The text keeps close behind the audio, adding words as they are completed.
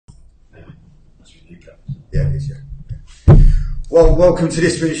Yeah, it is, yeah. Well, welcome to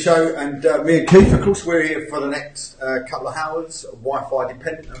this week's show, and me and Keith, of course, we're here for the next couple of hours, Wi-Fi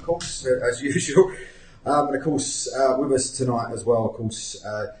dependent, of course, as usual. And of course, with us tonight as well, of course,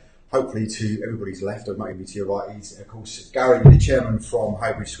 hopefully to everybody's left, or maybe to your right, is, of course, Gary, the chairman from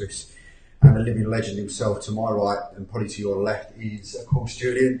Haybridge Swifts, and a living legend himself to my right, and probably to your left, is, of course,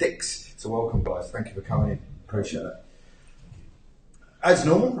 Julian Dix. So welcome, guys. Thank you for coming in. Appreciate it. As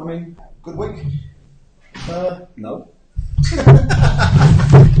normal, I mean, good week? No.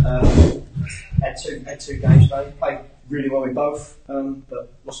 Had two games today. Played really well in both,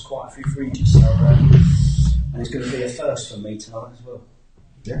 but lost quite a few for injuries. So, and it's going to be a first for me tonight as well.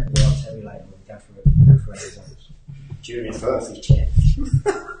 Yeah. I'll tell you later when we go through our results. Julian first his chair.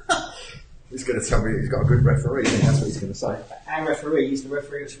 He's going to tell me he's got a good referee. That's what he's going to say. Our referee is the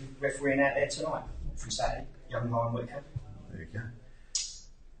referee that's refereeing out there tonight from Saturday, young Ryan Whitcomb. There you go.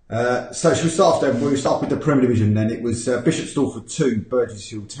 So should we start then? We'll start with the Premier Division then. It was Bishop Stortford 2, Burgess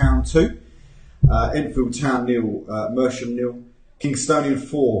Hill Town 2, Enfield Town 0, Mersham 0, Kingstonian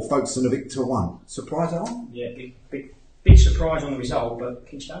 4, Folkestone of Victor 1. Surprise at all? Yeah, big surprise on the result, but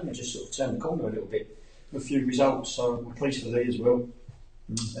Kingstonian just sort of turned the corner a little bit with a few results, so we're pleased for the lead as well.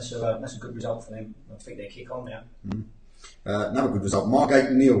 That's a good result for them. I think they kick on now. Another good result, Margate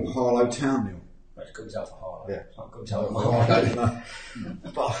 0, Harlow Town 0. That's a good result for Harlow. Yeah. It's not a good result for Margate. Margate.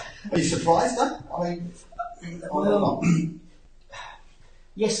 But are you surprised though? I mean, Well,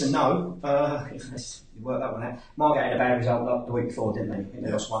 yes and no. Let's work that one out. Margate had a bad result the week before, didn't they? I think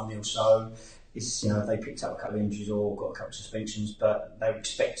they lost 1-0, so it's, they picked up a couple of injuries or got a couple of suspensions, but they were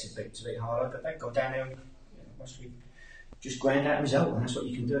expected to beat Harlow, but they've gone down there and must be just ground out a result, and that's what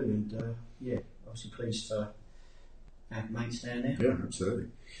you can do. And obviously pleased for our mates down there. yeah, absolutely.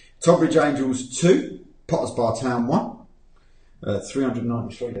 Tonbridge Angels 2, Potters Bar Town 1,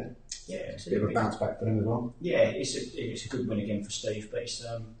 393 there. Yeah, it's a bit of a bounce back for them as well. Yeah, it's a good win again for Steve, but it's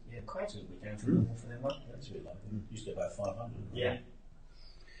quite a good week down for them. That's a bit like used to about 500. Yeah.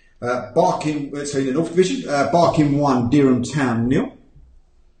 Barking, let's say in the North Division, Barking 1, Dereham Town 0.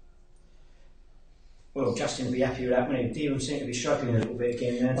 Well, Justin will be happy with that, won't he? Dereham seem to be struggling a little bit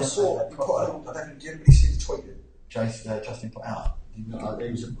again. I saw, I don't know, did anybody see the tweet that Justin put out? He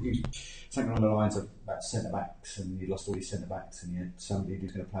was something along the lines of about centre backs, and he lost all his centre backs, and he had somebody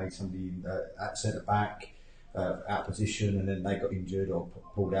who's going to play somebody at centre back, out of position, and then they got injured or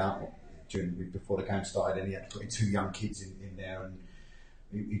pulled out before the game started, and he had to put in two young kids in there, and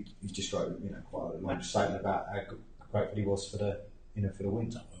he just wrote quite a long statement about how grateful he was for the win.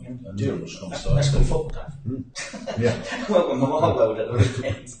 That's good football. Yeah. Welcome to my world at the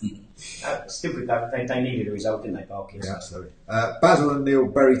weekend. Still good though. They needed a result, didn't they, Barking? Yeah, absolutely. Basil and Neil,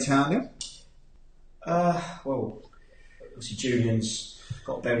 Bury Town 0. Well, obviously Julian's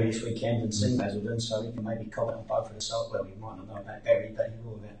got Bury this weekend and seen Basildon, so he can maybe comment on both of the sides. Well, he might not know about Bury, but he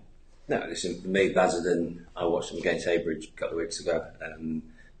will about. No, listen, for me, Basildon, I watched them against Haybridge a couple of weeks ago.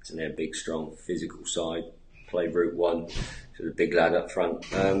 It's a big, strong, physical side. Played Route 1, so the big lad up front.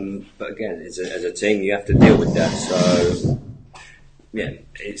 But again, as a team, you have to deal with that. So, yeah,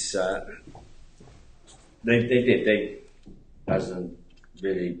 it's Basildon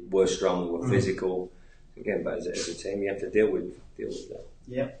really were strong, were physical. Again, but as a team, you have to deal with that.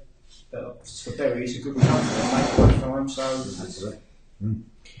 Yeah, but for Bury, it's a good result for them. Make for him, so. Absolutely.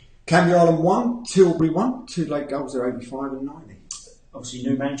 Canby Island 1, Tilbury 1, 2 late goals are 85 and 90. Obviously,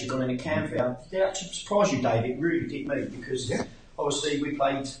 new manager gone in at Canby. Did actually surprise you, Dave? It really did me because obviously we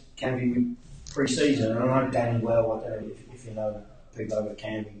played Canby pre-season, and I know Danny well. I don't know if you know people over at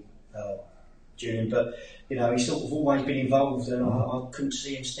Canby, Julian, but he's sort of always been involved, and I couldn't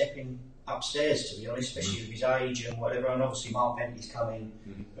see him stepping upstairs, to be honest, especially with his age and whatever. And obviously, Mark Bentley's come in,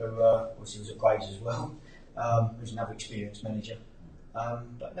 who obviously was at Graves as well, who's another experienced manager.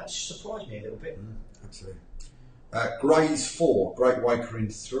 But that surprised me a little bit. Absolutely. Grays 4, Great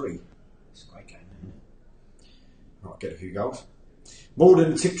Wakering 3. It's a great game, isn't it? Might get a few goals.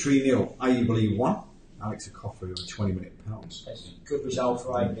 Morden Tiptree 0, Abley 1. Alex Acoffrey with a 20-minute penalty. That's a good result for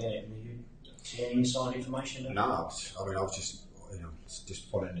Abley, isn't it? You see any inside information? No, I was just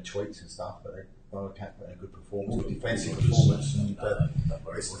following the tweets and stuff, but they put in a good performance, good defensive performance, and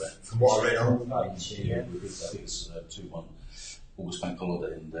from what I read on I think it's 2-1 August Bank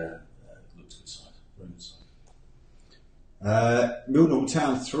Holiday, and looks good side, very good side. Millnall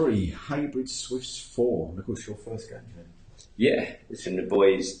Town 3, Haybridge Swifts 4. And of course, your first game, Yeah, listen, the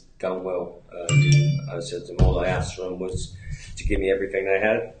boys done well. I said to them, all I asked for them was to give me everything they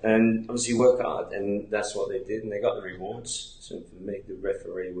had and obviously work hard, and that's what they did, and they got the rewards. So for me, the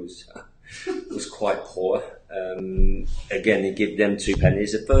referee was quite poor. Again, they give them 2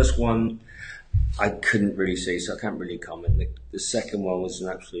 penalties. The first one, I couldn't really see, so I can't really comment. The second one was an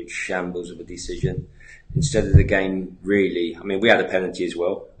absolute shambles of a decision. Instead of the game really, I mean, we had a penalty as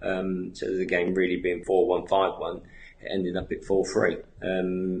well. Instead of the game really being 4-1, 5-1, it ended up at 4-3.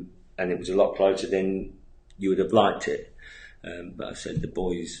 And it was a lot closer than you would have liked it. But I said the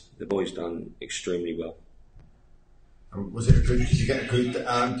boys done extremely well. Was it a good? Did you get a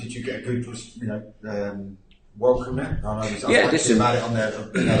good? Welcome there? I know Listen. About it on there.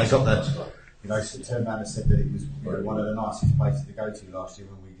 They got that. Turned around and said that it was one of the nicest places to go to last year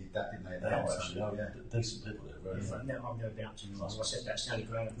when we did that, didn't they? Decent people there, very friendly. No, I've never been up to them. As I said, that's the only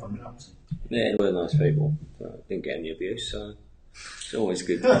ground I've not been up to. Yeah, they were nice people. So I didn't get any abuse, so it's always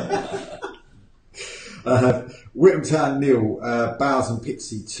good. Whittam Town 0, Bowes and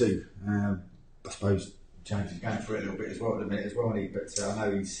Pitsea 2. I suppose James is going for it a little bit as well at the minute as well, isn't he? But I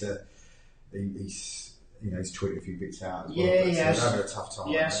know he's tweeted a few bits out as well. Yeah, they're having a tough time.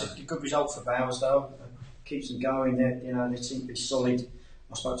 Yeah, it's a good result for Bowes though. Keeps them going. They seem to be solid.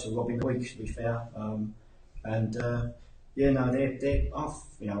 I spoke to Robbie the week, to be fair, they're.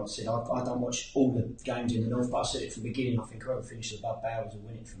 I said I don't watch all the games in the north, but I said it from the beginning. I think whoever finishes above Bowes will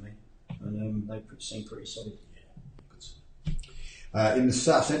win it for me, and they seem pretty solid. In the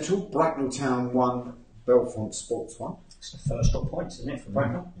South Central, Bracknell Town 1, Belfont Sports 1. It's the first drop points, isn't it, for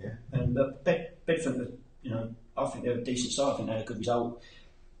Bracknell? Yeah. And Bedford, I think they're a decent side. I think they had a good result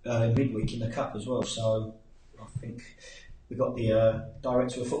midweek in the cup as well. So I think we got the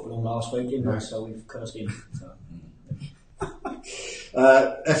director of football on last week, didn't we? So we've cursed him. So.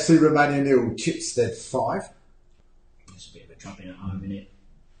 FC Romania 0, Chipstead 5. It's a bit of a drubbing at home, isn't it?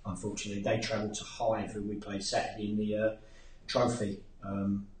 Unfortunately, they travelled to Hythe, who we played Saturday in the trophy.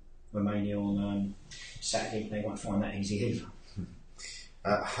 Romania on Saturday. They won't find that easy either.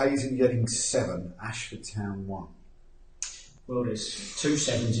 Hayes and Yedding 7, Ashford Town 1. Well, there's 2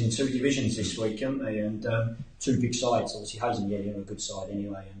 sevens in 2 divisions this week, aren't they? And 2 big sides. Obviously, Hayes and Yedding are a good side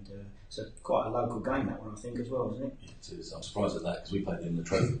anyway, and it's quite a local game, that one, I think, as well, isn't it? Yeah, it is. I'm surprised at that because we played them in the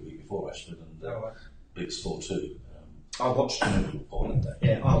trophy the week before Ashford and beat us 4-2. I watched. I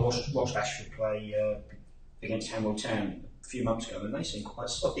watched Ashford play against Hamwell Town a few months ago, and they seem quite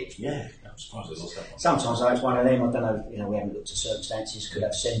solid. Yeah, I'm surprised they lost that one. Sometimes it's one of them. I don't know. We haven't looked at circumstances. Could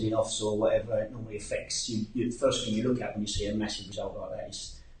have sending offs or whatever. It normally affects you. The first thing you look at when you see a massive result like that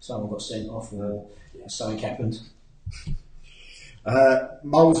is someone got sent off or something happened.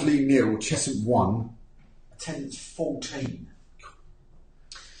 Molesley 0, Cheshunt 1, attendance 14.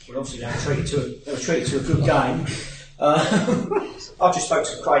 Well, obviously they were treated to a good game. I just spoke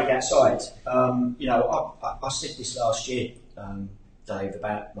to Craig outside. I said this last year, Dave,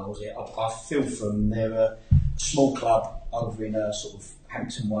 about Molesley. I feel from they're a small club over in sort of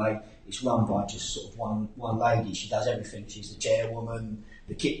Hampton Way. It's run by just sort of one lady. She does everything. She's the chairwoman,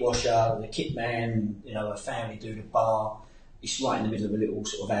 the kit washer, the kit man. Her family do the bar. It's right in the middle of a little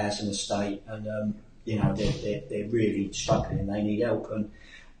sort of house and estate, and they're really struggling and they need help. And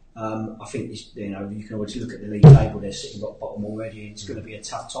I think you can always look at the league table. They're sitting rock bottom already. It's going to be a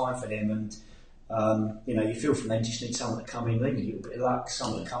tough time for them, and you feel from them just need someone to come in, maybe a little bit of luck,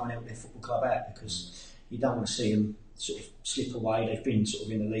 someone to come and help their football club out, because you don't want to see them sort of slip away. They've been sort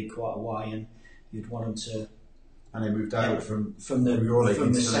of in the league quite a way, and you'd want them to. And they moved out from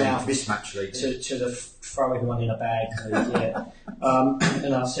the south mismatch league to the throw everyone in a bag.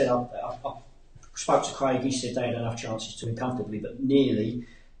 And I said I spoke to Craig. He said they had enough chances to win comfortably, but nearly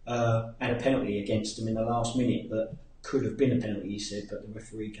had a penalty against them in the last minute that could have been a penalty. He said, but the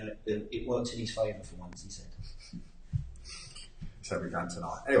referee it worked in his favour for once. He said. So we're going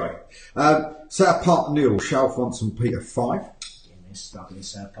tonight. Anyway, South Park 0, Chalfont and Peter 5. Yeah, they're struggling.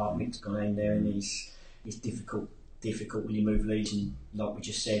 South Park. Mick's gone in there, and it's difficult when you move leads, and like we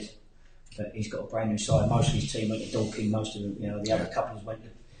just said, that he's got a brand new side. Most of his team went to Dorking, most of them, the other couples went to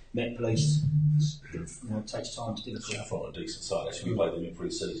Met Police. It takes time to do the Chalfont a decent side. Actually, we played them in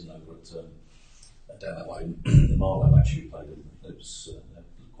pre-season over at down that way in Marlow. Actually, we played them. It was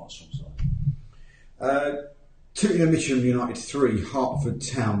quite a strong side. Tooting and Mitcham United 3, Hertford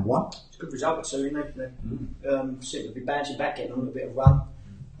Town 1. It's a good result for Tooting. They seem to be bouncing back, getting on a bit of run.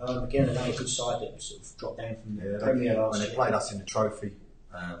 Again, another good side that sort of dropped down from the Premier last year. When they played us in the trophy,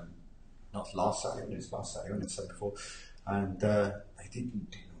 not last Saturday, it was last Saturday, wasn't it, the Saturday before, and they didn't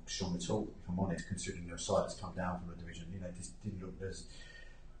look strong at all, if I'm honest, considering their side has come down from the division. It just didn't look as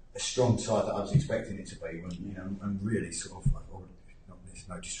a strong side that I was expecting it to be, and really sort of, there's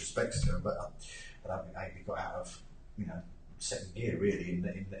no disrespect to them, but I don't think AB got out of, second gear really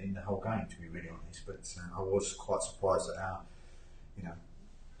in the whole game, to be really honest. But I was quite surprised at how,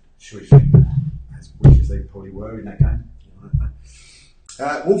 as weak as they probably were in that game.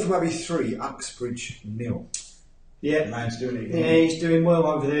 Waltham Abbey 3, Uxbridge 0. Yeah, The man's doing it again. yeah, he's doing well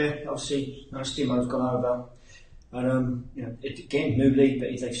over there. Obviously, Stimo's gone over, and again, new league, but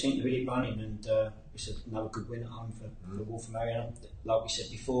they seem to be running, and it's another good win at home for Waltham Abbey. Like we said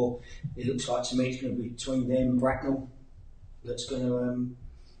before, it looks like to me it's going to be between them and Bracknell that's going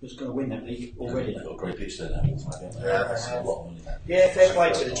to win that league already. They've got a great pitch there now. Yeah, fair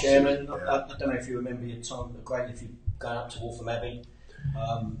play to the chairman. I don't know if you remember your time at Great if you going up to Waltham Abbey.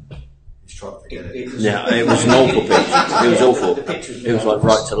 He's trying to forget it. It was, Yeah, it was an awful pitch. It was awful. The pitch was, It was like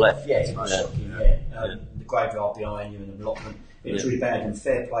right to left. Yeah, it was shocking. Yeah. The graveyard behind you and the allotment. It was really bad, and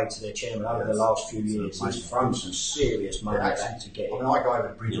fair play to their chairman over the last few years. He's thrown some serious money to get it. I go over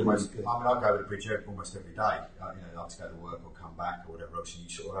the bridge almost. I go over the bridge almost every day. I like to go to work or come back or whatever else, and you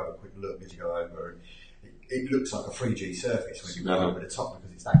sort of have a quick look as you go over. And it looks like a 3G surface when you go over the top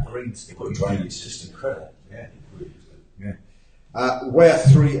because it's that green stick. The drainage is just incredible. Yeah. Ware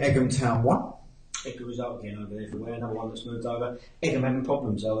 3, Egham Town 1. Good result again over there everywhere. Another one that's moved over. Egham having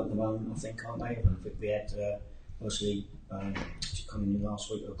problems though at the moment, I think, aren't they? I think we had obviously coming in last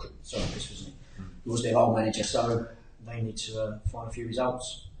week. Sorry, this wasn't it. It was their old manager, so they need to find a few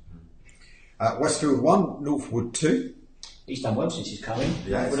results. Westfield 1, Northwood 2. He's done well since he's come in.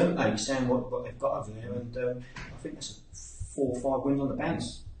 Yeah, haven't they? He's saying what they've got over there, and I think that's 4 or 5 wins on the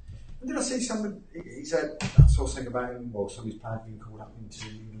bounce. And did I see someone? He said I saw something about him. Well, somebody's plan being called up into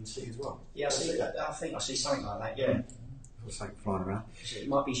England City as well. Yeah, I see that. I think I see something like that. Yeah, There's something flying around. it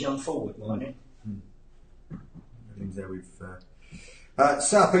might be his young forward, mightn't it? Everything's there with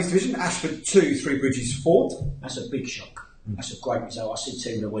South East Division, Ashford 2, Three Bridges 4. That's a big shock. That's a great result. I said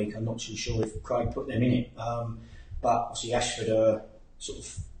team of the week. I'm not too sure if Craig put them in it, but obviously Ashford are sort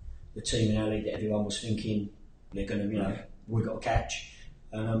of the team in our league that everyone was thinking they're going to, we've got to catch.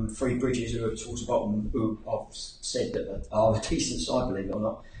 Three Bridges, who are towards the bottom, who I've said that are a decent side, believe it or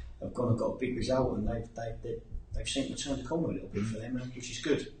not, have gone and got a big result, and they've seemed to turn the corner a little bit for them, which is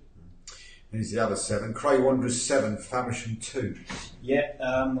good. Here's the other 7. Cray Wanderers 7, Famersham 2. Yeah,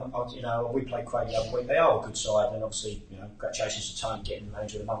 we played Craig the other week. They are a good side, and obviously, congratulations to Tony getting the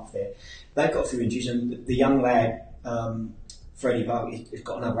manager of the month there. They've got a few injuries, and the young lad, Freddie Buck, has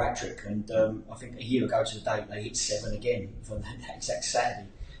got another hat trick, and I think a year ago to the date they hit 7 again from that exact Saturday.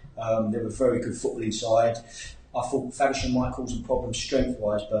 They were a very good footballing side. I thought Faversham might cause some problems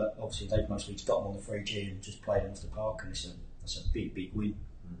strength-wise, but obviously they've mostly got them on the 3G and just played them off the park, and that's a big, big win.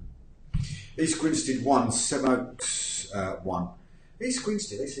 East Grinstead 1, Sevenoaks 1. East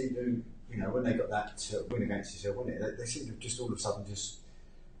Grinstead, they seem to, when they got that win against yourself, wasn't it? They seem to just all of a sudden just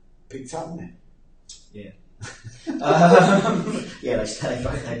picked up, didn't they? Yeah. Yeah, they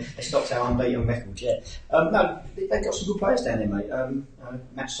stopped our unbeaten record. Yeah, no, they've got some good players down there, mate.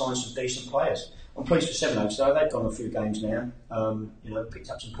 Matt signed some decent players. I'm pleased for Sevenoaks, though. They've gone a few games now. Picked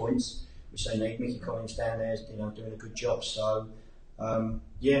up some points, which they need. Mickey Collins down there, doing a good job. So,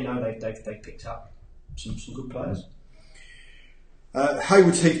 they've picked up some good players.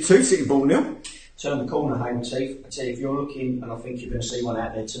 Hayward Heath 2, Sittingbourne 0. Turn the corner, Hayward Heath. I tell you, if you're looking, and I think you're going to see one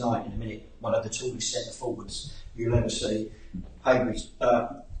out there tonight in a minute, one of the tallest centre forwards you'll ever see. Hayward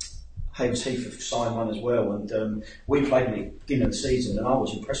Heath have signed one as well, and we played them at the beginning of the season, and I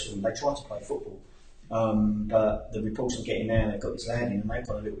was impressed with them. They tried to play football, but the reports I'm getting now, they've got this lad in, and they've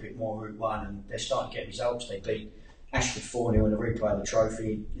got a little bit more Route 1, and they're starting to get results. They beat Ashford 4-0 in the replay of the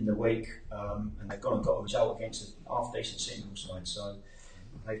trophy in the week, and they've gone and got a result against a half-decent Sittingbourne side, so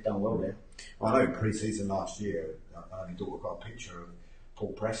they've done well there. I know pre-season last year, my daughter got a picture of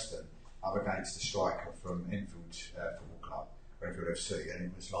Paul Preston up against the striker from Enfield Football Club, Enfield FC, and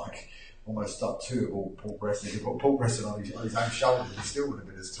it was like almost up to Paul Preston. You've got Paul Preston on his own shoulders, he still would have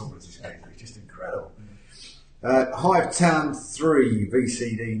been as tall as his head. It's just incredible. Hive Town 3,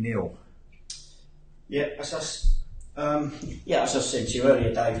 VCD 0. Yeah, as I said to you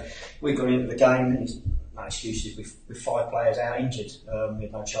earlier, Dave, we've gone into the game, and no excuses, with 5 players out injured. We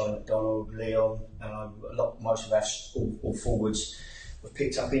had no Charlie McDonald, Leon, most of us, all forwards, have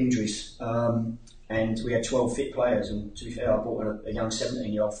picked up injuries. And we had 12 fit players, and to be fair, I brought a young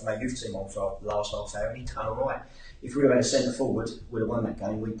 17-year-old from our youth team on for the last half hour, and he done all right. If we would have had a centre forward, we'd have won that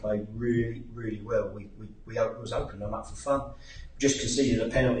game. We played really, really well. We was open and up for fun. Just conceded a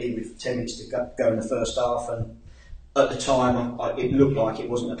penalty with 10 minutes to go in the first half, and at the time it looked like it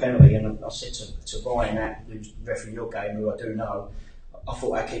wasn't a penalty, and I said to Ryan, who's refereeing your game, who I do know, I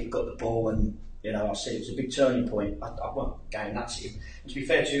thought our keeper got the ball, and I said it was a big turning point. I wasn't going nuts at him. And to be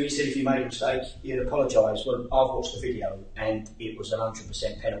fair to him, he said if you made a mistake, you'd apologise. Well, I've watched the video, and it was an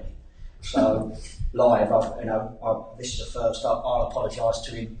 100% penalty. So live, this is the first. I'll apologise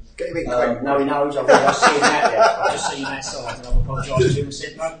to him. Get him in quick. No, he knows. I've just seen that there. I've just seen that side, and I've apologised to him and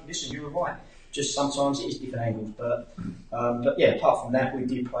said, no, listen, you were right. Just sometimes it is different angles, but yeah. Apart from that, we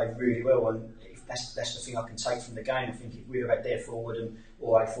did play really well, and if that's the thing I can take from the game. I think if we were had their forward and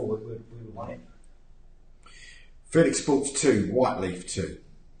all way forward, we would have won it. Phoenix Sports 2, Whiteleaf 2.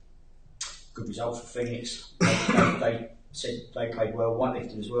 Good result for Phoenix. They said they played well. Whiteleaf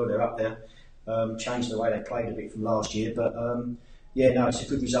did as well. They're up there. Changed the way they played a bit from last year, but yeah, no, it's a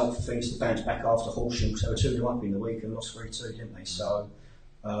good result for Phoenix to bounce back after Horsham. So they were 2-0 up in the week and lost 3-2, didn't they? So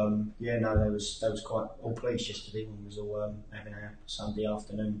yeah, no, they was quite all pleased yesterday when we was all having a Sunday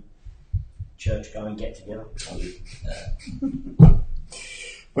afternoon church going get together.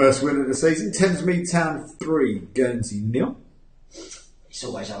 First win of the season. Thamesmead Town 3, Guernsey 0. It's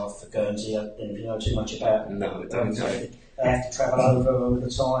always hard for Guernsey. I don't know if you know too much about it. No, I don't know. They have to travel over all the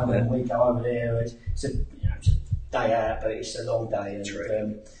time, and we go over there. It's a day out, but it's a long day.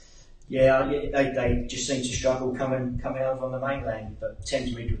 And yeah, they just seem to struggle coming over on the mainland. But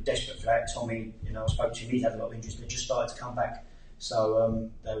Thamesmead were desperate for that. Tommy, I spoke to him. He had a lot of interest. They just started to come back, so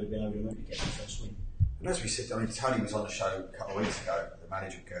they would have been over the moon to get their first win. And as we said, Tony was on the show a couple of weeks ago, the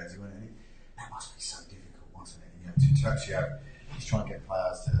manager of Guernsey, and that must be so difficult, wasn't it? To actually have, he's trying to get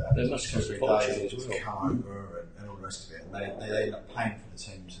players to have 2 or 3 days to come over and all the rest of it. And they end up paying for the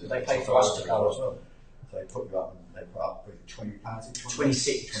team to. They pay for us to go as well. So they put you up and they put up with £20.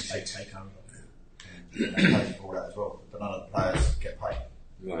 26 they take over. And they pay for all that as well, but none of the players get paid.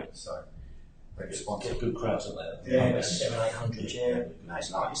 Right. So they get sponsored. Good crowds, aren't they? Yeah, it's 700-800. Yeah, no,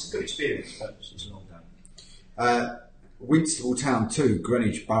 it's nice. It's a good experience, but it's a long day. Winstable Town 2,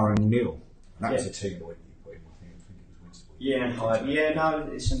 Greenwich Borough 0. And that was a team that you put in, I think it was Winstable. Yeah, and high. Yeah, no,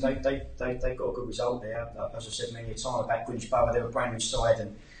 listen, they got a good result there. As I said many a time about Greenwich Borough, they're a brand new side,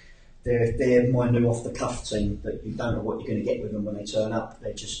 and they're my new off the cuff team that you don't know what you're going to get with them when they turn up.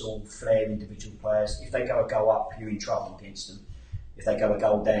 They're just all flair individual players. If they go a goal up, you're in trouble against them. If they go a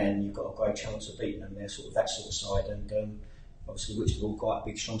goal down, you've got a great chance of beating them. They're sort of that sort of side, and obviously Whitstable quite a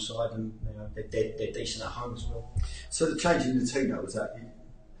big strong side, and they're decent at home as well. So the change in the team, though, was that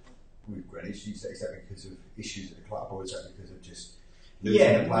with Greenwich? Is that because of issues at the club, or is that because of just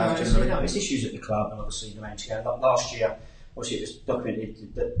losing the players generally? No, it's issues at the club, and obviously the manager. Last year, obviously it was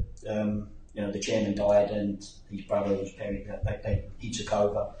documented that the chairman died, and his brother was parent. He took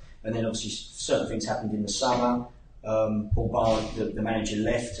over, and then obviously certain things happened in the summer. Paul Barnes, the manager,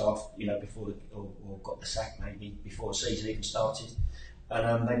 left before or got the sack maybe before the season even started,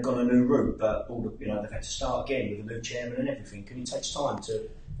 and they've gone a new route. But they've had to start again with a new chairman and everything. And it takes time to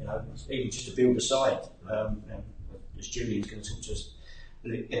even just to build a side. As Julian's going to talk to us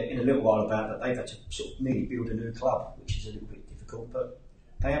in a little while about that, they've had to sort of nearly build a new club, which is a little bit difficult. But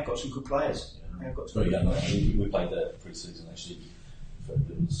they have got some good players. They have got some good players. We played there pre-season actually.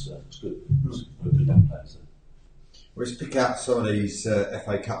 It was good. It was good young players there. We'll just pick out some of these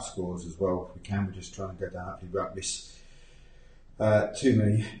FA Cup scores as well. If we can, we're just trying to go down. Hopefully, we won't miss too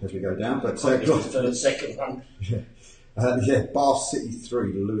many as we go down. But the second one. Bath City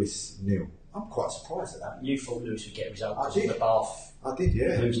 3, Lewis 0. I'm quite surprised at that. You thought Lewis would get a result because of the Bath. I did,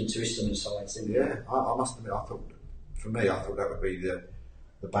 yeah. Losing to Isthmian sides, didn't you? Yeah, I must admit, I thought that would be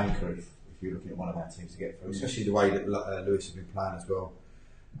the banker if you're looking at one of our teams to get through, especially the way that Lewis has been playing as well.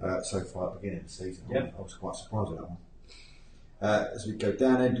 So far at the beginning of the season, I was quite surprised at that one. As we go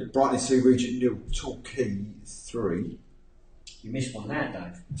down, Brighton Sea Region 0, Torquay 3. You missed one there,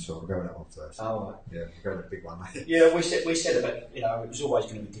 Dave. So we'll go with that one first. Oh, right. Yeah, we'll go with the big one, mate. Yeah, we said about it was always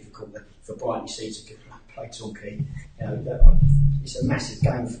going to be difficult for Brighton Sea to play Torquay. It's a massive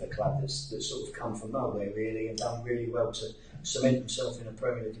game for the club that's sort of come from nowhere really and done really well to cement themselves in a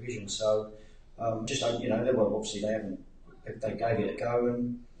Premier League division. So just hope obviously they gave it a go,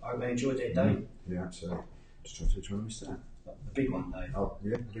 and I hope they enjoyed their day. Yeah, absolutely. Just trying to miss that. The big one, Dave. Oh,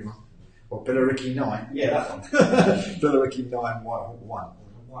 yeah, the big one. Well, Billericay 9. Yeah, that one. Billericay 9, Whitehall 1.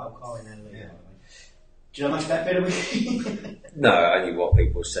 Whitehall car in there. Yeah. Do you know much about Billericay? No, only what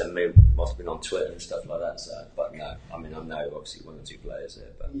people send me, must have been on Twitter and stuff like that. So, but no, I mean, I know obviously 1 or 2 players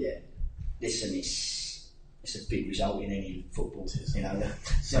there. But yeah, listen, it's a big result in any football.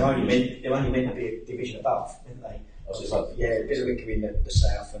 They're only meant to be a division above, aren't they? Billericay in the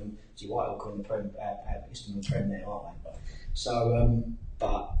south, and Whitehall in the Prem, Isthmian Prem there, aren't they? So,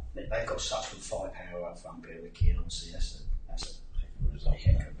 but they've got such good firepower up front, Billericay, and obviously that's a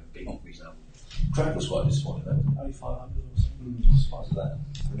heck of a big result. Crowd was quite disappointed, though. Only 500 or something. Surprised at that.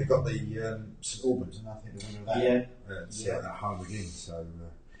 And they've got the St Albans, and I think they're winner of that. Yeah. At home again, so.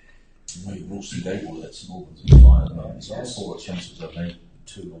 Maybe Ralston Gable at St Albans in the final. It's like 4 at Chelmsford, I think,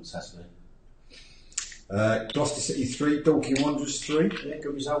 2 on Saturday. Gloucester City 3, Dorking Wanderers 3. Yeah,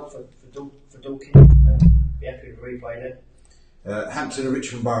 good result for Dorking. Be happy with the replay there. Hampton and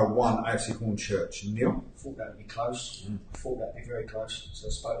Richmond Borough 1, AFC Hornchurch 0. I thought that would be close. I thought that would be very close. So I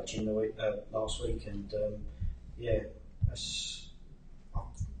spoke to Jim last week, and that's, I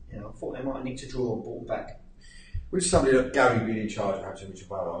thought they might have nicked a draw and brought it back. With somebody like Gary being in charge of Hampton and Richmond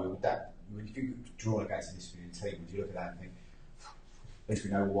Borough, I mean, if you could draw against an Isthmian team, would you look at that and think, at least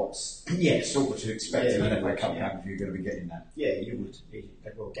we know what's sort of to expect in an FA Cup game if you're going to be getting that? Yeah, you would.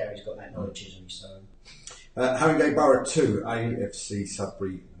 Well, Gary's got that knowledge, isn't he? So. Haringey Borough 2, AFC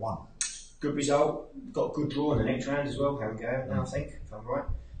Sudbury 1. Good result. Got a good draw in the next round as well, Haringey, now I think, if I'm right.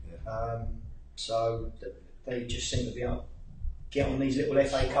 Yeah. So they just seem to be able to get on these little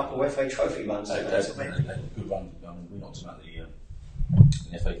FA Cup or FA Trophy runs. They had a good run. I mean, we knocked them out the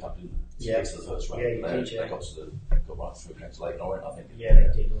FA Cup, didn't we? Yeah. To the first round. Yeah, they got right through against Leyton Orient, I think. Yeah,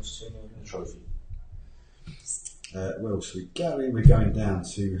 they did. The trophy. Well, so we're going down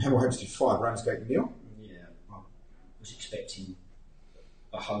to Hemel Hempstead 5, Ramsgate 0. Yeah, I was expecting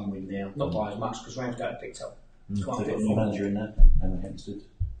a home win now, not by as much because Ramsgate picked up quite a bit of new manager in there, Hemel Hempstead.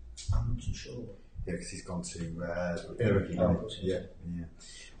 I'm not too sure. Yeah, because he's gone to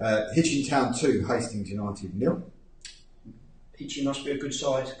Hitchin Town 2, Hastings United 0. Hitchin must be a good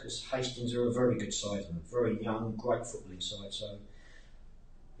side because Hastings are a very good side, very young, great footballing side. So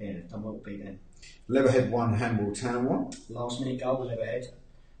yeah, they've done well to beat them. Leatherhead 1, Hanwell Town 1. Last minute goal with Leatherhead.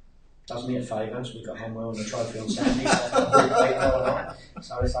 Does me a favour, so we've got Hanwell on the trophy on Saturday.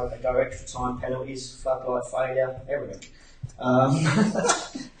 So let's hope they go extra time, penalties, floodlight failure, everything.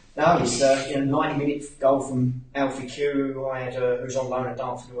 No, it's a 90-minute goal from Alfie Q, who who's on loan at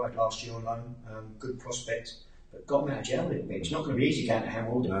Dartford, who I had last year on loan. Good prospect, but got him out of jail a little bit. It's not going to be easy going to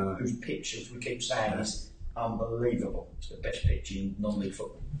Hanwell, whose pitch, as we keep saying, is unbelievable. It's the best pitch in non-league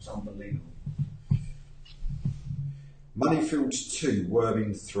football. It's unbelievable. Moneyfields 2,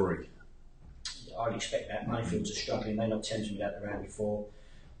 Worthing 3. I'd expect that. Moneyfields are struggling. They knocked Thamesmead out the round before.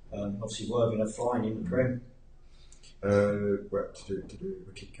 Obviously, Worthing are flying in the Prem. What to do?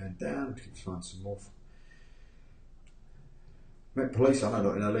 We keep going down. We keep flying some more. Met Police, I know,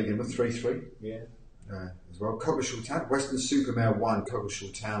 not in our league, in 3-3. Yeah. As well. Coggeshall Town, Western Supermare 1,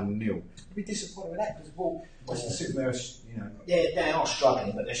 Coggeshall Town 0. I'd be disappointed with that because Western Supermare, Yeah, they are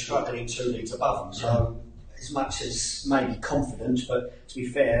struggling, but they're struggling 2 leagues above them. So, as much as maybe confident, but to be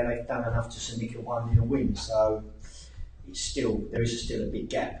fair, they've done enough to sneak a 1-0 win. So, there is still a big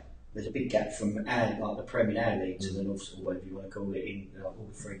gap. There's a big gap from the Prem in our league to the North, or whatever you want to call it, in all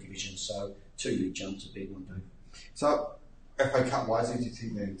the 3 divisions. So, 2 league jumps a big one, too. So, FA Cup wise, who do you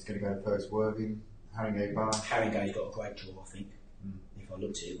think it's going to go first? Worthing, Haringey Borough? Haringey's got a great draw, I think. If I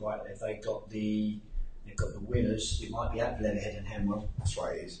looked at it right, if they've got the winners, it might be at Leatherhead and Hanwell. That's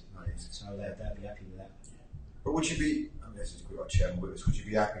right, it is. So they'll be happy with that. Yeah. But would you be, unless it's good, chairman with us, would you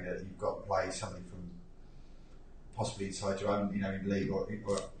be happy that you've got to play something from possibly inside your own, in league or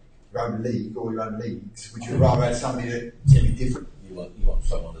your own league or your own leagues? Would you rather have somebody that's going to be different? You want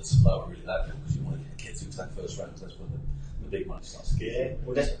someone that's lower really that because you want to get through to that first round. That's when the big money starts to get. Yeah,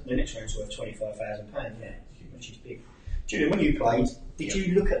 well, the next round's worth £25,000. Yeah, which is big. Julian, when you played, did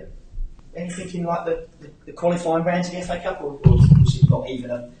you look at anything in like the qualifying rounds in the FA Cup, or was it not even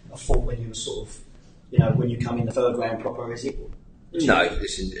a thought when you were sort of, when you come in the third round proper? Is it? No,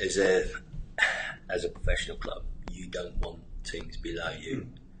 listen, as a professional club, you don't want teams below you.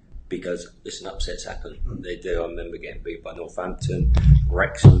 Because listen, upsets happen. They do. I remember getting beat by Northampton,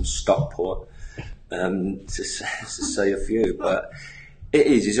 Wrexham, Stockport, to say a few. But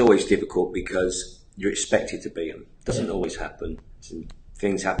it's always difficult because you're expected to beat them. Doesn't always happen.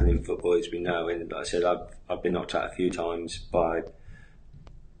 Things happen in football, as we know. And like I said, I've been knocked out a few times by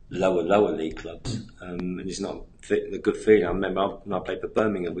lower league clubs, and it's not a good feeling. I remember when I played for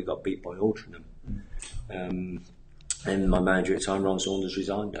Birmingham, we got beat by Altrincham. And my manager at the time, Ron Saunders,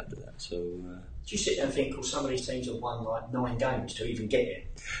 resigned after that. So, do you sit there and think, well, some of these teams have won like 9 games to even get here?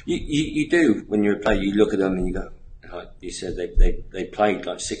 You do. When you're a player, you look at them and you go, like you said, they played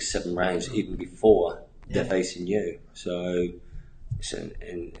like 6-7 rounds even before they're facing you. So,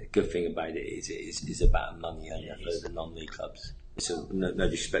 and a good thing about it is it is about money for the non-league clubs. So no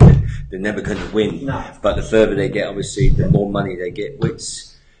disrespect, they're never going to win. No. But the further they get, obviously, the more money they get, which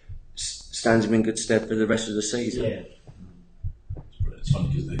stands them in good stead for the rest of the season. Yeah. It's funny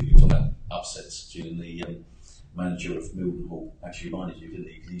because you're talking about upsets. During the manager of Mildenhall actually reminded you, didn't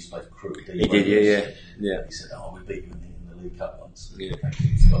he? Because he used to play for Crew. He did, yeah. He said, we beat you in the League Cup once. Yeah.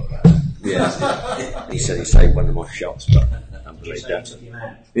 He forgot about that. Yeah. He said he saved one of my shots, but I don't believe that. Took him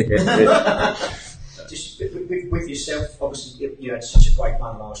out. Yeah. just with yourself, obviously you had such a great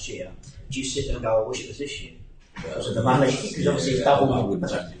run last year. Do you sit there and go, I wish it was this year? Because of the money? Because obviously it's double. I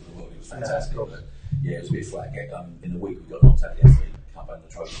wouldn't change it for the world. It was fantastic. But yeah, it was a bit flat. In the week we got knocked out of the FA Cup and the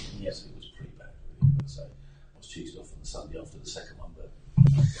trophy. Yes, it was pretty bad. Really. But so I was cheesed off on the Sunday after the second one, but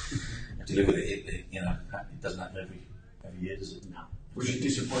delivered it. It doesn't happen every year, does it? No. Was you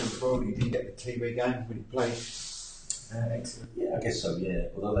disappointed as well that you didn't get the TV game when you played? Excellent. Yeah, I guess so. Yeah,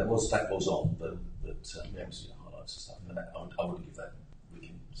 although that was on, but obviously the highlights and stuff. And I wouldn't give that. We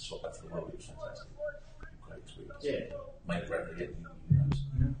can swap that for the world. It was fantastic. Great experience. Yeah. Made it great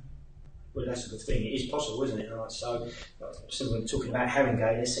again. Well, that's a good thing. It is possible, isn't it? Right. So, someone talking about Haringey,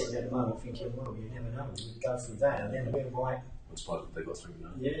 they're sitting there at the moment thinking, well, you never know. We'd go through that, and then we're right. I'm surprised they got through.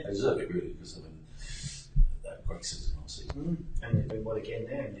 Yeah. They deserve it really because they had a great season last season. And they're doing well again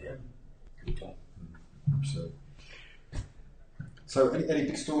now. Yeah. Good club. Absolutely. So, any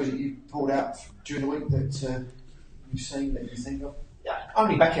big stories that you pulled out during the week that you've seen that you think of? Yeah,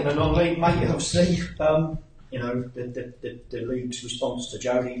 only back in the non-league, mate. Obviously, the league's response to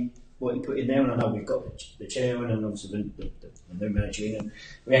Jody, what he put in there, and I know we've got the chairman and obviously the new manager in, and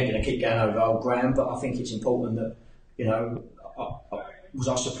we ain't going to keep going over old ground. But I think it's important that was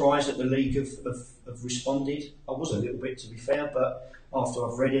I surprised that the league have responded? I was a little bit, to be fair, but after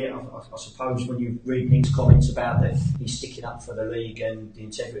I've read it, I suppose when you read Nick's comments about that he's sticking up for the league and the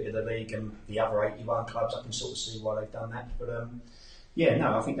integrity of the league and the other 81 clubs, I can sort of see why they've done that. But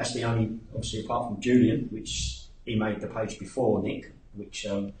I think that's the only, obviously apart from Julian, which he made the page before Nick, which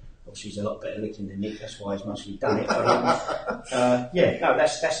obviously he's a lot better looking than Nick, that's why he's mostly done it. But,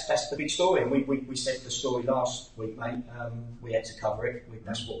 that's the big story. And we said the story last week, mate. We had to cover it.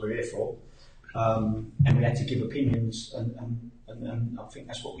 That's what we're here for. And we had to give opinions, and I think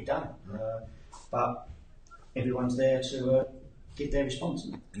that's what we've done. But everyone's there to give their response.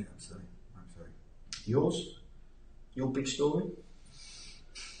 Yeah, absolutely. Yours? Your big story?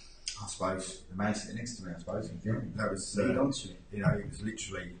 I suppose the man sitting next to me. I suppose that was lead on to it. It was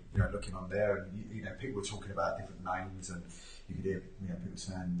literally looking on there, and people were talking about different names, and you could hear people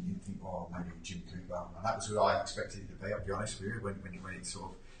saying, you think, oh, maybe Jim Cooper, and that was who I expected it to be. I'll be honest with you, when he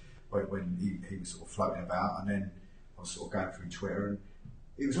sort of when he was sort of floating about, and then I was sort of going through Twitter, and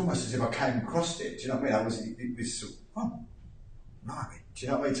it was almost as if I came across it. Do you know what I mean? It was sort of, oh, no, do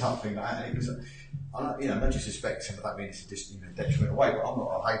you know what I mean? Type thing like that. And it was, no disrespect, some of that means it's a detriment away, but I'm not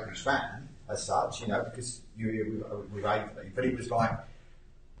a Haybridge fan as such, because you're here with Avery. But it was like,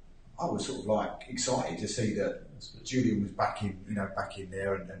 I was sort of like excited to see that Julian was back in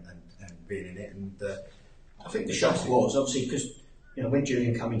there and being in it. And I think the shock was obviously because when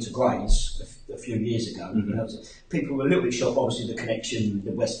Julian came into Grays a few years ago, people were a little bit shocked. Obviously, the connection,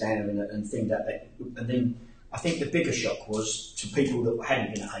 the West Ham and things like that, and then. I think the bigger shock was to people that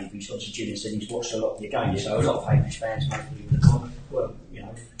hadn't been at Haybridge. Obviously, Julian said he's watched a lot of your games, so a lot of Haybridge fans maybe would have gone, well,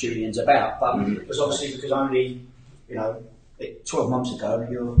 Julian's about. But it was obviously because only, 12 months ago,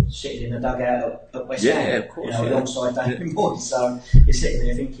 you're sitting in a dugout at West Ham, yeah, of course, alongside David Moyes. So you're sitting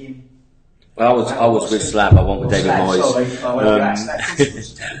there thinking. Well, I was with Slab. I went with David Moyes. Sorry, it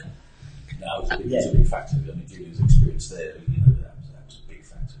was a big factor. I mean, Julian's experience there, that was a big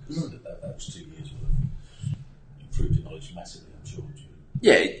factor. That was 2 years worth. Improved your knowledge massively, I'm sure.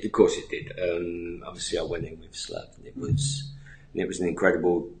 Yeah, of course it did. Obviously, I went in with Slav, and it was an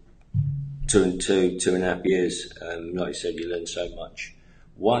incredible 2.5 years. Like you said, you learn so much.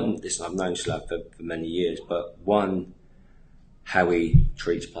 Listen, I've known Slav for many years, but how he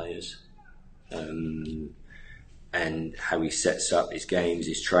treats players, and how he sets up his games,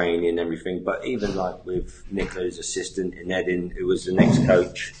 his training, everything. But even like with Nicola's assistant in Edin, who was the next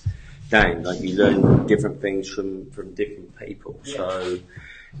coach. You learn different things from different people. Yeah. So,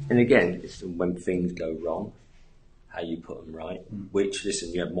 and again, it's when things go wrong, how you put them right. Which,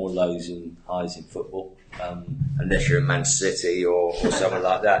 listen, you have more lows and highs in football, unless you're in Man City or something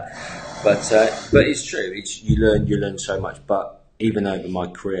like that. But it's true. You learn so much. But even over my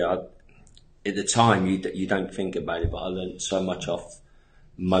career, at the time you don't think about it, but I learned so much off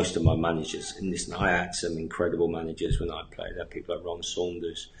most of my managers. And listen, I had some incredible managers when I played. I had people like Ron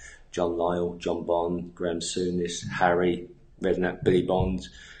Saunders, John Lyle, John Bond, Graham Souness, Harry Redknapp, Billy Bonds,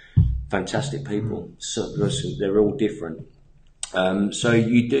 fantastic people. So listen, they're all different. So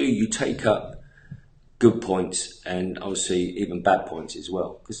you take up good points and obviously even bad points as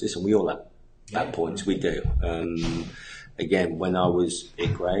well. Because listen, we all have bad points, we do. Again, when I was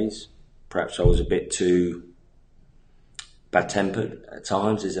at Grays, perhaps I was a bit too bad-tempered at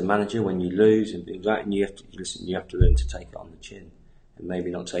times as a manager when you lose and things like that. And you have to learn to take it on the chin. And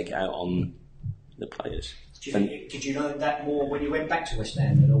maybe not take it out on the players. Did you know that more when you went back to West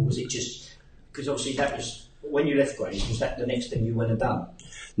Ham, or was it just Because obviously that was, when you left Grays, was that the next thing you went and done?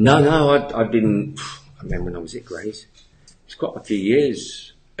 No, I didn't. I remember when I was at Grays. It's quite a few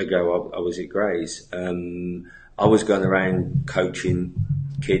years ago I was at Grays. I was going around coaching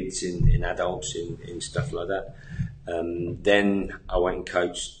kids and adults in stuff like that. Then I went and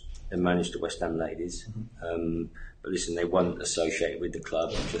coached and managed the West Ham ladies. But listen, they weren't associated with the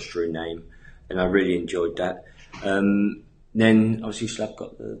club, just through name. And I really enjoyed that. Then obviously Slav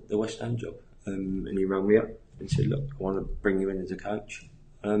got the West Ham job. And he rang me up and said, look, I want to bring you in as a coach.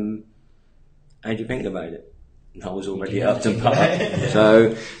 How do you think about it? And I was already up to par.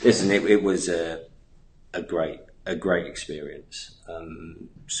 So listen, it was a great experience.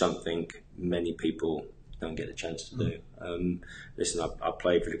 Something many people don't get a chance to do. Listen, I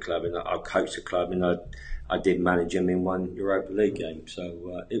played for the club and I coached the club and I did manage them in one Europa League game.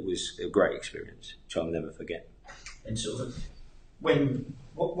 So it was a great experience, which I'll never forget. And sort of,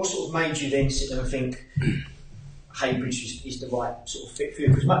 what sort of made you then sit there and think Heybridge is the right sort of fit for you?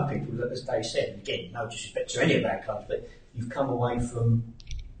 Because most people, as Dave said, and again, no disrespect to any of our clubs, but you've come away from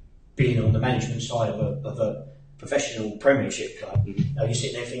being on the management side of a professional Premiership club. Now you're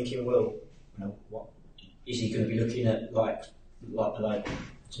sitting there thinking, well, what is he going to be looking at, like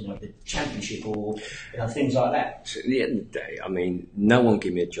the Championship or things like that? So at the end of the day, I mean, no one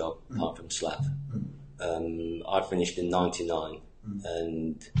gave me a job apart from Slav. I finished in '99,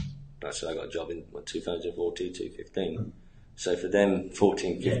 and that's when I got a job in 2014, 2015. So for them,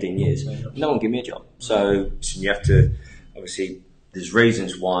 14, 15 years, no one gave me a job. So you have to, obviously, there's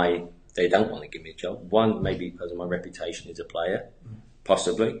reasons why they don't want to give me a job. One, maybe because of my reputation as a player,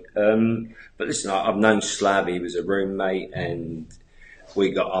 possibly. But listen, I've known Slav, he was a roommate, and we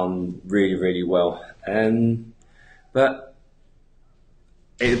got on really, really well. But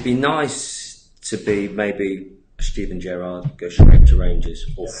it would be nice to be maybe Stephen Gerrard, go straight to Rangers,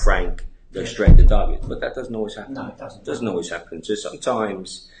 or Frank, go straight to Derby. But that doesn't always happen. No, it doesn't. It doesn't always happen. So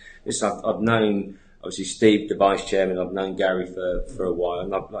sometimes, I've known, obviously, Steve, the vice chairman, I've known Gary for a while,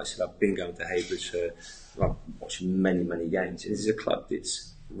 and like I said, I've been going to Heybridge I've watched many, many games. This is a club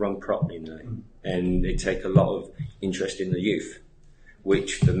that's run properly now, and they take a lot of interest in the youth,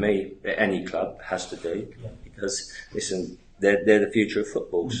 which for me, any club has to do, because listen, they're the future of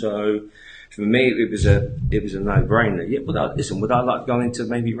football. So for me, it was a no-brainer. Yeah, would I like going to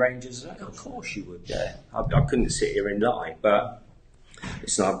maybe Rangers? Of course you would. Yeah, I couldn't sit here and lie, but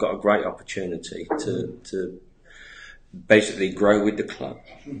listen, I've got a great opportunity to basically grow with the club.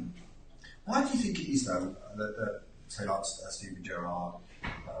 Why do you think it is though that say like Stephen Gerrard,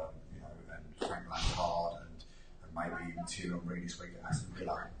 and Frank Lampard, and maybe even Thierry Henry this week at Aston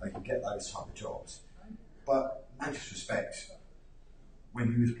Villa, they can get those type of jobs, but no disrespect,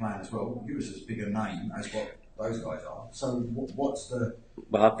 when you was playing as well, you was as big a name as what those guys are. So what's the?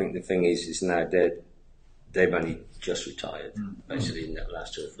 Well, I think the thing is now they've only just retired, basically in the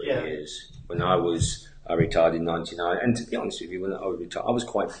last 2 or 3 years. When I retired in '99, and to be honest with you, when I retired, I was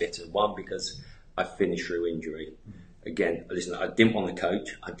quite bitter. One, because I finished through injury. Again, listen, I didn't want to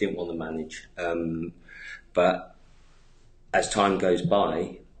coach, I didn't want to manage, but as time goes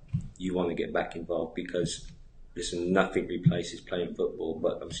by, you want to get back involved because, listen, nothing replaces playing football,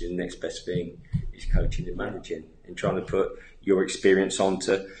 but obviously the next best thing is coaching and managing and trying to put your experience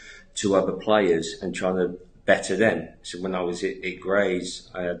onto other players and trying to better them. So when I was at Grays,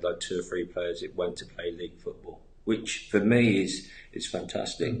 I had like 2 or 3 players that went to play league football, which for me is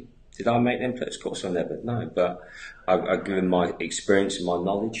fantastic. Did I make them players? Of course I never, no, but I've given my experience and my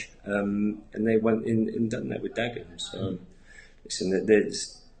knowledge, and they went in and done that with Dagenham. So listen,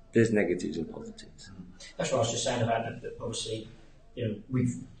 there's negatives and positives. That's what I was just saying about that. Obviously,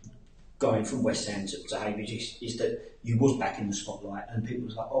 we've going from West Ham to Heybridge is that you was back in the spotlight, and people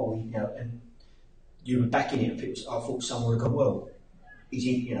was like, and you were back in it, and people, I thought someone would have gone, well,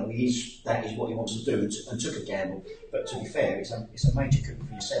 that is what he wants to do, and took a gamble. But to be fair, it's a major coup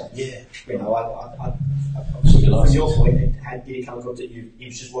for yourself. Yeah. I obviously from your point, did it come across that you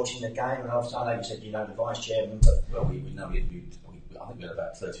was just watching the game, and after I know you said the vice chairman, but well, we know we interviewed. I think we had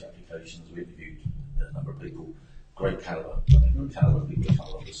about 30 applications. We interviewed a number of people, great calibre. Calibre people come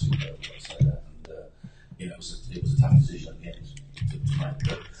along, superb, I'd say that. And it was a tough decision at the end to make.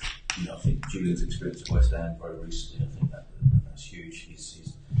 But I think Julian's experience at West Ham very recently, I think that's huge.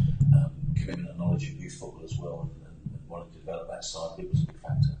 His commitment and knowledge of youth football as well, and wanting to develop that side of it was a big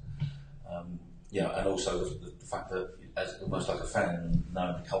factor. And also the fact that, as almost like a fan,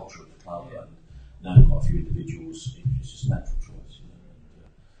 knowing the culture of the club and knowing quite a few individuals, it's just a natural choice.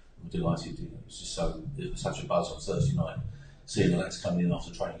 We're delighted. It was just such a buzz on Thursday night, seeing the lads coming in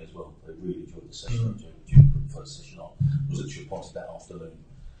after training as well. They really enjoyed the session. Jim put the first session on. Was actually appointed that afternoon,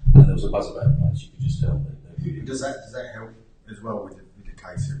 and there was a buzz about the place. You could just tell that really. Does that help as well with the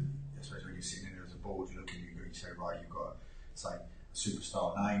case of, I suppose, when you're sitting in there as a board, you look at you say, right, you've got, say, a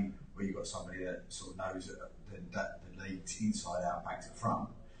superstar name, or you've got somebody that sort of knows that the league's inside out, back to front,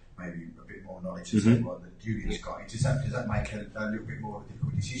 maybe a bit more knowledge of what the Julian's got. Does that make a little bit more of a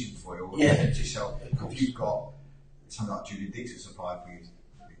difficult decision for you? Or if you've got something like Julian Dix as a player for you,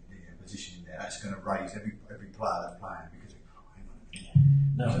 position in there, that's going to raise every player that's playing because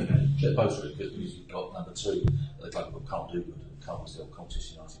no, they're both really good because you've got number 2, the club called Carl Dugan, Carl was the old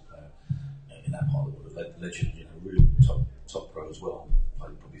Competition United player in that part of the world, legend, really top pro as well,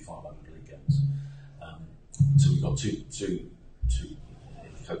 played probably 500 league games. So we've got two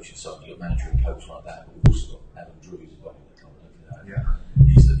coaches, so you've got manager and coach like that, but we've also got Adam Drew, who's got the club looking at.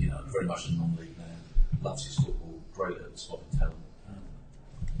 He's very much a non-league man, loves his football, great at spotting talent.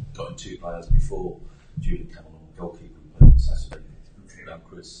 Got him 2 players before Julian came along, the goalkeeper who played on Saturday,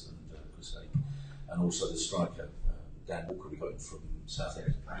 Chris and Chris Lake, and also the striker Dan Walker. We got him from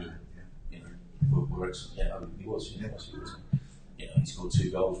Southend. We're excellent. He was. He scored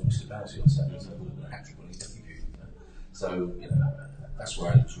 2 goals from Mr. Bowsy on Saturday, so would have been a hat-trick on his debut. So that's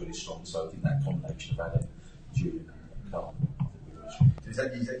where Adam's really strong. So I think that combination of Adam, Julian, and Carl, I think we're really strong. Does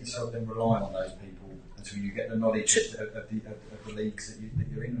that yourself then rely on those people until you get the knowledge of the leagues that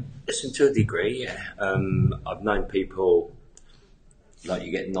you're in? Listen, to a degree, yeah. I've known people, like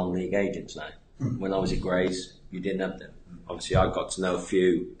you get non-league agents now. When I was at Grays, you didn't have them. Obviously, I got to know a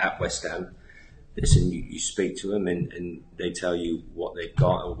few at West Ham. Listen, you speak to them and they tell you what they've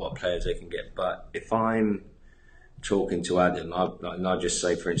got or what players they can get. But if I'm talking to Adam, and I just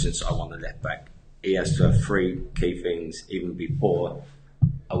say, for instance, I want a left back. He has to have 3 key things even before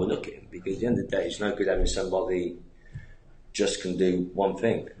I will look at him, because at the end of the day, it's no good having somebody just can do one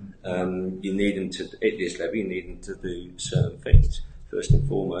thing. You need them to, at this level, you need them to do certain things. First and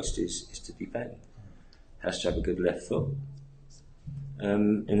foremost is to defend. Has to have a good left foot.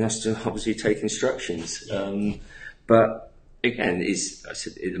 And has to obviously take instructions. But again, I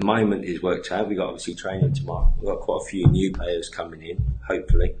said, at the moment it's worked out. We've got obviously training tomorrow. We've got quite a few new players coming in,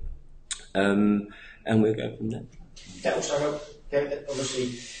 hopefully. And we'll go from there. That also helped.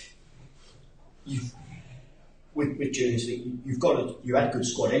 Obviously, with Julian, you had a good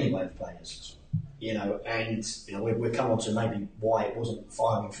squad anyway of players, and we'll come on to maybe why it wasn't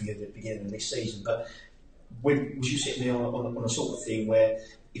firing for you at the beginning of this season. But was you sitting there on a sort of thing where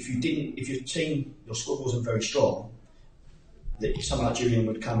if your squad wasn't very strong, that someone like Julian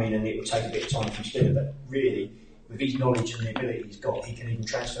would come in and it would take a bit of time for him to do it, but really, with his knowledge and the ability he's got, he can even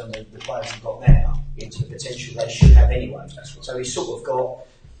transfer the players he's got now into the potential they should have anyway. So he's sort of got,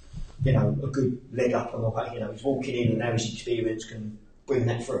 a good leg up on the, he's walking in and now his experience can bring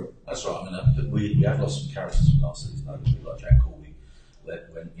that through. That's right. I mean, we have lost some characters from last season. Like Jack Corley,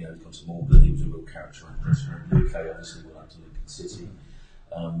 when he got to Morgan, he was a real character in the dressing room. The UK obviously went up to Lincoln City.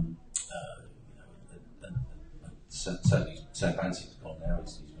 Sadly, Sam Banting's gone now.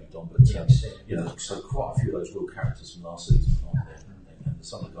 He's moved on, but so quite a few of those real characters from last season aren't there. And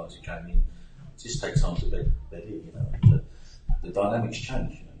some of the guys who came in, it just takes time to bed in. The dynamics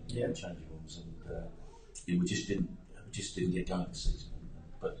change. Changing rooms, and we just didn't get going this season.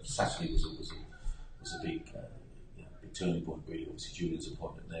 But Saturday was a big turning point. Really, obviously Julian's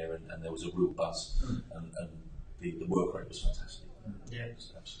appointment there, and there was a real buzz, and the work rate was fantastic. Yeah,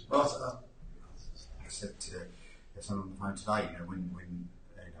 absolutely. Well, I said to someone on the phone today, when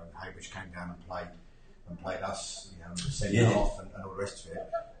Haybridge came down and played us, sent off and all the rest of it.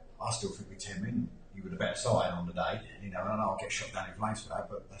 I still think with 10 men, you were the better side on the day. And I know I'll get shot down in flames for that,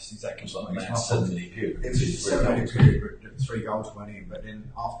 but that's exactly what it was. Like it was a 7-minute period, but 3 goals went in. But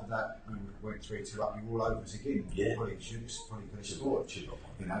then after that, we went 3-2 up. You were all over us again. Probably could have scored.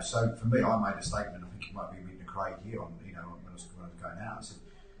 So for me, I made a statement. I think it might be meeting Craig here on, when I was going out. I said,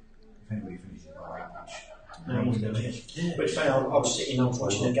 if anybody finishes by Haybridge. But it's funny, I was sitting, I was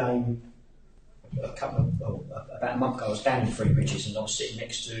watching a game about a month ago. I was down in Three Bridges, and I was sitting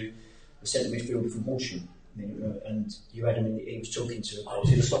next to the centre midfielder from Horsham, and you had him. He was talking to.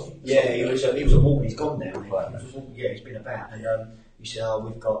 He was at Morgan. He's gone now. He's been about, and he said,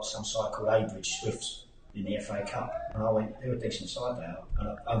 "We've got some side called Haybridge Swifts in the FA Cup," and I went, "They were a decent side now,"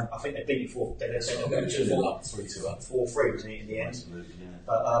 and I think they beat it 4. They beat 3-2 up, 4-3 wasn't it in the end? Absolutely,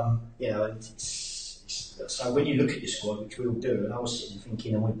 yeah. But so when you look at your squad, which we all do, and I was sitting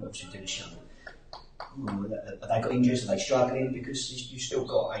thinking, and we obviously do the show. Have they got injuries? Are they struggling? Because you still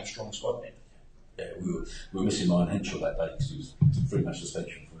got a strong squad there. Yeah, we were missing Ryan Henshaw that day because he was pretty much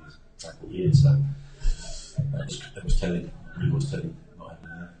suspension for his tackle year, so that was telling. It really was telling not having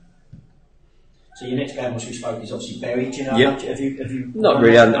there. So your next game, which we spoke, is obviously Bury. Do you know? Yep. Have you? Not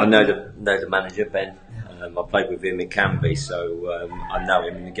really. I know the manager Ben. I played with him in Canby, so I know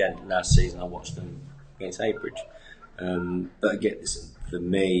him. And again, last season I watched them against Abridge. But again, listen, for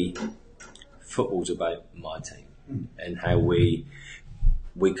me, football's about my team and how we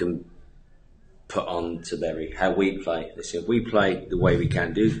can put on to Bury, how we play. Listen, if we play the way we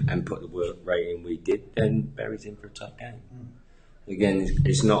can do and put the work rate in we did, then Bury's in for a tough game. Again,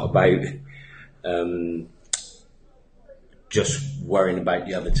 it's not about just worrying about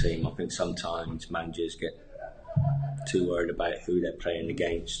the other team. I think sometimes managers get too worried about who they're playing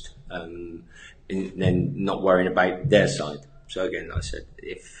against and then not worrying about their side. So again, like I said,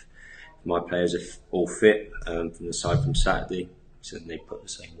 if my players are all fit from the side from Saturday, so they put the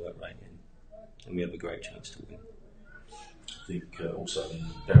same work rate in and we have a great chance to win. I think also when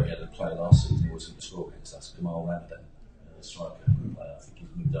Bury had a player last season who wasn't score against us, Kamal Ramadan, the striker, player. I think he's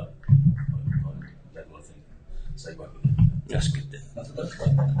moved up. Level, I think. So he won't be there. That's good then.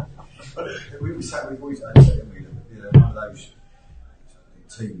 We've always said, haven't we, that, one of those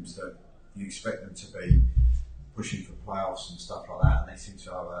teams that you expect them to be pushing for playoffs and stuff like that, and they seem to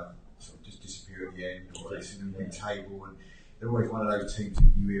have sort of just disappear at the end, or they seem to win table, and they're always one of those teams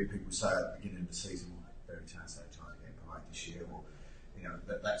that you hear people say at the beginning of the season, very chance they're trying to get promoted this year, or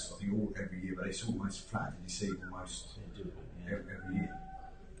that's sort of thing all every year, but it's almost flat. You see almost every year.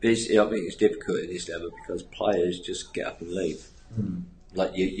 I think it's difficult at this level because players just get up and leave.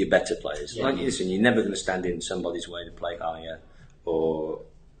 Like your better players. Yeah. Like listen, you're never going to stand in somebody's way to play higher, or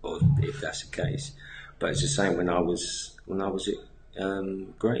if that's the case. But it's the same when I was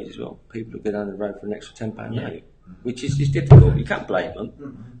at Grays as well. People would go down the road for an extra £10 note, which is difficult. You can't blame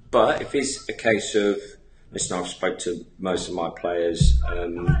them. But if it's a case of, listen, I've spoke to most of my players.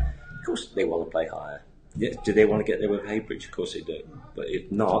 Of course, they want to play higher. Yeah, do they want to get there with Haybridge? Of course they do. But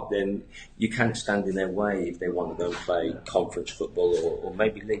if not, then you can't stand in their way if they want to go and play conference football or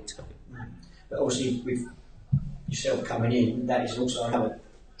maybe League Two. But obviously, with yourself coming in, that is also another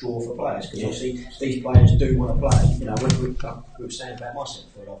draw for players because obviously these players do want to play. You know, we were saying about my centre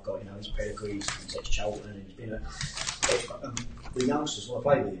forward, I've got his pedigree, he's ex-Charlton, and he's been the youngsters want to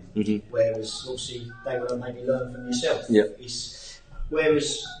play with him. Whereas obviously they want to maybe learn from yourself.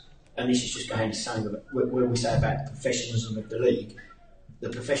 Whereas. And this is just going the same where we say about the professionalism of the league. The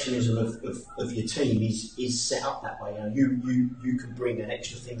professionalism of your team is set up that way. You can bring an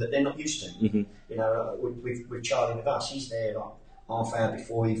extra thing that they're not used to. You know, with Charlie with us, he's there like half hour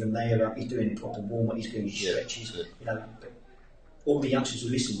before even there. He's doing a proper warm up. He's doing stretches. You know, all the youngsters who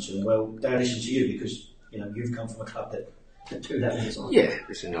listen to him, well, they listen to you because you've come from a club that do that all the time. Yeah,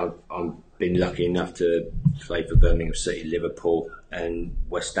 listen, I've been lucky enough to play for Birmingham City, Liverpool, and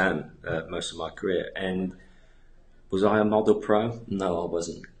West Ham most of my career. And was I a model pro? No, I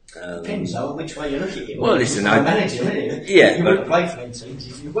wasn't. Depends on which way you look at it. Well, listen, I'm manager, isn't it? Yeah, you wouldn't play for them teams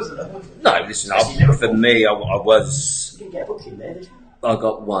if you wasn't. No, listen, for me, I was. You didn't get a book in there, did you? I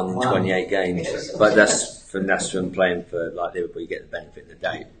got one in 28 games, but that's from playing for like Liverpool. You get the benefit of the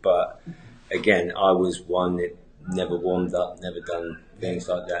doubt. But again, I was one that never warmed up, never done things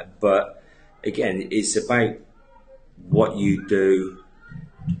like that. But again, it's about what you do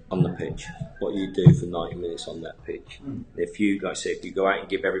on the pitch, what you do for 90 minutes on that pitch. If you, like I say, if you go out and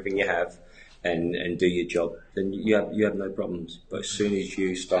give everything you have and do your job, then you have no problems. But as soon as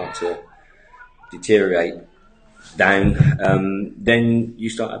you start to deteriorate down, then you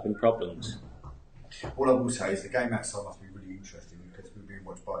start having problems. All I will say is the game outside must be really interesting because we're being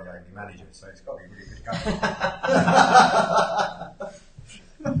watched by the only manager, so it's got to be a really good game.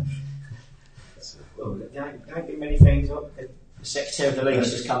 Well, don't get many things up. The Secretary of the League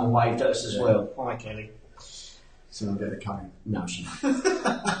has just come and waved at us as well. Hi, Kelly. So I'm going to come in. No, she's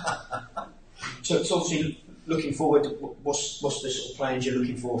not. So it's obviously looking forward. What's the sort of plans you're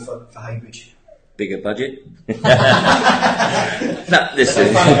looking for Haybridge? Bigger budget.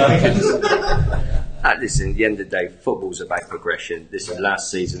 Listen, at the end of the day, football's about progression. Listen,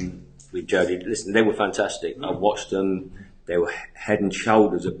 last season with Jody, listen, they were fantastic. I watched them. They were head and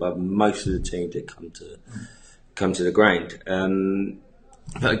shoulders above most of the teams that come to the ground.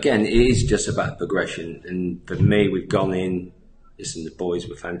 But again, it is just about progression. And for me, we've gone in. Listen, the boys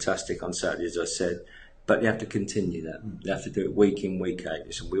were fantastic on Saturday, as I said, but they have to continue that. They have to do it week in, week out.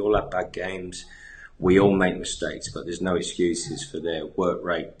 Listen, we all have bad games. We all make mistakes, but there's no excuses for their work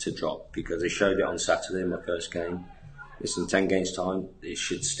rate to drop because they showed it on Saturday in my first game. Listen, 10 games time, it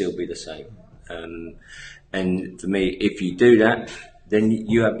should still be the same. And for me, if you do that, then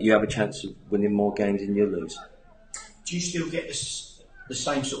you have a chance of winning more games than you lose. Do you still get the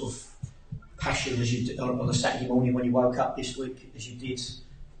same sort of passion as you did on a Saturday morning when you woke up this week as you did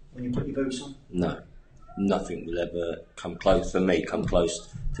when you put your boots on? No, nothing will ever come close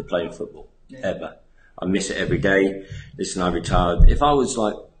to playing football, ever. I miss it every day. Listen, I retired. If I was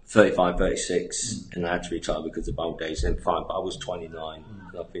like 35, 36 and I had to retire because of old days, then fine, but I was 29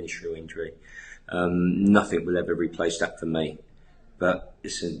 and I've been through injury. Nothing will ever replace that for me. But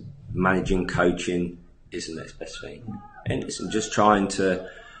listen, managing, coaching is the next best thing. And listen, just trying to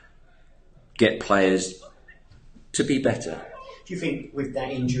get players to be better. Do you think with that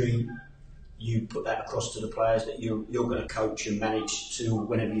injury, you put that across to the players that you're going to coach and manage to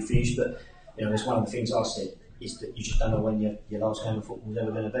whenever you finish? But you know, it's one of the things I said is that you just don't know when your last game of football is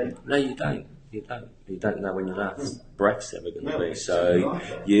ever going to be. No, you don't. You don't know when your last breath's ever going to be. So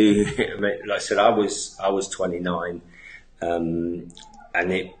you, like I said, I was 29, and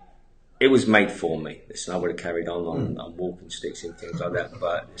it was made for me. Listen, I would have carried on walking sticks and things like that.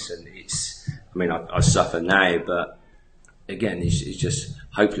 But listen, I suffer now, but again, it's just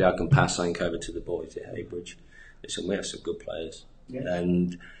hopefully I can pass something over to the boys at Haybridge. Listen, we have some good players,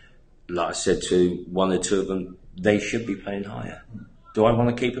 and like I said to one or two of them, they should be playing higher. Do I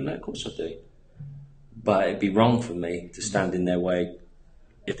want to keep them there? Of course I do. But it'd be wrong for me to stand in their way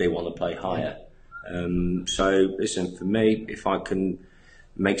if they want to play higher. So listen, for me, if I can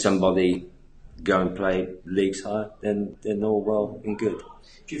make somebody go and play leagues higher, then all well and good.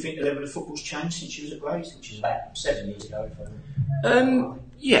 Do you think the level of football's changed since you was at Grays, which is about 7 years ago?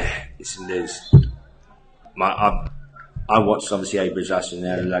 Yeah, listen, I watched obviously Haybridge last year, and they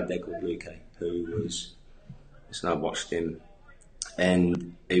had a lad there called Luke, who was, listen, I watched him,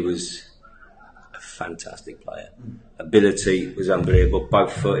 and he was a fantastic player. Ability was unbelievable,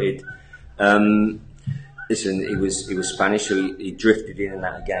 both-footed. Listen, he was Spanish, so he drifted in and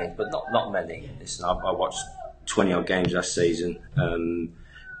out of games, but not many. Listen, I watched 20 odd games last season,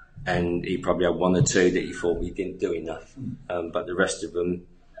 and he probably had one or two that he thought he didn't do enough. But the rest of them,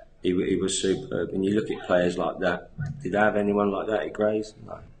 he was superb. And you look at players like that. Did I have anyone like that at Grays?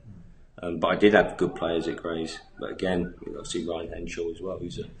 No. But I did have good players at Grays. But again, obviously Ryan Henshaw as well,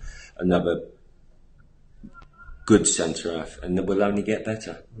 who's another good centre half, and that will only get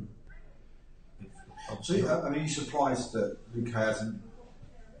better. So, are you surprised that Luke hasn't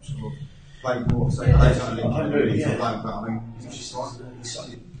sort of played more? So, he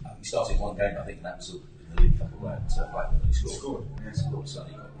started one game, I think, and that was in the League Cup away at Blackburn. He scored. So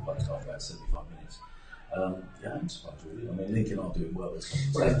he got replaced after about 75 minutes. I'm surprised really. I mean, Lincoln are doing well.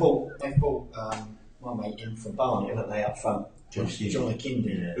 They've bought my mate in from Barnet, haven't they, up front? John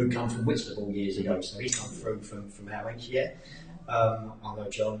Akindi, who come from Whitstable years ago, so he's come through from our age. Yeah, I know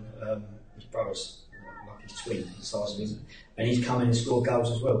John. His brother's like his twin, the size of him, and he's come in and scored goals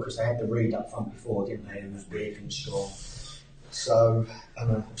as well because they had the Reed up front before, didn't they? Who was big and strong. So,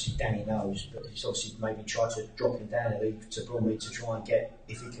 obviously Danny knows, but he's obviously maybe tried to drop him down a league to Bromley to try and get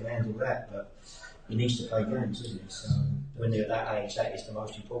if he can handle that, but he needs to play games, doesn't he? So when they're at that age, that is the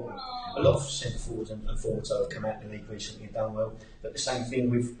most important. A lot of centre forwards and forwards have come out in the league recently and done well, but the same thing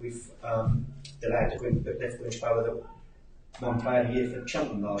with the lad that left Winchborough that won Player of the Year for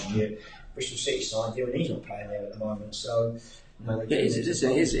Cheltenham last year. Bristol City signed him, and he's not playing there at the moment. So. It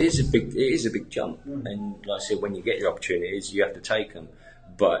is a big jump, and like I said, when you get your opportunities, you have to take them.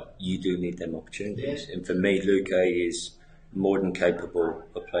 But you do need them opportunities, and for me, Luke is more than capable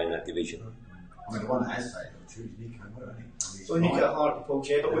of playing that division. I mean, the one that has taken opportunity, Nico, wasn't he? Well, Nico Hartlepool,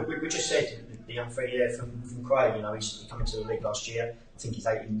 yeah, but we just said the young fella there from Craig. You know, he's come into the league last year. I think he's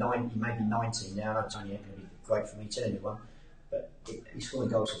 89, he may be 19 now. I know it's only going to be great for me telling anyone, but he's scoring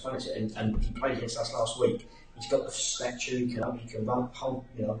goals for fun, and he played against us last week. He's got the stature, he can run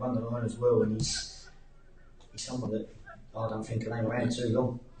the line as well, and he's someone that I don't think can hang around too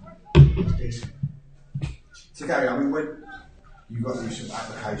long. He's decent. So Gary, I mean, when you got these sort of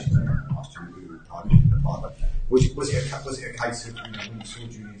applications last year, we were in the pilot. Was it a case of, when you saw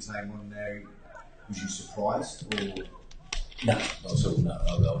Julian's name on there, was you surprised or? No, not at all. No,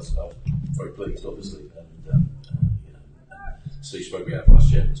 I was very pleased, obviously, and Steve spoke me out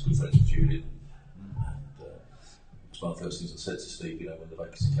last year. I was good friends with Julian. One of the first things I said to Steve, when the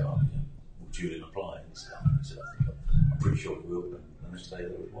vacancy came up, will Julian apply? And he said, I'm pretty sure he will. And the next day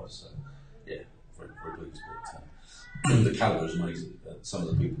there it was. So, yeah, very, very pleased. But the calibre is amazing. Some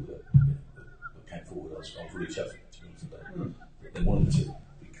of the people that came forward, I was really chuffed to them today. They wanted to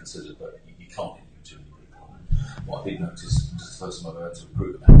be considered, but you can't interview too many people. What I did notice, just the first time I've had to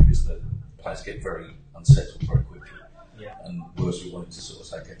recruit them, is that players get very unsettled very quickly. Yeah. And worse, we wanted to sort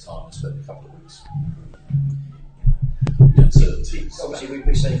of take our time and spend a couple of weeks. Uncertainties. Obviously,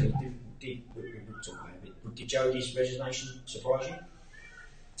 we say did Jodie's resignation surprise you?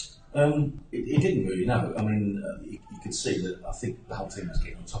 It didn't really, no. I mean, you could see that I think the whole team was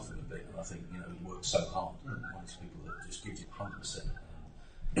getting on top of him a bit, and I think, you know, he worked so hard. One of those people that just gives you 100%.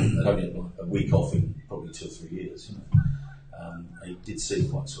 They'd only had a week off in probably 2 or 3 years, you know. He did seem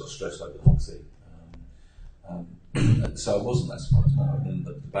quite sort of stressed over the whole thing. So I wasn't that surprised, no. And then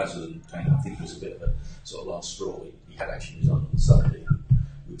the Basildon game, I think it was a bit of a sort of last straw. He had actually resigned on Sunday.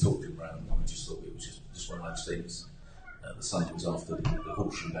 We talked him around, and we just thought it was just one of those things. The Sunday was after the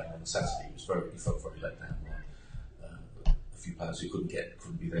horseshoe game on the Saturday. He felt very let down by a few players who couldn't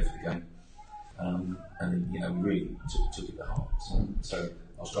be there for the game. And you know, we really took it to heart. So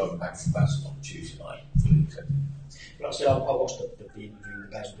I was driving back from Basel on Tuesday night, fully accepted. But I said I watched the interview with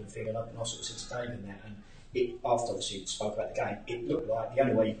the Basildon thing, and I sort of said to Dave and that, and after obviously he spoke about the game, it looked like the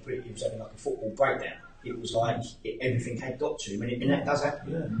only way you could put it, he was having like a football breakdown. It was like everything had got to him, and that does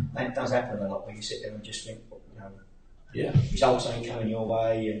happen. Yeah. That does happen a lot when you sit there and just think, you know, results ain't coming your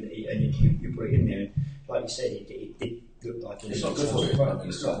way, and you put it in there. And like you said, it did look like it's not good for him. I mean,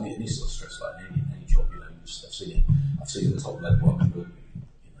 it's like any sort of stress, like any job. You know, I've seen it at the top level. I remember,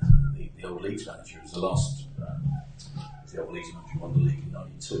 the old Leeds manager was the last. The old Leeds manager won the league in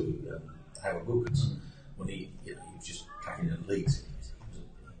 '92. Howard Wilkins, when he was just packing in the leagues. He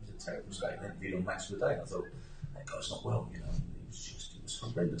was a terrible state. Then he on match of the day. I thought that guy's not well. You know, it was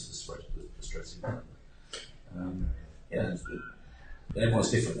horrendous the stress he had.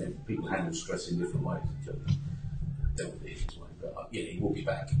 Everyone's different. People handle stress in different ways. Dealt with it his way, but he will be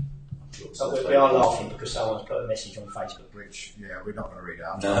back. I'm sure. So we are laughing because someone's put a message on Facebook, which we're not going to read it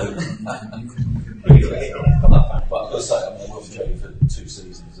out. No. But I've got to say, I worked with Joey for 2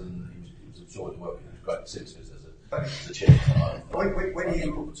 seasons, and he was a joy to work with. He was great since as a chairman. When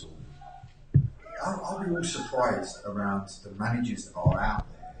you I'll be all surprised around the managers that are out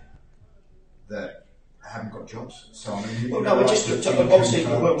there that haven't got jobs. So I mean, we just looked at obviously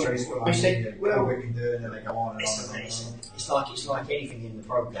we said, well, we can do, and then they go on and on. It's like anything in the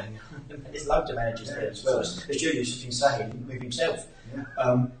programme. There's loads of managers there as well, as Julian's been saying with himself.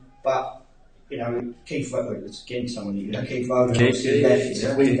 Yeah. But you know, Keith Roden's again someone Keith Roden left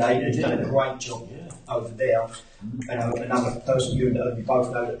Wingate, has done a great job over there. Another person you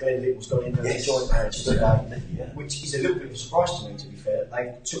both know that Glenn Little's gone in as a joint manager today, which is a little bit of a surprise to me, to be fair.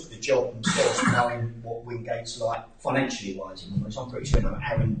 They took the job themselves, knowing what Wingate's like financially wise. I'm pretty sure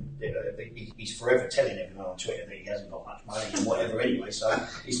Aaron, he's forever telling everyone on Twitter that he hasn't got much money or whatever anyway, so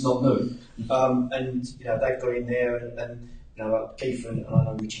it's not new. And you know, they've got in there and you know, Keith and I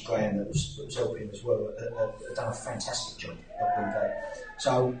know Richie Graham that was helping as well, have done a fantastic job at Wingate.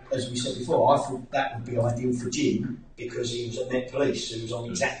 So, as we said before, I thought that would be ideal for Jim because he was at Met Police, who was on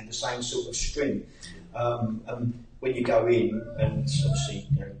exactly the same sort of string. And when you go in, and obviously,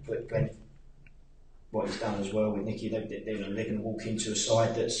 you know, Glenn, what he's done as well with Nicky, they're going to walk into a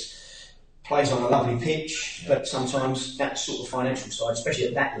side that's plays on a lovely pitch, but sometimes that sort of financial side, especially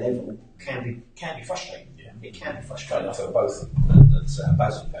at that level, can be frustrating. Yeah. It can be frustrating. I think both at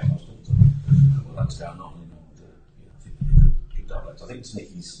Basel game, I was talking to them, what was going on. I think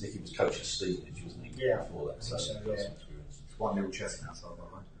Nicky was coach at Stevenage, wasn't he? Yeah. Before that, so It's one little chestnut outside, by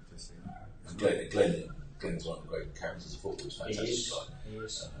the way. Glenn's one of the great characters of football. He's fantastic guy. He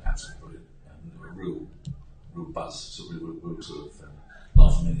is. Absolutely brilliant. A real buzz, sort of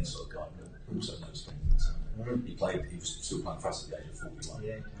laugh a minute sort of guy, but also knows things. He was still playing for us at the age of 41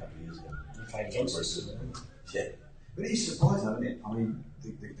 a couple of years ago. He played against us. Yeah. But it's surprising, isn't it? I mean,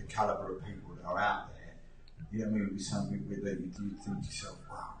 the calibre of people that are out there. You know what I mean? With something with that, you think to yourself,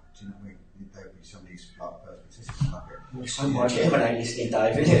 wow, do you know what I mean? There would be somebody who's like a personal assistant like it. So much M&A listing,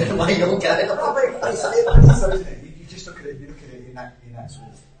 David. May all get it. So isn't it? You just look at it in that sort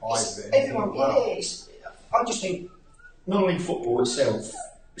of eyes of it. Everyone, I just think non-league football itself,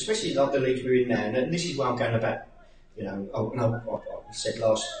 especially like the league we're in now, and this is where I'm going about. You know, I said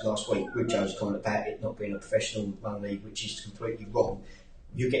last week with Joe's comment about it not being a professional run league, which is completely wrong.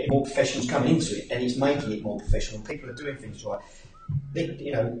 You're getting more professionals coming into it, and it's making it more professional. People are doing things right.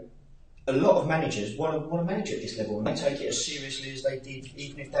 You know, a lot of managers want to manage at this level, and they take it as seriously as they did,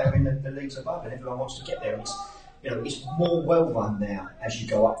 even if they're in the leagues above. And everyone wants to get there. And it's more well run now as you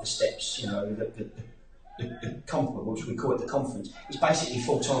go up the steps. You know, the conference, which we call it the conference, is basically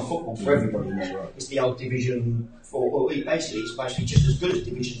full-time football for everybody now. It's the old Division 4, or basically it's basically just as good as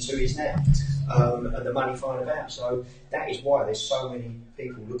Division 2 is now, and the money flying about. So that is why there's so many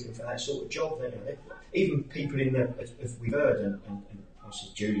people looking for that sort of job. Even people in the, as we've heard, and obviously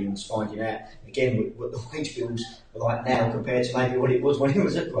Julian's finding out again what the wage bills are like now compared to maybe what it was when he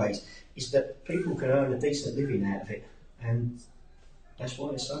was at Grace, is that people can earn a decent living out of it, and that's why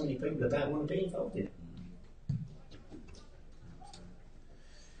there's so many people that don't want to be involved in it.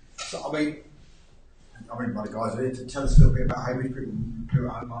 So, I mean, my guys are here to tell us a little bit about Haybridge.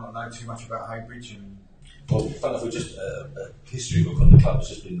 People at home might not know too much about Haybridge. Well, funny enough, just a history book on the club has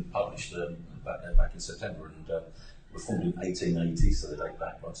just been published back in September, and we're formed in 1880, so they date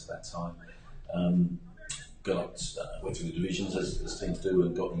back right to that time. Went through the divisions as teams do,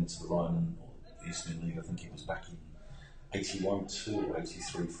 and got into the Ryman or the Isthmian League. I think it was back in 81-2 or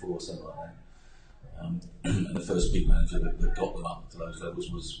 83-4, something like that. And the first big manager that got them up to those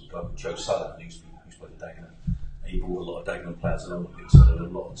levels was a guy called Joe Sullivan, who used to play for Dagenham. He brought a lot of Dagenham players along with him, so there were a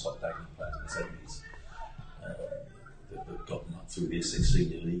lot of top Dagenham players in the 70s that got them up through the Essex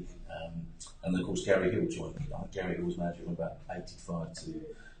Senior League. And of course, Gary Hill joined. Gary Hill was manager from about 85 to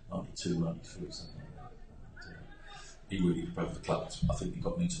 92, 93, something like that. And, he really drove the club. I think he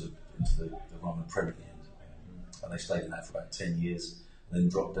got me into the Ryman Premier in the end. And they stayed in that for about 10 years. Then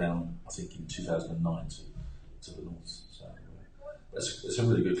dropped down, I think, in 2009 to the north. So it's a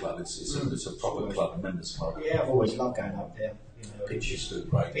really good club. It's a proper club, a members club. Yeah, I've always loved going up there. Pitch is good,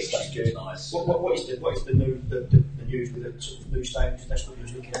 great. Pitch is good. Nice. What is the news with the sort of new stadiums? That's what you're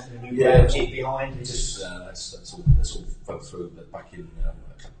looking at. The new ground behind. That's all fell through. But back in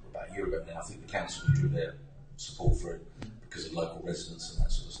about a year ago now, I think the council withdrew their support for it because of local residents and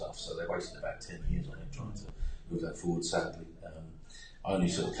that sort of stuff. So they wasted about 10 years on it trying to move that forward. Sadly. I only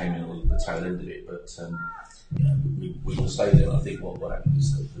sort of came in on the tail end of it, but we will stay there. And I think what happened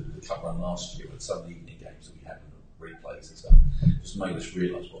is that the cup run last year with some of the evening games that we had in replays and stuff just made us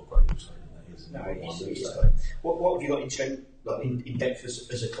realise what a great stadium that is. No, it is. What have you got in depth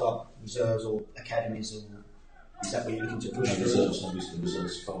as a club, reserves or academies, or is that what you're looking to push? Reserves, obviously, the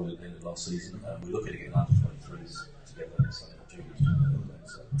reserves folded at the end of last season. We're looking at getting under 23s together, so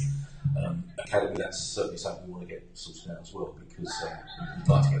academy, that's certainly something we want to get sorted out as well, because we'd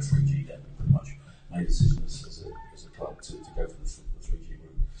like to get 3G down. We pretty much made a decision as a club to go for the 3G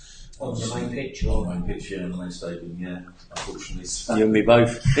route. On the main pitch? On the main pitch, yeah, on the main stadium, yeah. Unfortunately, You and me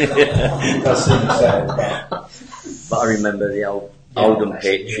both. But I remember the Oldham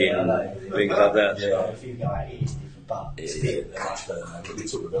pitch and things like that. Yeah, if you go out, it is different, but they're much better now. We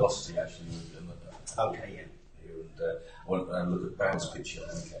took the velocity actually. Okay, yeah. I went and looked at Bounce pitch,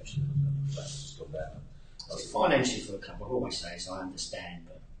 I think actually, and that's just gone down. Financially for a club, I always say this, I understand,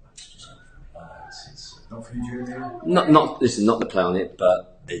 but it's just it's not for you, Julian. This is not the play on it,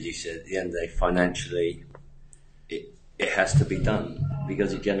 but as you said, at the end of the day, financially, it has to be done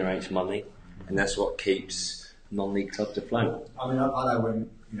because it generates money, and that's what keeps non-league clubs afloat. I mean, I know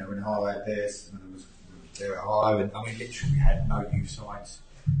when Harlow had theirs, when I was there at Harlow, and I mean, literally, we had no youth sides,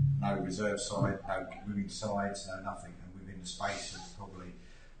 no reserve side, no women's sides, no nothing. And within the space of probably,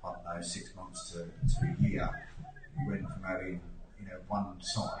 I don't know, 6 months to a year, we went from having one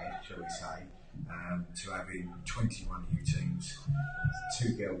side, shall we say, to having 21 new teams,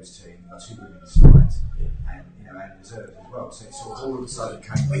 2 girls teams, 2 women's sides, and and reserves as well. So it sort of all of a sudden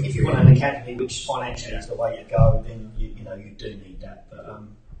came. If you want an academy which financially is the way to go, then you do need that. But of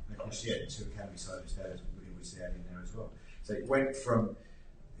course, yeah, 2 academy sides there, which they had in there as well. So it went from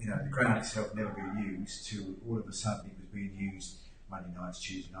the ground itself never being used to all of a sudden it was being used Monday nights,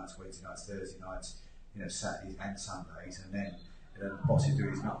 Tuesday nights, Wednesday nights, Thursday nights, Saturdays and Sundays, and then the boss is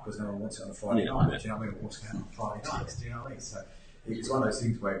doing his nut because no one wants it on a Friday night. Do you know what I mean? What's going on Friday nights? Do you know what I mean? So it was one of those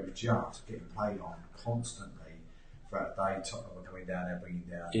things where it was just getting played on constantly throughout the day. Tottenham were coming down there, bringing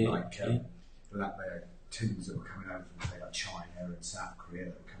down Latvia teams that were coming over from say like China and South Korea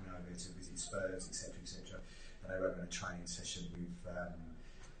that were coming over to visit Spurs, etc., and they were having a training session with.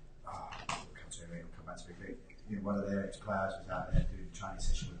 Come back to me. One of their ex-players was out there doing a training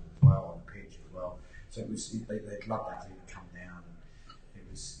session with them as well on the pitch as well. So it was they'd love that to even come down. And it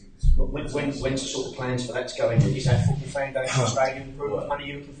was. When's sort of plans for that to go in? Is that Football Foundation Stadium improvement money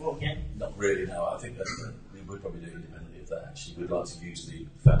you're looking for? Yeah. Not really. No, I think that we would probably do it independently of that. Actually, we'd like to use the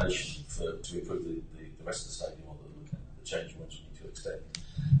foundation to improve the rest of the stadium, or the change rooms we need to extend,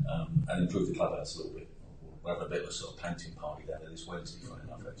 and improve the clubhouse a little bit. We're having a bit of a sort of painting party down there this Wednesday, funny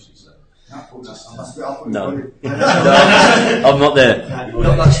enough, actually. So. No, I'm not there.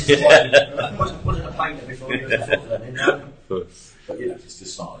 Wasn't a painter before you were But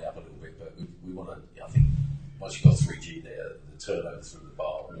just smartly up a little bit. But we want to. I think once you've got 3G there, the turnover through the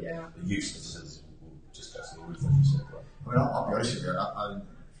bar, and the useless will just go to the roof. As you said, right? I mean, I'll be honest with you.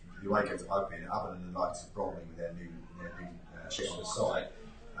 The way it goes open, other than the likes of Bromley with their new shit on the side,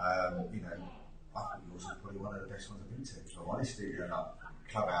 I think yours is probably one of the best ones I've been to. So honestly,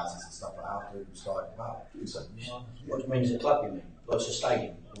 clubhouses and stuff like that, do side about. What do you mean as a club? You mean? Well, it's a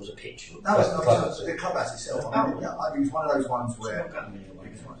stadium or was a pitch? No, it's not the clubhouse itself. I think it's one of those ones where.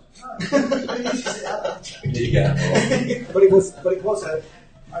 But it was a.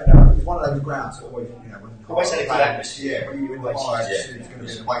 I know. it's one of those grounds that always, you know, when Always had a good atmosphere. yeah, when you're in the Always, high, yeah. it's going to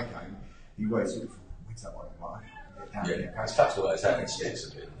be an away game. You always sort of, when's that one? Like, It's tough to work out. It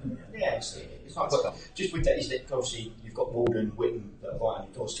sticks a bit. Yeah, it's not. But just with that, is that obviously you've got Malden, Whitton that are right on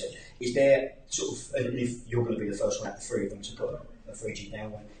your doorstep. Is there sort of, and if you're going to be the first one out of the three of them to put a 3G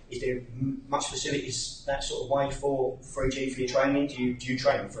down one, is there much facilities that sort of way for 3G for your training? Do you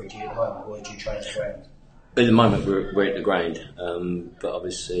train on 3G at the moment, or do you train at the ground? At the moment, we're at the ground, but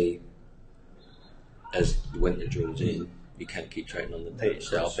obviously, as the winter draws in, you can't keep training on the pitch.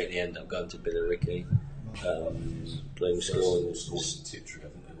 So I think they end up going to Billericay, Bloom School. Schools in Tiptree, I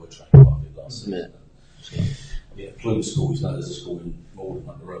think they were training quite a bit last season. Yeah, Bloom School is there's a school in Malden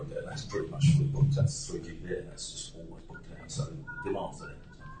up the road there. That's pretty much fully booked. That's 3G there. That's just always booked out. So the demand's there.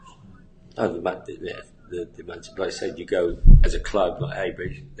 Oh, the demand, like I said, you go as a club like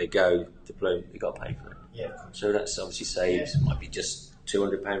Haybridge, they go to Bloom, you got to pay for it. Yeah. So that's obviously saves, might be just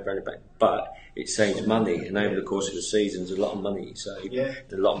 £200 for any back, but it saves money, and over the course of the season, there's a lot of money you save,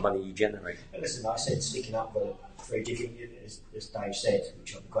 a lot of money you generate. And listen, like I said, sticking up for 3G, as Dave said,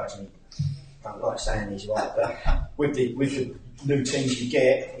 which I gradually don't like saying these right, but with the new teams you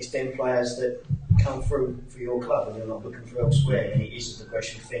get, it's them players that come through for your club, and you're not looking for elsewhere, and it is a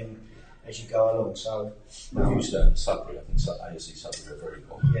progression thing as you go along. So, We used to Sudbury, I think AFC Sudbury are very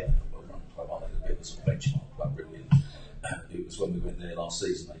well. Yeah. Well-run club, aren't they? A bit of a sort of benchmark club, really. It was when we went there last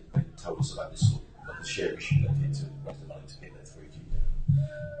season, they told us about this sort of like the share issue they did to raise the money to get their 3G down.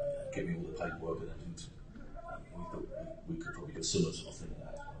 Give me all the paperwork and everything. We thought we could probably do a similar sort of thing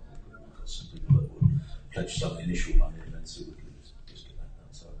like that. We've got some people that would pledge some initial money and then see if we can just get that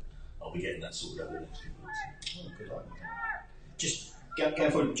done. So I'll be getting that sorted over the next few months. good idea. Just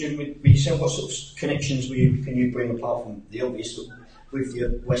going forward, Jim, with yourself, what sort of connections can you bring apart from the obvious with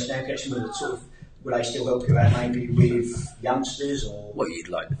your West Ham connection? Will they still help you out maybe with youngsters or? Well, you'd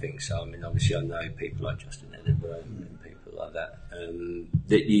like to think so. I mean, obviously, I know people like Justin Edinburgh and people like that.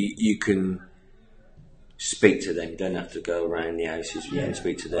 That you can speak to them. You don't have to go around the houses. You can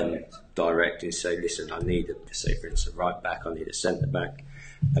speak to them direct and say, "Listen, I need say for instance, a right back. I need a centre back.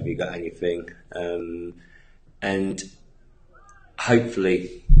 Have you got anything?" And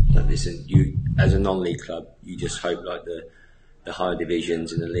hopefully, listen, you as a non-league club, you just hope like the higher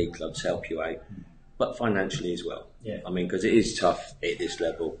divisions and the league clubs help you out, but financially as well. Yeah. I mean, because it is tough at this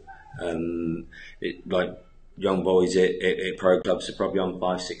level. Like young boys at pro clubs are probably on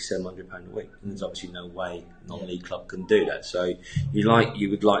 £500, £600, £700 a week, and there's obviously no way non-league club can do that. So you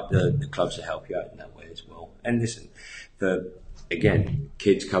would like the clubs to help you out in that way as well. And listen, again,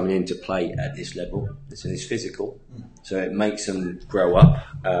 kids coming in to play at this level, listen, it's physical, so it makes them grow up.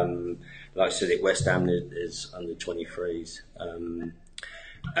 Like I said, at West Ham there's under 23s,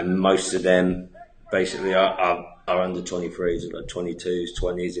 and most of them basically are under 23s, like 22s,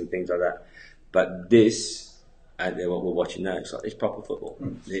 20s, and things like that. But this, and what we're watching now, it's proper football.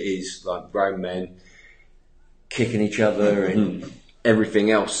 It is like grown men kicking each other and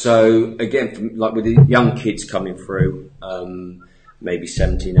everything else. So again, like with the young kids coming through, maybe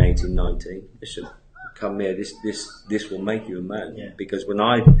 17, 18, 19, listen, come here. This will make you a man. Yeah. Because when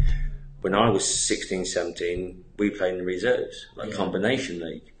I was 16, 17, we played in the reserves, like combination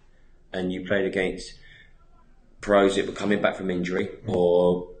league, and you played against pros that were coming back from injury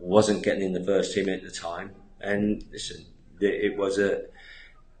or wasn't getting in the first team at the time. And listen, it was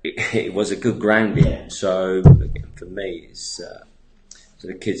a good grounding. Yeah. So again, for me, it's for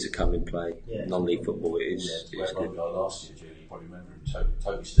the kids that come and play non-league football. It's good. Last year, Julian, you probably remember him,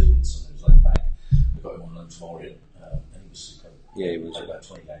 Toby Stevenson, who was left back. We got him on loan to Orient, and he was superb. Yeah, he was. Played about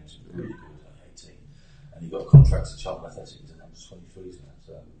 20 games, really good, like 18. And he got a contract to Charlton Athletics and under 23s now.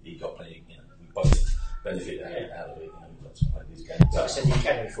 So he got plenty, we both benefited out of it. We got to play these games. Like I said, the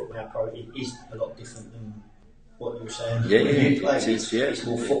academy football now, pro, it is a lot different than what you were saying. Yeah, you play, it's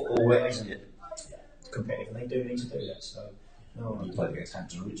more football, isn't it? Competitive, and they do need to do that. So, he played against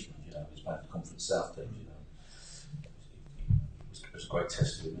Hampton Richmond, he was playing the Conference South team, It was a great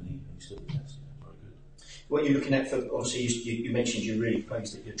test for him, and he stood the test. Very good. What you're looking at for, obviously, you mentioned you're really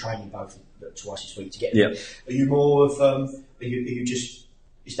pleased that you're training both twice this week to get them. Are you more of, are you just,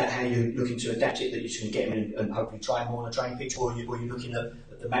 is that how you're looking to adapt it, that you're just going to get them in and hopefully try more on a training pitch, or are you looking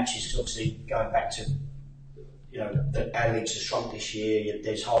at the matches? Because obviously, going back to, our leagues have shrunk this year,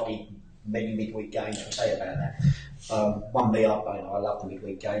 there's hardly many midweek games to say about that. One me up, I love the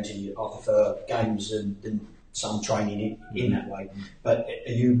midweek games, and I prefer games than some training in that way. But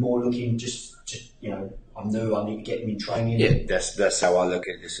are you more looking just I'm new, I need to get them in training? Yeah, that's how I look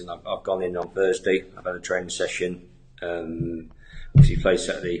at this. And I've gone in on Thursday. I've had a training session. Obviously, play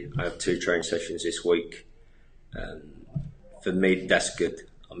Saturday. I have 2 training sessions this week. For me, that's good.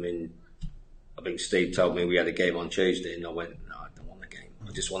 I mean, I think Steve told me we had a game on Tuesday, and I went, no, I don't want a game.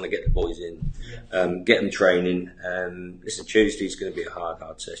 I just want to get the boys in, get them training. Listen, Tuesday's going to be a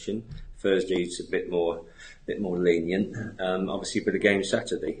hard session. Thursday's a bit more lenient. Obviously, for the game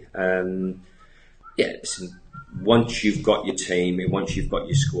Saturday. Listen, once you've got your team and once you've got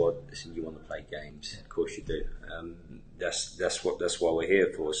your squad, listen, you want to play games. Of course you do. That's what we're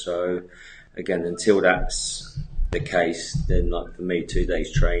here for. So, again, until that's the case, then like for me, 2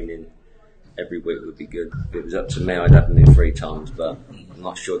 days training every week would be good. If it was up to me, I'd have them in 3 times, but I'm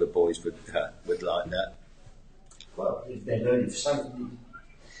not sure the boys would like that. Well, if they're learning for something,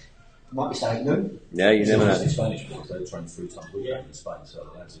 might be something new. Yeah, you never know. The Spanish boys, they train 3 times a week in Spain, so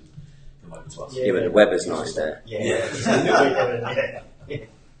they'll have to come over to us. Yeah, but the weather's nice there. Yeah.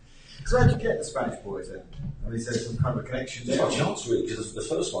 So how did you get the Spanish boys then? I mean, is there some kind of a connection There's there? no chance really, because the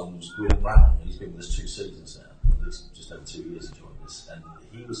first one was Julian. He's been with us 2 seasons now, at least just over 2 years he joined us, and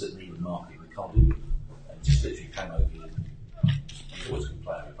he was at Needham Market with Cardiff, and just literally came over here. He's always a good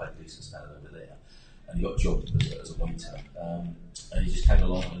player, he played decent standard over there, and he got a job as a waiter, and he just came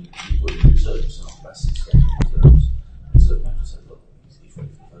along and he put in reserves, and after about 6 games in reserve manager said, look, he's ready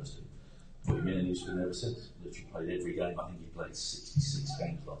for the first team. Put him in and he's been there ever since. Literally played every game. I think he played 66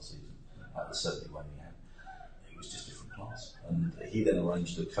 games last season out of the 71 we had. He was just different class. And he then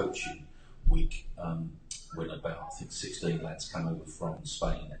arranged a coaching week when about, I think, 16 lads came over from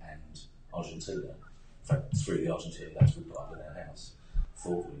Spain and Argentina. In fact, 3 of the Argentine lads we put up in our house.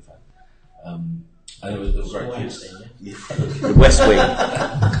 4 of them, in fact. And it was great kids. The West Wing.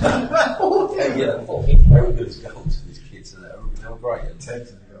 Very good as goals, these kids. And they were great.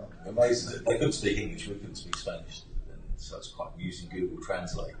 Amazing. They couldn't speak English, we couldn't speak Spanish. And so it's quite using Google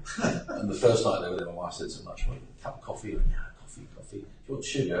Translate. And the first night they were there, my wife said so much, well, a cup of coffee? And, coffee. Do you want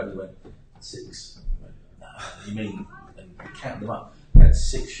sugar? And they went, 6. No, you mean, and we counted them up. They had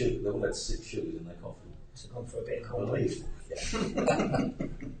 6 sugars. They all had 6 sugars in their coffee. So gone for a bit of corned beef.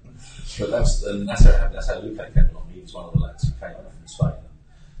 But that's how it happened. That's how Luque came along. He was one of the lads who came over from Spain.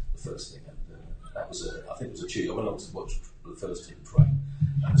 The first thing, and that was I think it was a Tuesday. I went on to watch the first team train,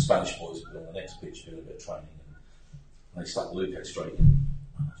 and the Spanish boys were on the next pitch doing a bit of training, and they stuck Luque straight in.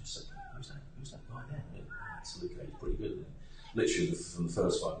 And I just said, "Who's that guy there?" It's Luque. He's pretty good. And literally from the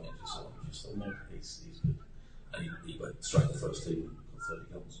first 5 minutes, I just thought, no, he's good. And he went straight to the first team and got 30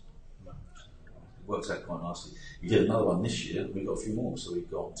 goals. It works out quite nicely. He did another one this year, and we got a few more. So we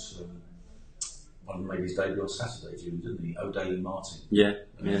got one made his debut on Saturday, didn't he? O'Day Martin. Yeah,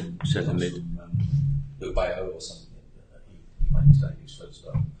 second mid. Bilbao or something. He made his debut first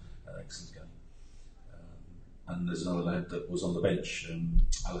up. An excellent game. And there's another lad that was on the bench,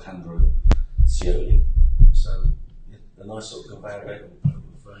 Alejandro Scioli. So a nice sort of conveyor belt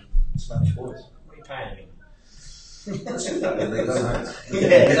of Spanish boys. What are you paying him? That's good. They don't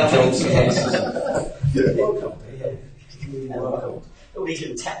have Welcome. All these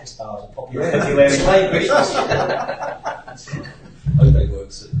little tattoo stars are popular everywhere in Cambridge. O'Day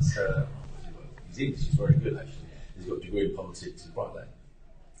works at his English is very good actually. He's got a degree in politics, he's right there.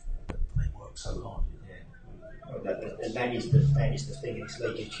 But they work so hard. And that is the thing in this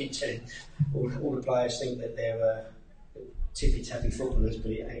league. All the players think that they're tippy-tappy footballers,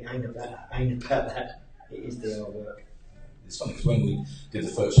 but it ain't about that. It is the hard work. It's funny because when we did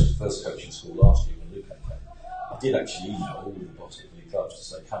the first coaching school last year, when Luque came, I did actually email all the bottom league clubs to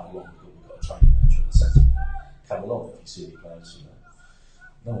say, come along, we've got a training match on the Saturday. Come along if you see any players.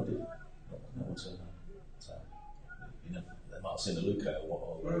 No one did. No one turned up. So, they might have seen a Luque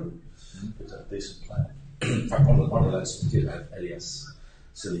or but a decent player. In fact, one of the lads we did have, Elias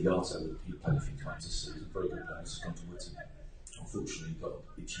Siligato, he played a few times this season, very good player, he's come to Whitton. Unfortunately, he got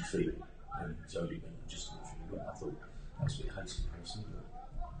itchy feet and Jody went and just literally went. I thought that's a bit hasty person,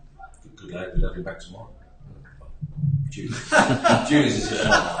 but good lad, we'll have him back tomorrow. Julian is just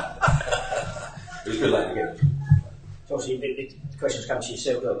not. It was a good lad again. So obviously, the questions come to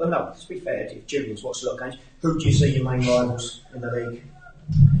yourself. Well, no, to be fair, if Julian's watched a lot of games, who do you see your main rivals in the league?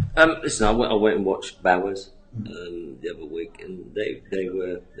 Listen, I went and watched Bowers the other week, and they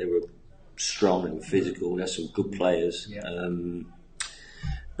were strong and physical. There's some good players. Yeah.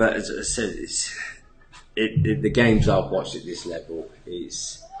 But as I said, the games I've watched at this level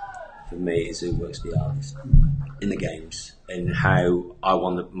is, for me, is who works the hardest in the games and how I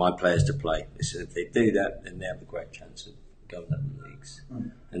want my players to play. So if they do that, then they have a great chance of going up in the leagues.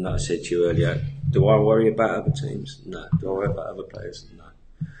 And like I said to you earlier, do I worry about other teams? No. Do I worry about other players? No.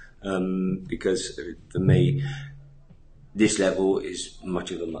 Because for me, this level is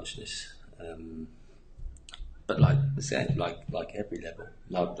much of a muchness. But like I said, like every level,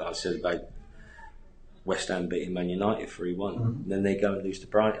 like I said about West Ham beating Man United 3-1. Then they go and lose to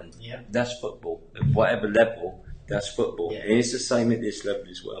Brighton. Yeah. That's football. At whatever level, that's football. Yeah. And it's the same at this level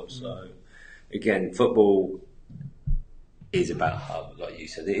as well. So, again, football is about hard work, like you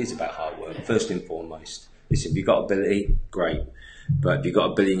said. It is about hard work, first and foremost. Listen, if you've got ability, great. But if you've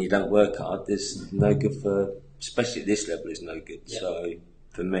got ability and you don't work hard, there's no good for, especially at this level, is no good. Yeah. So,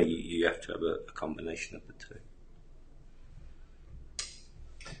 for me, you have to have a combination of the two.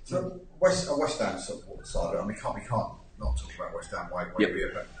 So West Ham sort of side. I mean, we can't not talk about West Ham way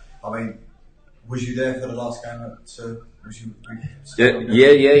here. But I mean, was you there for the last game? Was you?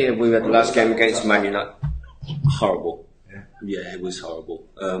 Yeah. We had the last game against Man United. Horrible. Yeah, it was horrible.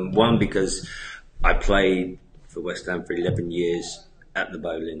 One, because I played for West Ham for 11 years at the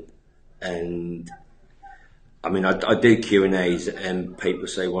Bowling, and I mean, I do Q&As, and people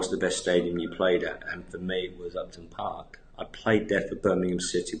say, "What's the best stadium you played at?" And for me, it was Upton Park. I played there for Birmingham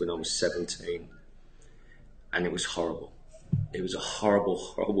City when I was 17, and it was horrible. It was a horrible,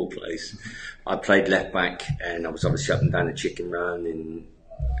 horrible place. I played left back, and I was obviously up and down the chicken run and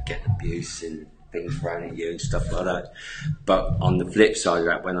getting abuse and things thrown at you and stuff like that. But on the flip side of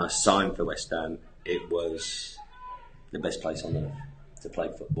that, when I signed for West Ham, it was the best place on earth to play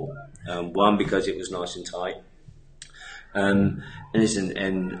football. One, because it was nice and tight. And listen,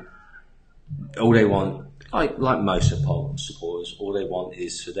 and all they want, like most supporters, all they want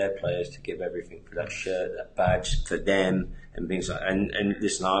is for their players to give everything for that shirt, that badge, for them, and things like that. And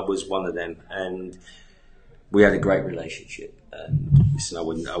listen, I was one of them, and we had a great relationship. And listen,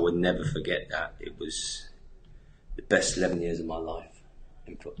 I would never forget that. It was the best 11 years of my life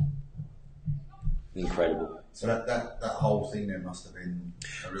in football. Incredible. So that whole thing then must have been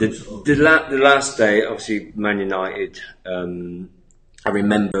a real the last day, obviously Man United. I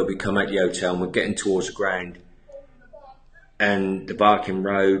remember we come out the hotel and we're getting towards the ground, and the Barking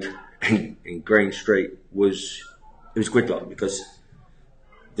Road in Green Street was gridlocked because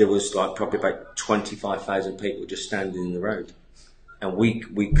there was like probably about 25,000 people just standing in the road, and we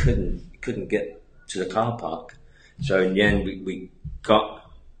couldn't get to the car park. So in the end, we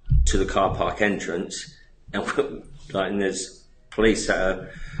got to the car park entrance, and there's police that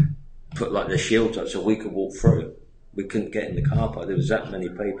put like their shields up so we could walk through. We couldn't get in the car park. There was that many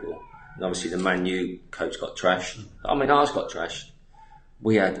people. And obviously the Man U coach got trashed. I mean, ours got trashed.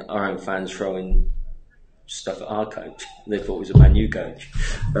 We had our own fans throwing stuff at our coach. They thought it was a Man U coach.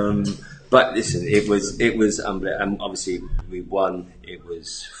 But listen, it was unbelievable. And obviously we won. It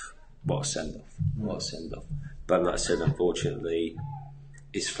was what a send-off. But like I said, unfortunately,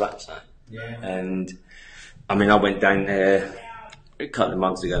 it's flat now. Yeah. And I mean, I went down there a couple of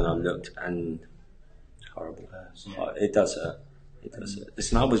months ago and I looked, and it's horrible. Yeah. It does hurt.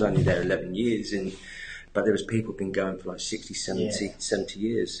 Listen, I was only there 11 years, but there was people been going for like 60, 70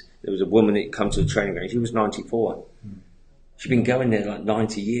 years. There was a woman that come to the training ground. She was 94. She'd been going there like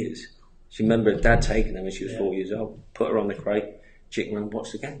 90 years. She remembered her dad taking her when she was 4 years old. Put her on the crate, chicken run,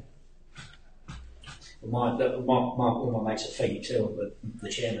 watch the game. One of my mates at Feet too, the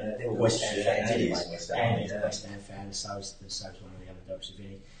chairman, they were West Ham fans anyway, and he's a West Ham fan, so is one of the other dogs,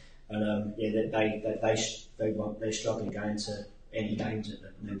 Vinny. And they're struggling going to any games at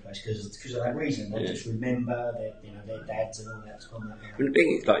the new place because of that reason. They just remember their dads and all that's gone that way. And the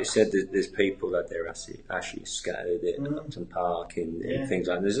thing is, like you said, there's people that they're actually scattered at Upton Park and things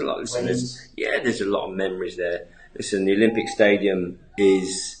like that. There's a lot. Listen, there's a lot of memories there. Listen, the Olympic Stadium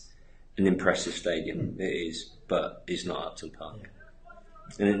is an impressive stadium. It is, but it's not Upton Park,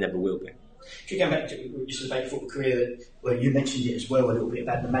 and it never will be. If you go back to just about your football career, well, you mentioned it as well a little bit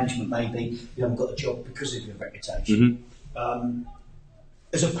about the management. Maybe you haven't got a job because of your reputation.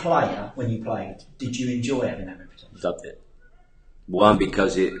 As a player, when you played, did you enjoy having that reputation? Loved it. One,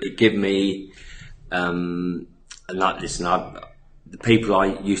 because it gave me the people I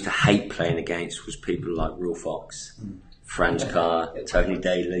used to hate playing against was people like Real Fox, Franz Carr, Tony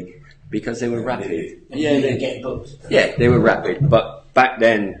Daly. Because they were rapid. They were rapid. But back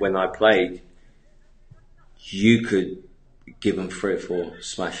then, when I played, you could give them 3 or 4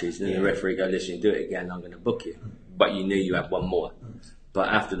 smashes, and then the referee go, "Listen, do it again, I'm going to book you." But you knew you had one more. But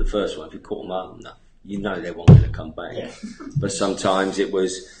after the first one, if you caught them hard enough, you know they weren't going to come back. Yeah. But sometimes it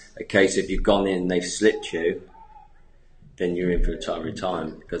was a case if you've gone in and they've slipped you, then you're in for a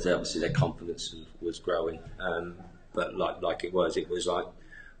time because obviously their confidence was growing. But like it was like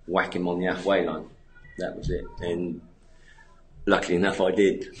whack him on the halfway line. That was it. And luckily enough, I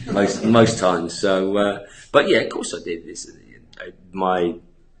did most times. So, but yeah, of course I did. My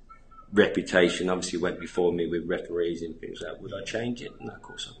reputation obviously went before me with referees and things like that. Would I change it? No, of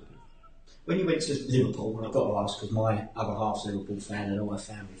course I wouldn't. When you went to Liverpool, and I've got to ask because my other half's a Liverpool fan and all my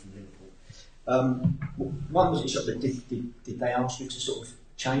family from Liverpool. One was it sort of did they ask you to sort of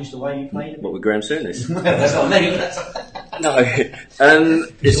change the way you played? What with Graham Souness? That's what I mean. No.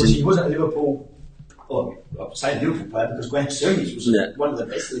 Because he wasn't a Liverpool. Well, I'd say a Liverpool player because Graham Souness was one of the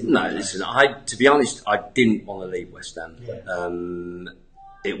best. No, listen. To be honest, I didn't want to leave West Ham. Yeah.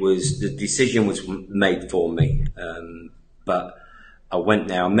 It was the decision was made for me, but I went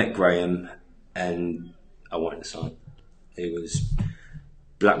there. I met Graham, and I wanted to sign. It was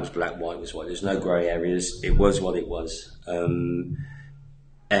black, white was white. There's no grey areas. It was what it was. And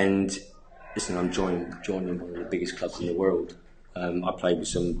listen, I'm joining one of the biggest clubs in the world. I played with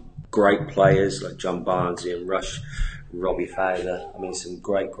some great players like John Barnsley and Rush, Robbie Fowler. I mean, some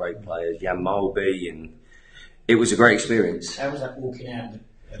great players. Jan Mulby, and it was a great experience. How was that walking out of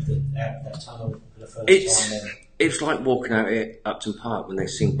that tunnel for the first time? It's like walking out at Upton Park when they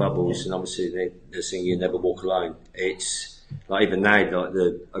sing Bubbles, and obviously they sing "You Never Walk Alone." It's like even now, I've got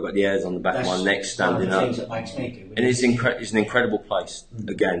the hairs on the back of my neck standing up, and it's an incredible place.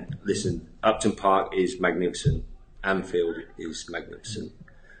 Again, listen, Upton Park is magnificent. Anfield is magnificent,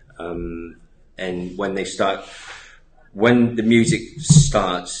 and when the music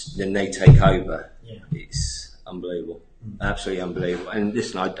starts, then they take over. Yeah. It's unbelievable, absolutely unbelievable. And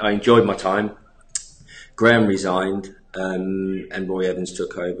listen, I enjoyed my time. Graham resigned, and Roy Evans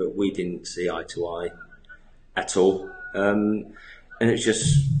took over. We didn't see eye to eye at all, and it's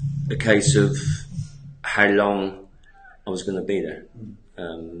just a case of how long I was going to be there.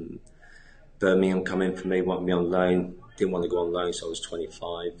 Birmingham come in for me, wanted me on loan. Didn't want to go on loan, so I was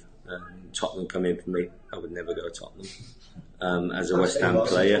 25. Tottenham come in for me. I would never go to Tottenham as a West Ham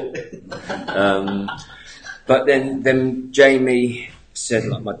player. But then Jamie said,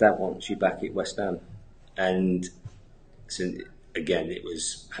 like, my dad wants you back at West Ham. And so, again, it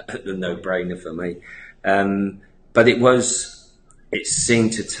was the no-brainer for me. But it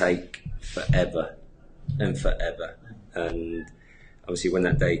seemed to take forever and forever. And obviously, when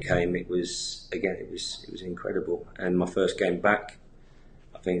that day came, it was incredible. And my first game back,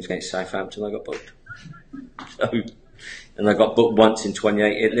 I think it was against Southampton. I got booked. And I got booked once in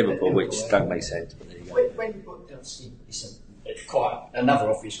 28 at Liverpool, which don't make sense. But there you go. It's quite another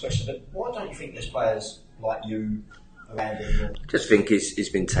obvious question, but why don't you think there's players like you around anymore? I just think it's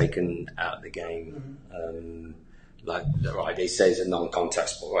been taken out of the game. Like he says, a non-contact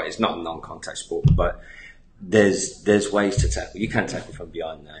sport. Right? It's not a non-contact sport, but there's ways to tackle. You can't tackle from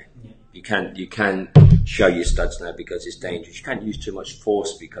behind now. Yeah. You can't show your studs now because it's dangerous. You can't use too much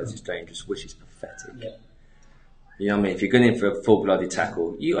force because it's dangerous, which is pathetic. Yeah. You know what I mean? If you're going in for a full-blooded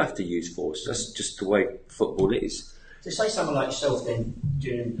tackle, you have to use force. That's just the way football is. So say someone like yourself then,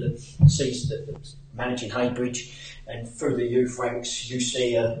 during the season that's managing Haybridge, and through the youth ranks, you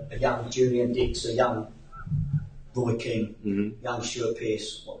see a young Julian Dix, a young Roy King, young Stuart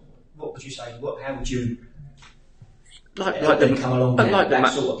Pearce. What would you say? How would you like them come along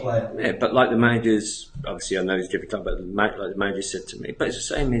that sort of player? Yeah, but like the managers, obviously I know it's different time, but like the manager said to me, but it's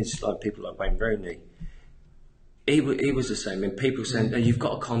the same as like people like Wayne Rooney. He was the same, and people saying, oh, you've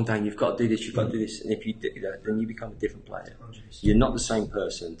got to calm down, you've got to do this, you've got to do this, and if you do that, then you become a different player. You're not the same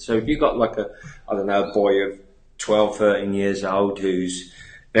person. So if you've got like a boy of 12, 13 years old who's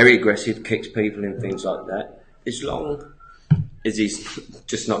very aggressive, kicks people and things like that, as long as he's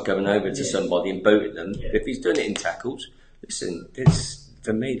just not going over to somebody and booting them, if he's doing it in tackles, listen,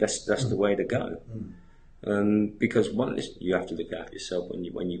 for me, that's the way to go. Because one, you have to look after yourself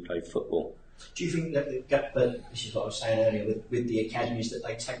when you play football. Do you think that this is what I was saying earlier with the academies, that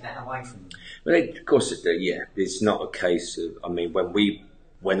they take that away from them? Well, of course, yeah. It's not a case of. I mean,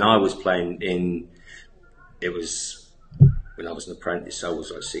 when I was playing when I was an apprentice. I was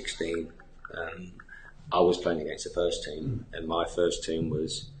like 16. I was playing against the first team, and my first team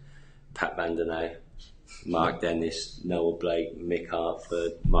was Pat Vandenay, Mark Dennis, Noel Blake, Mick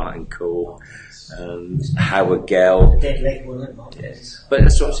Hartford, Martin Cool, Howard Gell. Dead leg, wasn't it? Yes. But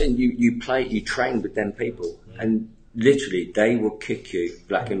that's what I'm saying. You train with them people, and literally they will kick you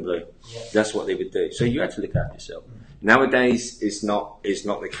black and blue. Yeah. That's what they would do. So you have to look after yourself. Nowadays, it's not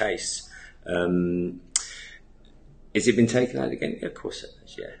the case. Has it been taken out again? Yeah, of course it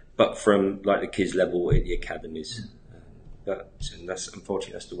has. Yeah, but from like the kids level at the academies. But that's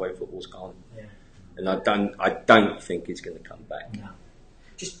unfortunately that's the way football's gone. Yeah. And I don't think it's going to come back. No.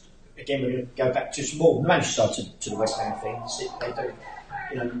 Just again, we're going to go back to some more Manchester side to the West Ham thing. They do.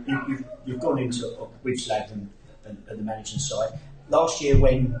 You know, you've gone into with Slav and the managing side. Last year,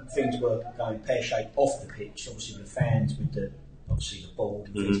 when things were going pear-shaped off the pitch, obviously with the fans, with the board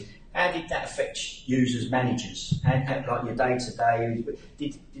and things, how did that affect you as managers? And like your day to day,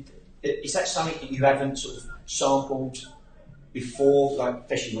 is that something that you haven't sort of sampled before, like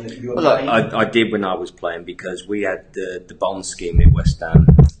especially when you were Well, playing? I did when I was playing because we had the bond scheme in West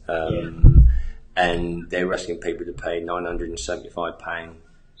Ham, and they were asking people to pay £975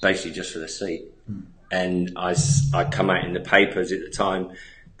 basically just for the seat. And I come out in the papers at the time,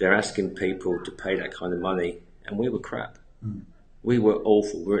 they're asking people to pay that kind of money, and we were crap. We were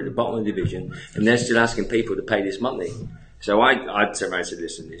awful. We were at the bottom of the division, and they're still asking people to pay this money. So I turned around and said,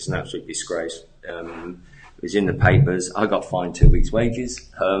 listen, it's an absolute disgrace. It was in the papers. I got fined 2 weeks' wages.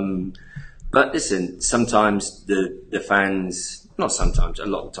 But listen, sometimes the fans, not sometimes, a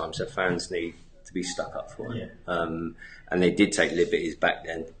lot of times the fans need to be stuck up for it. And they did take liberties back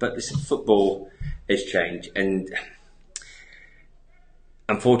then. But listen, football has changed. And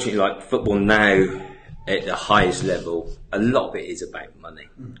unfortunately, like football now at the highest level, a lot of it is about money.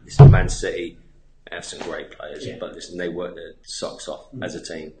 Listen, Man City have some great players, but listen, they work their socks off as a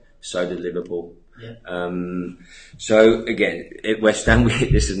team. So did Liverpool. So again, at West Ham,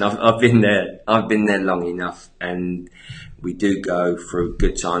 listen, I've been there long enough, and we do go through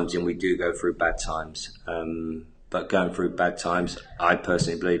good times and we do go through bad times. But going through bad times, I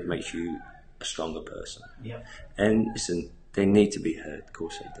personally believe makes you a stronger person. And listen, they need to be heard. Of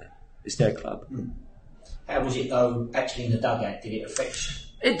course they do. It's their club. How was it though? Actually, in the dugout, did it affect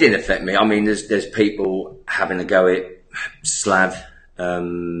you? It didn't affect me. I mean, there's people having a go at Slav,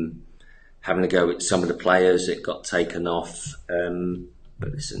 having a go at some of the players that got taken off.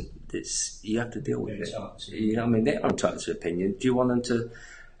 But listen, you have to deal with it. I mean, they're entitled to opinion. Do you want them to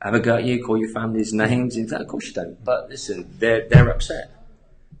have a go at you, call your family's names? Of course you don't. But listen, they're upset.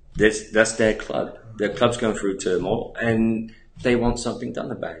 That's their club. Their club's going through turmoil, and they want something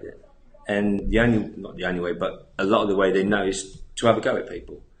done about it. And not the only way, but a lot of the way they know is to have a go at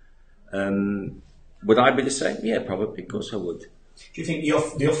people. Would I be the same? Yeah, probably. Of course I would. Do you think the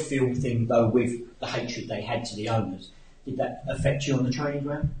off-field thing, though, with the hatred they had to the owners, did that affect you on the training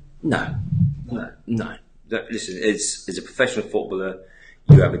ground? No. Listen, as a professional footballer,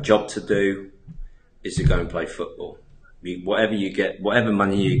 you have a job to do, is to go and play football. Whatever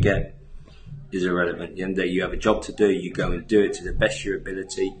money you get is irrelevant. At the end of the day, you have a job to do, you go and do it to the best of your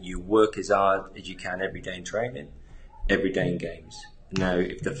ability, you work as hard as you can every day in training, every day in games. Now,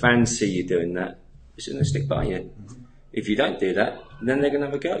 if the fans see you doing that, it's going to stick by you. If you don't do that, then they're going to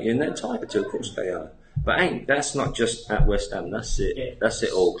have a go at you, and they're entitled to, of course they are. But that's not just at West Ham, that's it. That's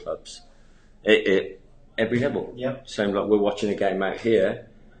it, all clubs. Every level. Same like we're watching a game out here. At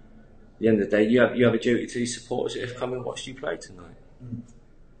the end of the day, you have a duty to your supporters that have come and watched you play tonight.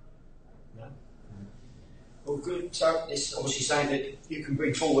 Well, good. So it's obviously saying that you can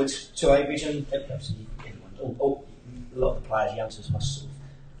bring forward to Abridge, and everyone, a lot of the players, youngsters, must sort of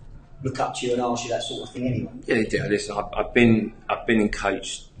look up to you and ask you that sort of thing anyway. Yeah, they do. Listen, I've been and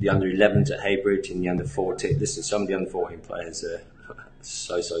coached the under-11s at Haybridge and the under-14. Listen, some of the under-14 players are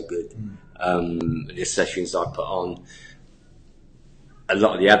so good. The sessions I put on, a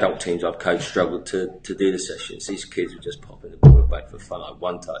lot of the adult teams I've coached struggled to do the sessions. These kids were just popping the ball back for fun, like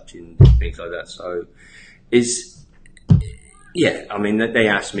one touch and things like that. So I mean, they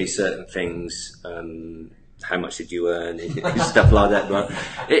ask me certain things, how much did you earn and stuff like that, but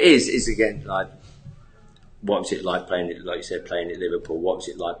it's again like, what was it like playing, like you said, playing at Liverpool? What was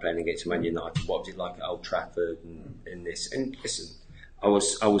it like playing against Man United? What was it like at Old Trafford and this? And listen, I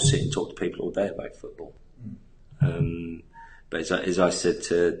was sitting and talk to people all day about football. But as I said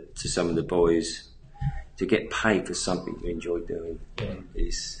to some of the boys, to get paid for something you enjoy doing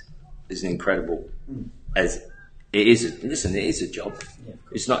is an incredible. As it is, it is a job.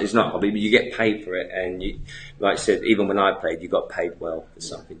 It's not a hobby, but you get paid for it. And you, like I said, even when I played, you got paid well for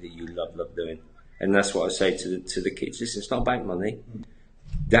something that you love doing. And that's what I say to the kids. Listen, it's not about money.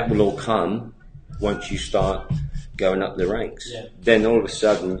 That will all come once you start going up the ranks. Then all of a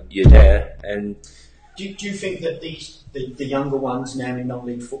sudden you're there. And do you think that the younger ones now in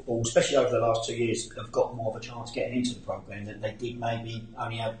non-league football, especially over the last 2 years, have got more of a chance getting into the programme than they did maybe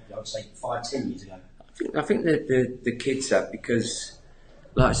only have, I would say, 5-10 years ago? I think that the kids have, because,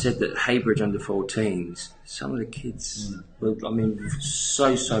 like I said, that Haybridge under-14s, some of the kids were,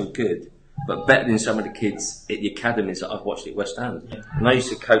 so good, but better than some of the kids at the academies that I've watched at West Ham. And I used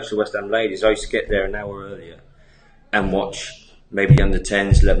to coach the West Ham ladies. I used to get there an hour earlier and watch maybe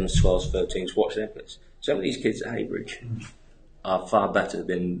under-10s, 11s, 12s, 13s, watch them. Some of these kids at Haybridge are far better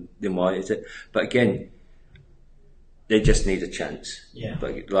than what it is. But again, they just need a chance.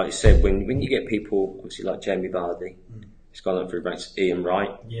 But like you said, when you get people, obviously like Jamie Vardy, he's gone up through ranks, Ian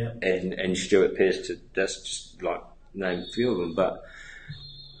Wright, and Stuart Pearce, that's just like name a few of them. But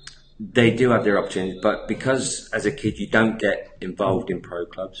they do have their opportunities. But because as a kid you don't get involved in pro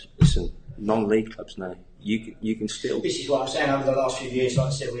clubs, listen, non-league clubs now, you can still. This is what I'm saying. Over the last few years, like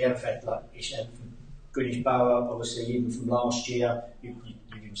I said, we have had like from Greenwich Borough, obviously, even from last year. You've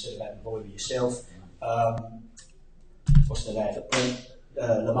even said about the boy with yourself. What's the lad at Brent?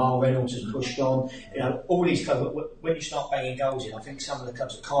 Lamar Reynolds has pushed on. You know, all these clubs. When you start banging goals in, I think some of the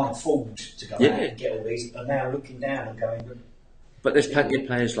clubs that can't afford to go out and get all these are now looking down and going. But there's plenty of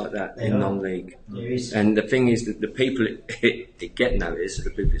players like that in non-league. There is. And the thing is that the people that get noticed are the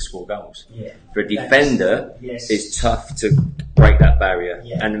people that score goals. Yeah. For a defender, it's tough to break that barrier.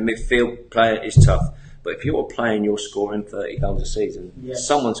 Yeah. And a midfield player is tough. But if you're playing, you're scoring 30 goals a season,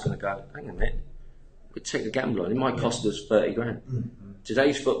 someone's going to go, hang on a minute, we'll take a gamble on it. It might cost us 30 grand. Mm-hmm.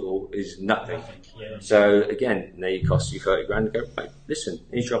 Today's football is nothing. Yeah. So again, now you cost you 30 grand to go, right, listen,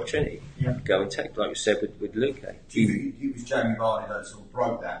 here's your opportunity. Yeah. Go and take, like you said with Luke. Do you think it was Jamie Vardy that sort of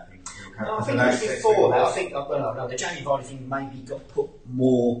broke that thing? No, I think it was before that. I think the Jamie Vardy thing maybe got put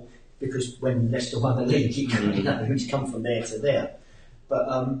more because when Leicester won the league, he's come from there to there. But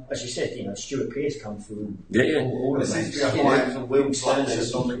as you said, Stuart Pearce come through. All of that. Will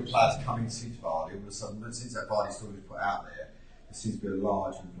Sanders, players coming since Vardy. All of a sudden, since that Vardy story was put out there, there seems to be a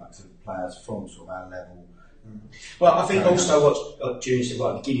large influx of players from sort of our level. Well, I think also what Julian said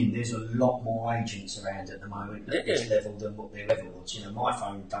right at the beginning, there's a lot more agents around at the moment at this level than what there ever was. My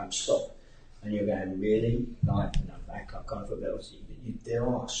phone don't stop, and you're going, really? Like, back up kind of football. There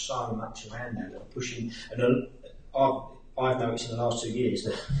are so much around now that are pushing, and I've noticed in the last 2 years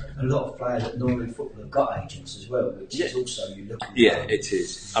that a lot of players at non-league football have got agents as well, which is also you look at. Yeah, it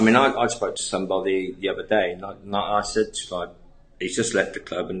is. I mean, I spoke to somebody the other day, and I said, he's just left the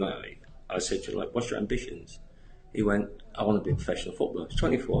club, and I said to him, what's your ambitions? He went, I want to be a professional footballer. He's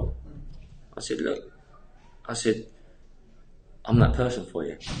 24. I said, look, I'm that person for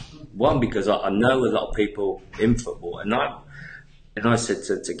you. One, because I know a lot of people in football, and I said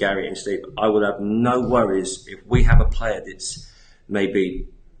to Gary and Steve, I would have no worries if we have a player that's maybe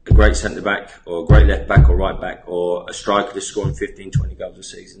a great centre-back or a great left-back or right-back or a striker that's scoring 15, 20 goals a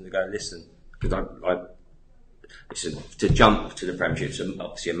season to go, listen, because to jump to the Premiership is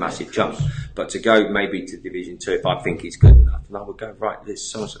obviously a massive jump, but to go maybe to Division 2 if I think he's good enough, and I would go, right,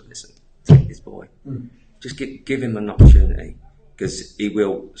 listen, take this boy. Just give him an opportunity because he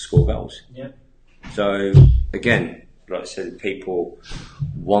will score goals. Yeah. So, again, like I said, people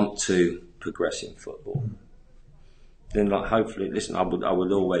want to progress in football. Then, hopefully, listen, I would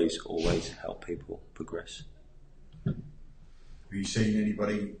always help people progress. Have you seen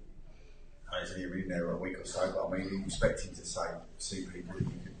anybody? I was only reading there a week or so, but I mean, are you expecting to see people that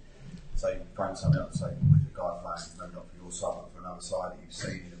you could say, phone something up, say, with a guy playing, maybe not for your side, but for another side that you've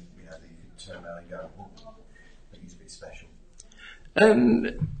seen, that you could turn around and go, I think he's a bit special.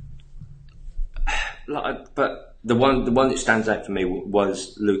 But the one that stands out for me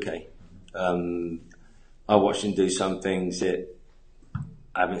was Luke. I watched him do some things that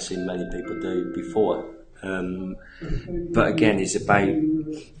I haven't seen many people do before. But again, it's about,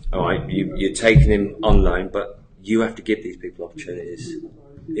 all right, you're taking him on loan, but you have to give these people opportunities.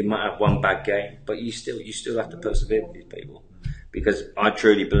 He might have one bad game, but you still have to persevere with these people, because I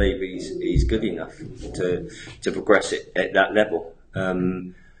truly believe he's good enough to progress it at that level.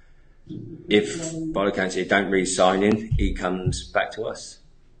 If by the council don't re-sign him, he comes back to us.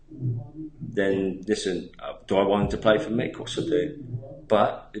 Then listen, do I want him to play for me? Of course I do.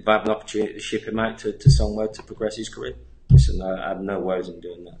 But if I have an opportunity to ship him out to somewhere to progress his career, listen, I have no worries in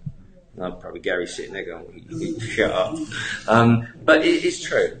doing that. And probably Gary's sitting there going, you shut up. But it's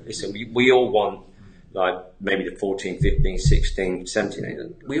true. Listen, we all want, maybe the 14, 15, 16, 17,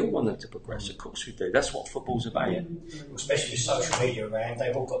 18. We all want them to progress. Of course we do. That's what football's about. Yeah. Especially with social media around,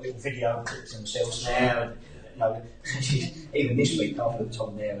 they've all got little video clips themselves now. Even this week I've looked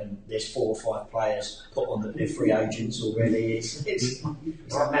on there and there's 4 or 5 players put on that they're free agents already. It's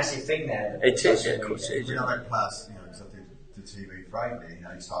a massive thing now. It is, of course it is. We know that players, because I did the TV for 8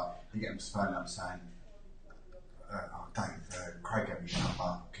 there, it's like you get them phoning up saying, Dave, Craig gave me your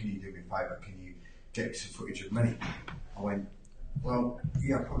number, can you do me a favour, can you get some footage of me? I went, well,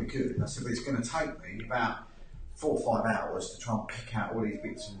 yeah, I probably could. And I said, but it's going to take me about 4 or 5 hours to try and pick out all these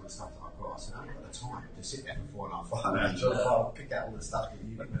bits and all the stuff that I've got. I said, I haven't got the time to sit there for 4.5 hours to pick out all the stuff that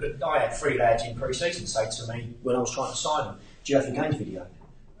you But I had 3 lads in pre-season say to me when I was trying to sign them, do you have your games video?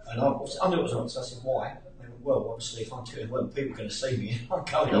 And I knew it was on, so I said, why? They went, well, obviously if I'm doing well, people are going to see me and I'm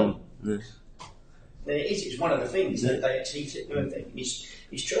going on. Yes. And it's one of the things that they actually do.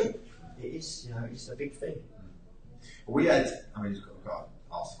 It's true. It is, it's a big thing. Well, we had, we've got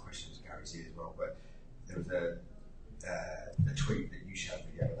to ask the questions, Gary's here as well, but there was the tweet that you showed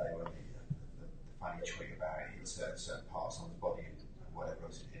me the other day, the funny tweet about it, certain parts on the body and whatever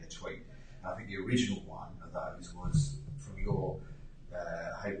else in a tweet. And I think the original one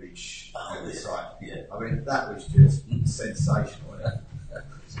Haybridge site. Yeah. I mean, that was just sensational, wasn't it?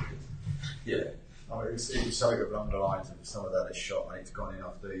 Yeah. I mean, it was so good along the lines of some of that is shot and it's gone in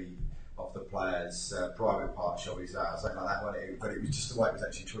off the player's private part, shall we say, or something like that, wasn't it? But it was just the way it was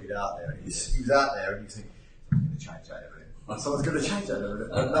actually tweeted out there. And he was out there and you think, I'm going to change that everything. Someone's going to change that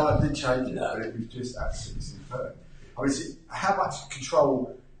everything. And no one did change it, but it was just absolutely superb. I mean, how much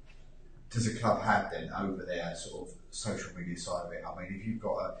control does a club have then over their sort of social media side of it? I mean, if you've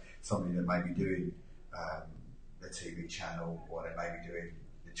got somebody that may be doing the TV channel, or they may be doing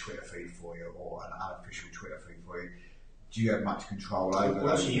the Twitter feed for you, or an unofficial Twitter feed for you, do you have much control over that?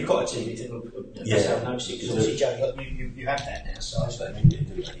 Well, obviously you've got a TV thing. Yeah, no, because obviously, Joe, you have that now. So I don't need to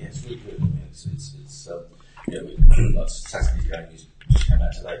do that. Yeah, it's really good. I mean, it's like Saturday's game just came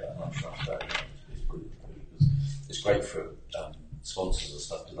out today, but I'm not sure it's brilliant because it's great for sponsors and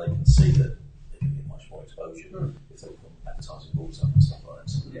stuff because they can see that they can get much more exposure if they put advertising boards up and stuff like that.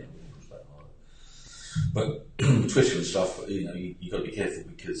 So yeah, we push that harder. But Twitter and stuff, you got to be careful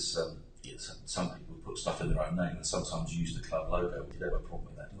because some people put stuff in their own name and sometimes use the club logo. We did have a problem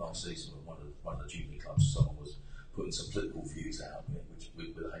with that last season when one of the junior clubs, someone was putting some political views out, which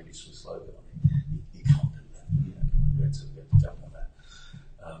with the Hayley Swiss logo. I mean, you can't do that. We had to jump on that.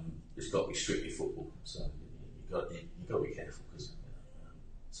 It's got to be strictly football, so you got to be careful because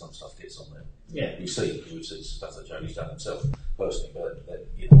some stuff gets on there. Yeah, you see stuff that Joey's done himself personally, but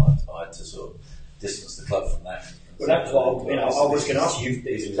I had to sort of distance the club from that. Well, that's what I was going to ask you.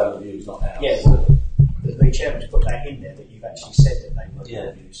 These are his own views, not ours. Yeah, well, the chairman's put that in there that you've actually said that they were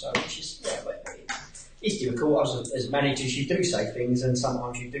your views. So it's just it's difficult. As managers, you do say things, and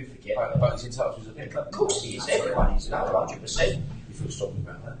sometimes you do forget. But he's in touch with the people. Of course, he is. Everyone is. No, 100%. You feel strongly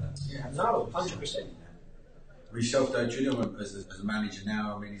about that? Yeah, no, 100%. Yourself, though, Julian, as a manager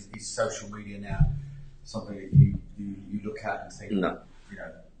now, I mean, is social media now something that you look at and think, no.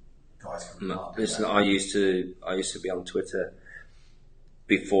 Guys can no. Listen, I used to be on Twitter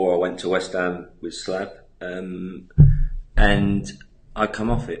before I went to West Ham with Slab, and I come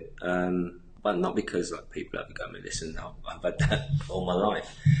off it, but not because people have go, listen, I've had that all my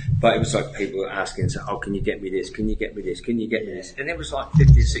life, but it was like people were asking, so, can you get me this? Can you get me this? Can you get me this? And it was like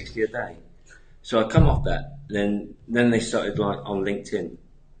 50 or 60 a day. So I come off that. Then they started like on LinkedIn.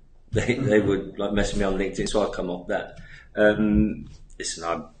 They would like message me on LinkedIn, so I come off that.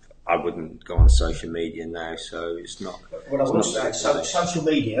 Listen, I wouldn't go on social media now, so it's not. What I want to say, social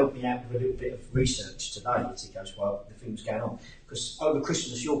media helped me out with a little bit of research today as it goes while the thing's going on. Because over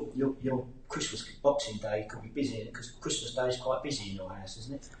Christmas, your Christmas Boxing Day could be busy, because Christmas Day is quite busy in your house,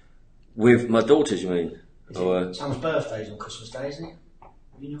 isn't it? With my daughters, you mean? Someone's birthday's on Christmas Day, isn't it?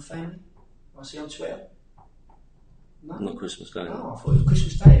 In your family? I see on Twitter. No? Not Christmas Day. Oh, I thought it was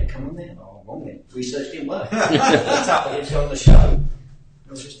Christmas Day. Come on there. Oh, wrong then. Research didn't work. It's on the show.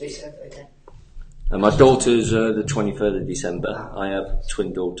 And my daughter's the 23rd of December. I have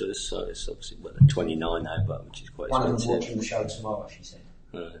twin daughters, so it's obviously 29 now, but which is quite expensive. One of them watching the show tomorrow, she said.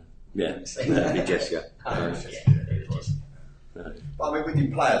 Yeah, that'd be Jessica. But I mean, with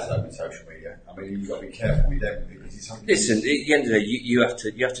your players though, with social media, I mean, you've got to be careful with them because it's something. Listen, at the end of the day, you have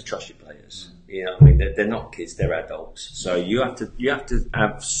to trust your players. You know, I mean, they're not kids; they're adults. So you have to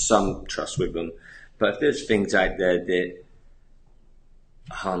have some trust with them. But if there's things out there that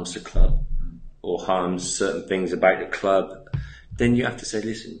harms the club or harms certain things about the club, then you have to say,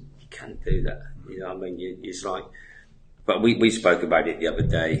 listen, you can't do that. You know, I mean, it's like. But we spoke about it the other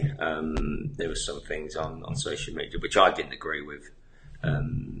day. There were some things on social media which I didn't agree with.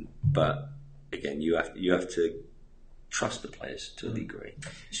 But again, you have to trust the players to a degree.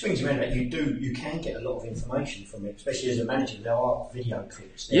 It swings around that you can get a lot of information from it, especially as a manager. There are video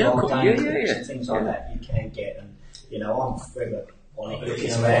clips, there are game clips and things like that you can get. And I'm forever on it,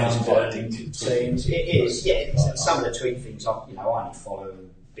 looking around, teams. It is, some of the tweet things I only follow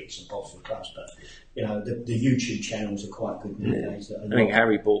bits and bobs of clubs, but the YouTube channels are quite good nowadays. I think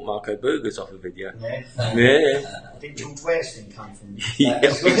Harry bought Marco Burgers off a video. Yeah. I think George Ware's thing came from that. Yeah, I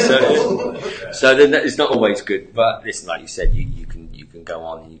think so. So then it's not always good, but listen, like you said, you can go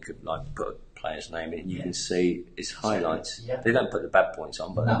on and you could like put a player's name in and you can see his highlights. Yeah. They don't put the bad points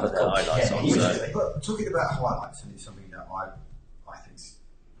on, but they put the highlights on. But talking about highlights, and it's something that I think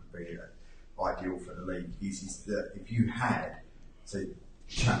would be ideal for the league, is that if you had, say,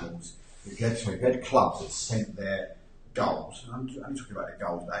 channels, if you had clubs that sent their goals, and I'm only talking about the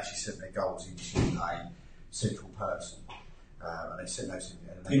goals, but actually sent their goals into a central person, and they sent those in.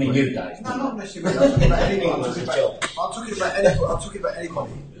 You mean you, Dave? No, not necessarily. I'm talking about anyone. I'm talking about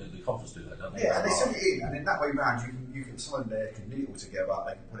anybody. The conference do that, don't they? Yeah, and they send it in, and then that way round, you can someone there can knit it all together,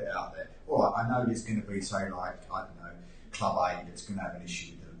 they can put it out there. All right, I know there's going to be, say, like, I don't know, club A that's going to have an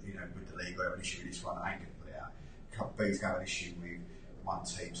issue with the league, or have an issue with this one, ain't going to put it out. Club B's going to have an issue with one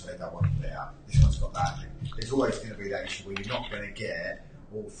team, so they don't want to put it out. This one's got that. There's always going to be that issue where you're not going to get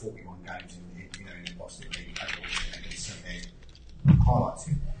all 41 games in the Boston League and send their highlights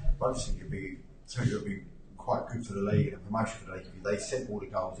in. But I just think it'd be quite good for the league and a promotion for the league if they sent all the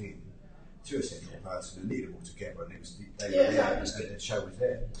goals in to a central person and knitted them all together, and it was the show was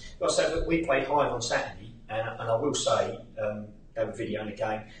there. Well, so we played Hive on Saturday, and I will say they were videoing the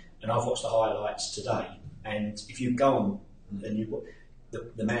game, and I've watched the highlights today. And if you go on and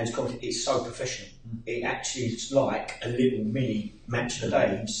the man's comment, it's so professional. It actually is like a little mini match of the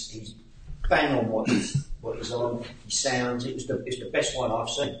day. He's bang on what he's on. He sounds. It's the best one I've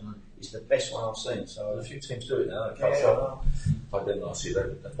seen. It's the best one I've seen. So a few teams do it now. Played them last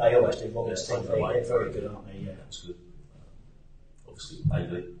year. They always do. Robin's team, they're very good, aren't they? Yeah, that's good. Obviously,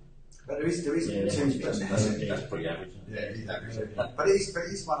 maybe. But there is teams. That's pretty average. Yeah, it is average. But it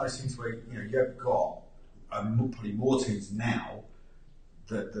is one of those things where you've got probably more teams now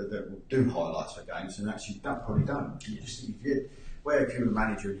that will do highlights for games and actually probably don't. You just think if you're the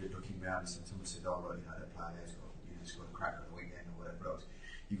manager and you're looking around and someone said, "Oh, well, that player has got a crack at the weekend" or whatever else,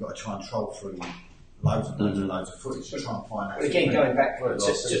 you've got to try and troll through loads of footage to try and find out. But again, going back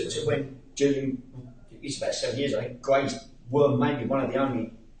to when Julian, it's about 7 years, I think, Grays were maybe one of the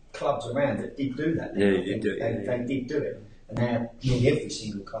only clubs around that did do that. Yeah, they did do it. They did do it, and now nearly every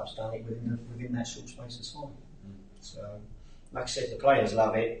single club's done it within that short space of time. So, like I said, the players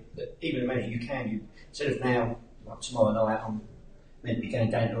love it. But even the manager, instead of now, like tomorrow night, I'm meant to be going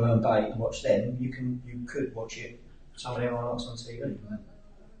down to Herne Bay and watch them. You could watch it. Some of their highlights on TV.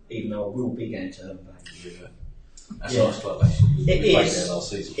 Even though I will be going to Herne Bay. Yeah. That's a nice club, actually. It is. Last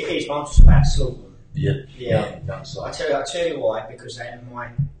season. It is. I'm just about to slaughter them. Yeah. I tell you why, because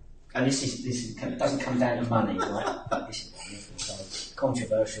this doesn't come down to money, right? But this is so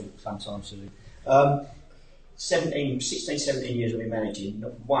controversial sometimes. 16, 17 years I've been managing.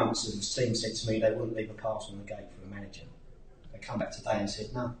 Not once has the team said to me they wouldn't leave a pass on the gate for a manager. They come back today and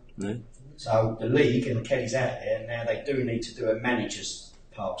said no. So the league and the Kellys out there now, they do need to do a manager's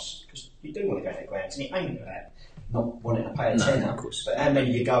pass, because you do want to go to the grounds, and it ain't about not wanting to pay a tenner, but how many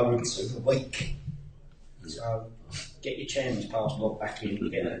you go into a week. So get your chairman's pass log back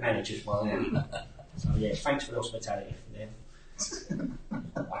in, get the manager's one out. So yeah, thanks for the hospitality from them.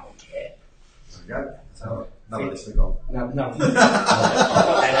 I don't care. There we go. So none of this we got. No.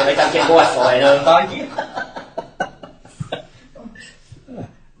 They don't get Wi-Fi in Herne Bay.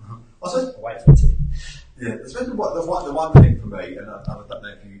 Wait for it. Yeah, especially the one thing for me, and I don't know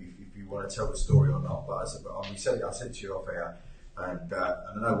if you want to tell the story or not, but I said to you off air, and I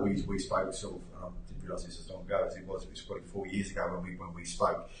know we spoke sort of. I didn't realise this as long ago as it was. It was probably 4 years ago when we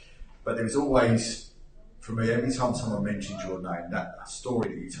spoke. But there was always, for me, every time someone mentioned your name, that story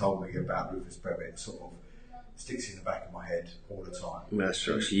that you told me about Rufus Bevitt sort of sticks in the back of my head all the time. That's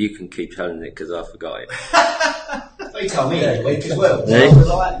right. So you can keep telling it because I forgot it. They told me that week as well.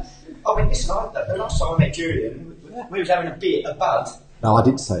 Listen, the last time I met Julian, we was having a bud. No, I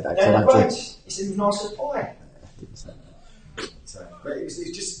didn't say that. It's as nice as pie. I didn't say that. So, but it's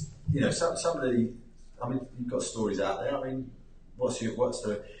just, some of the, you've got stories out there. What's the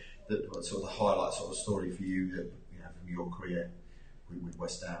sort of the highlight sort of story for you that from your career with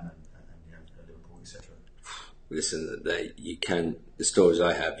West Ham and Liverpool, etc. Listen, the stories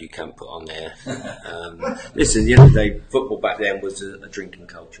I have, you can put on there. Listen, at the end of the day, football back then was a drinking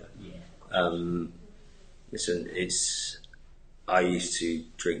culture. Listen, I used to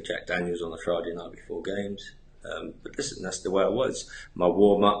drink Jack Daniels on a Friday night before games. But listen, that's the way it was. My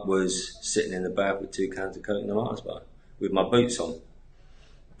warm-up was sitting in the bath with 2 cans of Coke and a Mars bar with my boots on.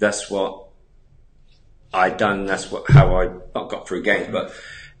 That's what I done. That's how I not got through games, but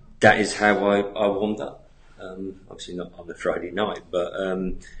that is how I warmed up. Obviously not on the Friday night, but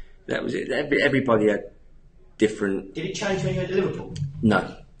that was it. Everybody had different. Did it change when you went to Liverpool?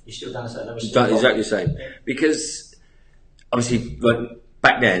 No. You still done that? Exactly the same. Yeah. Because obviously,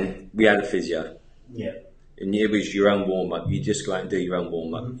 back then we had a physio. Yeah. And it was your own warm up. You just go out and do your own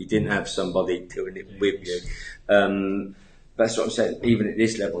warm up. You didn't have somebody doing it with you. That's what I'm saying. Even at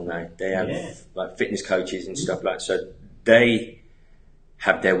this level now, they have like fitness coaches and stuff like that. So they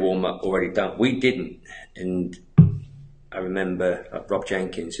have their warm up already done. We didn't. And I remember Rob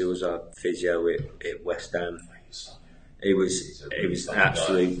Jenkins, who was our physio at West Ham. He was an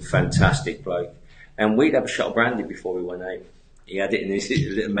absolute fantastic bloke. And we'd have a shot of brandy before we went out. He had it in his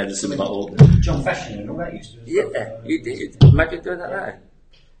little medicine bottle. John Fashion and all that used to do. Yeah, you did. Imagine doing that now.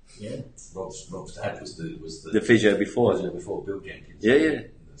 Yeah. Rob's dad was the physio before. Before Bill Jenkins. Yeah.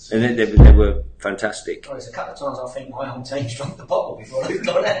 And they were fantastic. There's a couple of times I think my own team's drunk the bottle before they've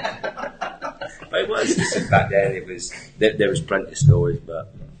gone out. But it was just back then. It was there was plenty of stories.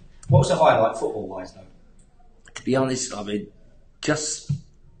 But what was the highlight football-wise, though? to be honest, I mean, just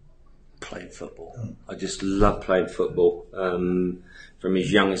playing football. I just love playing football. From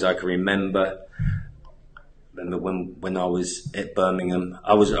as young as I can remember. When I was at Birmingham,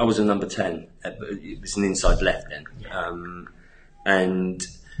 I was a number 10. It was an inside left then, and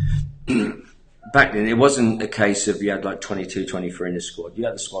back then it wasn't a case of you had like 22, 23 in the squad. You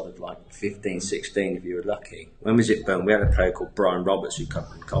had a squad of like 15, 16 if you were lucky. When was it Birmingham? We had a player called Brian Roberts who come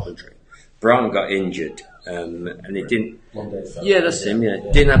from Coventry. Brian got injured, and he didn't. Yeah, that's him. Yeah,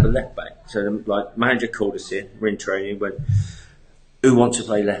 didn't have a left back. So like manager called us in. We're in training. Went, who wants to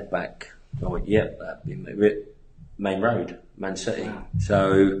play left back? I went, yeah, that'd be Main Road, Man City. Wow.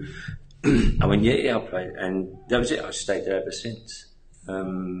 So I went, yeah, I'll play. And that was it. I stayed there ever since.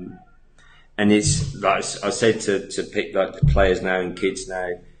 And it's like I said to pick like the players now and kids now,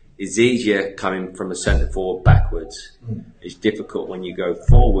 it's easier coming from a centre forward backwards. It's difficult when you go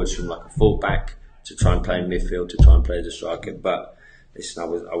forwards from like a full back to try and play in midfield, to try and play as a striker. But listen,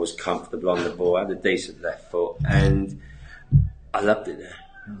 I was comfortable on the ball. I had a decent left foot, and I loved it there.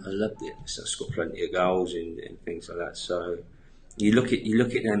 I loved it. So I scored plenty of goals and things like that. So you look at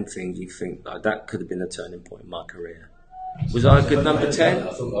them things, you think like, that could have been a turning point in my career. Was I a good number 10? I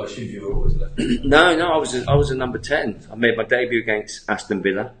assumed you were always left. No, I was a number 10. I made my debut against Aston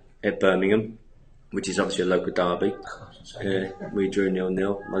Villa at Birmingham, which is obviously a local derby. We drew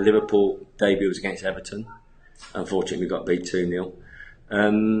 0-0. My Liverpool debut was against Everton. Unfortunately, we got beat 2-0.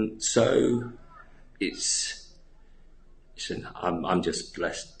 So I'm just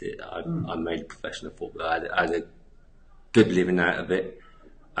blessed that I made professional football. I had a good living out of it.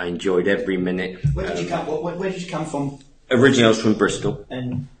 I enjoyed every minute. Where did you come? Where did you come from? Originally, I was from Bristol.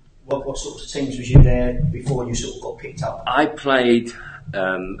 And what sort of teams was you there before you sort of got picked up? I played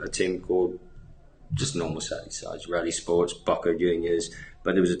a team called just normal sides, Rally Sports, Boca Juniors,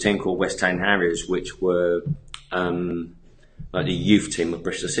 but there was a team called West Town Harriers, which were like the youth team of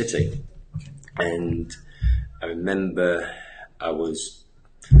Bristol City. And I remember I was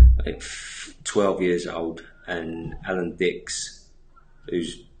like 12 years old, and Alan Dix, who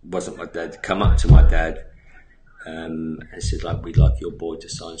wasn't my dad, come up to my dad and said, like, we'd like your boy to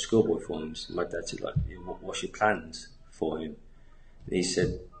sign schoolboy forms. And my dad said, like, what's your plans for him? And he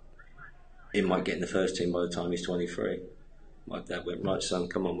said, he might get in the first team by the time he's 23. My dad went, right, son,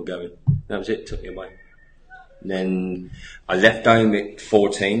 come on, we're going. That was it, took me away. And then I left home at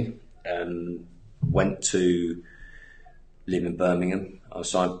 14, went to live in Birmingham. I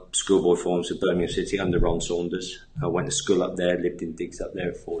signed schoolboy forms at Birmingham City under Ron Saunders. I went to school up there, lived in digs up there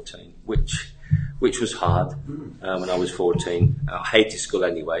at 14, which was hard when I was 14. I hated school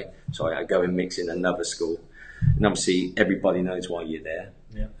anyway, so I go and mix in another school. And obviously everybody knows why you're there.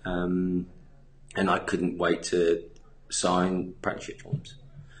 Yeah. And I couldn't wait to sign apprenticeship forms.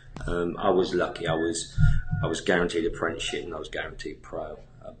 I was lucky. I was guaranteed apprenticeship and I was guaranteed pro.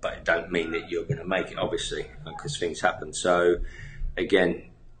 But it don't mean that you're going to make it, obviously, because things happen. So, again,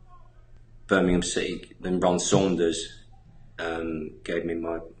 Birmingham City, then Ron Saunders gave me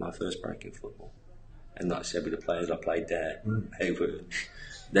my first break in football. And like I said, with the players I played there,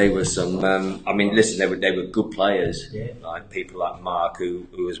 they were some. I mean, listen, they were good players. Yeah. Like people like Mark, who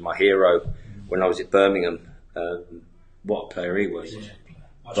was my hero when I was at Birmingham. What a player he was! Yeah.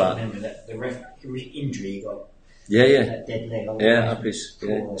 I just remember that the injury he got. Yeah. That dead leg. Up his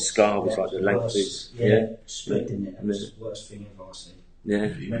scar was like the length of his. Split, didn't it? That was the worst thing ever I've seen. Yeah.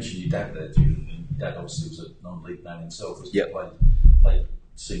 You mentioned your dad there, Julian. Your dad obviously was a non-league man himself. He played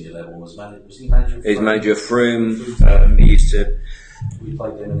senior level. Was he manager of Frome? He was manager of Frome. He used to. We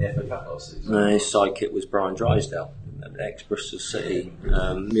played them in the FA Cup last season. No, his sidekick was Brian Drysdale, ex-Bristol City.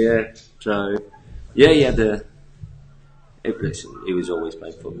 So he had a. He was always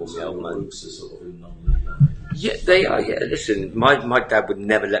playing football, the old man. Yeah, they are. Yeah, listen, my dad would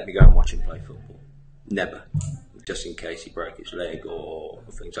never let me go and watch him play football. Never. Just in case he broke his leg or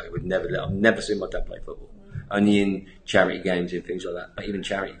things like that. Would never let. I've never seen my dad play football. Only in charity games and things like that. But even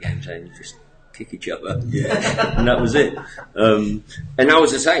charity games, they just kick each other. Yeah. And that was it. And I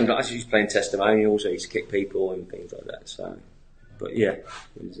was the same. Like, I used to play in testimonials. I used to kick people and things like that. So, but yeah, it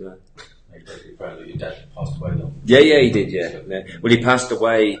was. Your dad passed away, though. Yeah, he did. Yeah. Well, he passed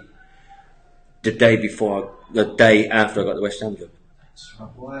away the day after I got the West Ham job.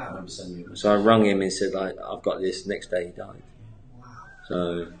 Wow. I remember saying you. So I rung him and said, like, I've got this. Next day he died. Wow.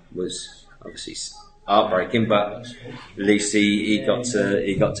 So it was obviously heartbreaking, but at least he got to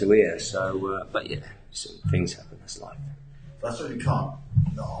hear. So, but yeah, things happen. That's life. I certainly can't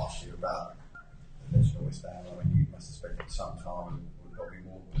not ask you about the legend of West Ham. I mean, you must have spent some time with Bobby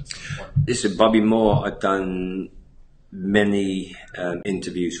Moore at some point. Listen, Bobby Moore, I'd done many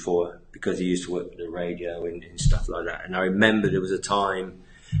interviews for because he used to work for the radio and stuff like that. And I remember there was a time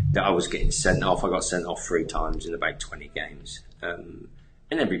that I was getting sent off. I got sent off 3 times in about 20 games. And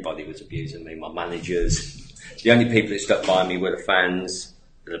everybody was abusing me, my managers. The only people that stuck by me were the fans,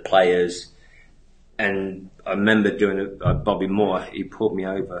 the players. And I remember doing Bobby Moore, he pulled me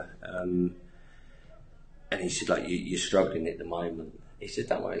over and he said, like, you're struggling at the moment. He said,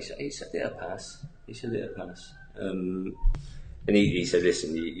 don't worry. He said, it'll pass. He said, it'll pass. And he said,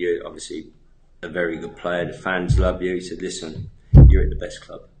 listen, you're obviously a very good player. The fans love you. He said, listen, you're at the best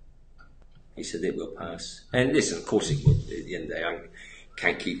club. He said, it will pass. And listen, of course it would. At the end of the day, I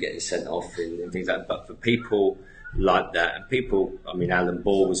can't keep getting sent off and things like that. But for people like that, and people, I mean, Alan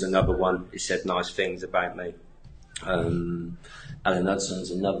Ball was another one. He said nice things about me. Alan Hudson's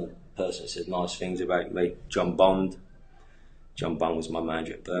another person who said nice things about me. John Bond was my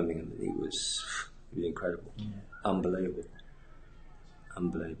manager at Birmingham, and he was incredible. Yeah. Unbelievable.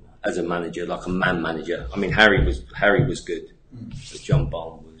 As a manager, like a man manager. I mean, Harry was good, but John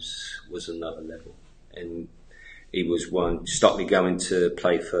Bond was another level, and he was one. Stopped me going to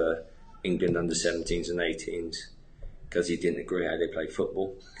play for England under 17s and 18s because he didn't agree how they play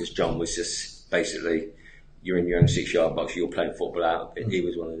football. Because John was just basically, you're in your own 6-yard box, you're playing football out of it. He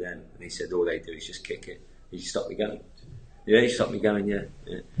was one of them, and he said all they do is just kick it. He stopped me going. Yeah, he stopped me going. Yeah.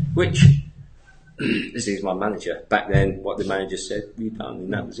 Which. This is my manager. Back then, what the manager said, we done,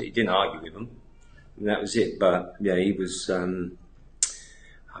 and that was it. He didn't argue with him, and that was it. But yeah, he was.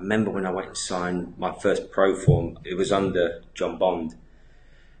 I remember when I went and signed my first pro form. It was under John Bond,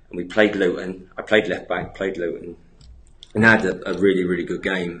 and we played Luton. I played left back, played Luton, and had a really, really good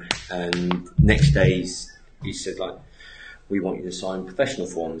game. And next day, he said, like, we want you to sign professional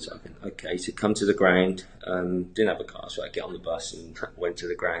forms. I went, okay. He said, come to the ground. Didn't have a car, so I get on the bus and went to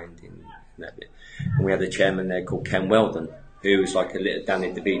the ground. And we had a chairman there called Ken Weldon, who was like a little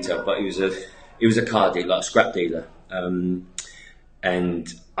Danny DeVito, but he was a car dealer, like a scrap dealer. And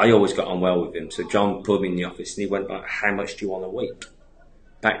I always got on well with him. So John pulled me in the office and he went, like, how much do you want a week?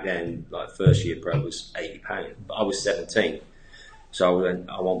 Back then, like, first year pro was £80, but I was 17. So I went,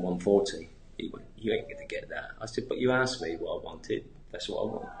 I want 140. He went, you ain't going to get that. I said, but you asked me what I wanted. That's what I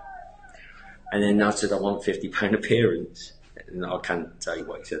want. And then I said, I want £50 appearance. And I can't tell you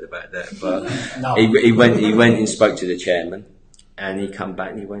what he said about that, but No. he went and spoke to the chairman, and he come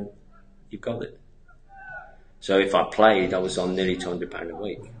back and he went, you've got it. So if I played, I was on nearly £200 a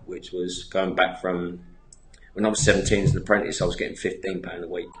week, which was going back from when I was 17 as an apprentice, I was getting £15 a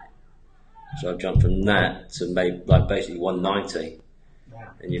week. So I jumped from that to maybe like basically 190. Wow.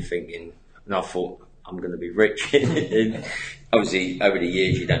 And you're thinking, and I thought, I'm going to be rich. And obviously, over the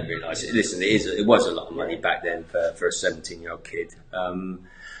years, you don't realise it. Listen, it was a lot of money back then for a 17-year-old kid.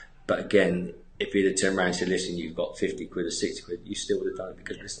 But again, if you'd have turned around and said, listen, you've got 50 quid or 60 quid, you still would have done it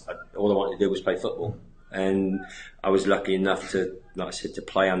because listen, all I wanted to do was play football. And I was lucky enough to, like I said, to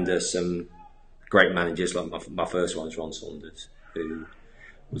play under some great managers. Like my first one was Ron Saunders, who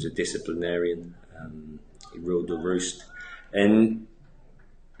was a disciplinarian. He ruled the roost. And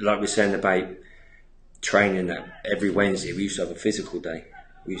like we're saying about training, that every Wednesday we used to have a physical day.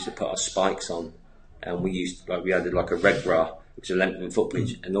 We used to put our spikes on, and we had like a red bra, which was a length of a foot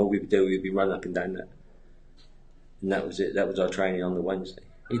pitch, and all we would do, we'd be running up and down that. And that was it. That was our training on the Wednesday.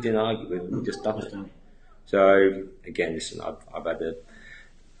 He didn't argue with it. We just done it. So again, listen, I've had a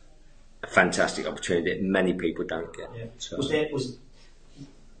fantastic opportunity that many people don't get. Yeah. So.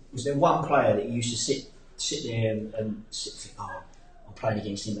 Was there one player that you used to sit there and think, oh, I'm playing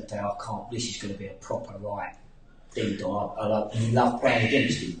against him today, I can't, this is going to be a proper right ding dong. And you love playing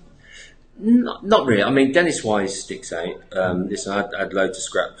against him? Not really. I mean, Dennis Wise sticks out. Listen, I had loads of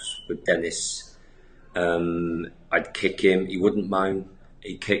scraps with Dennis. I'd kick him, he wouldn't moan.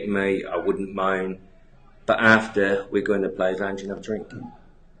 He'd kick me, I wouldn't moan. But after, we'd go in the players' lounge and have a drink.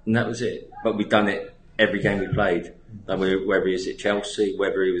 And that was it. But we'd done it every game we played. Like whether he was at Chelsea,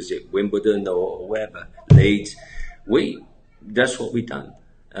 whether he was at Wimbledon or wherever, Leeds. That's what we'd done.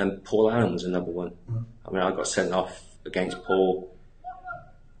 And Paul Allen was another one. I mean, I got sent off against Paul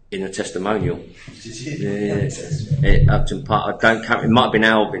in a testimonial. Yeah, at Upton Park. I don't count. It might have been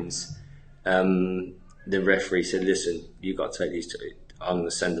Albin's. The referee said, "Listen, you got to take these two. I'm going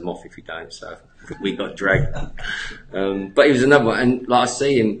to send them off if you don't." So we got dragged. But he was another one. And like I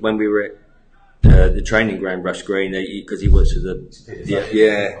see him when we were at the training ground, Rush Green, because he works with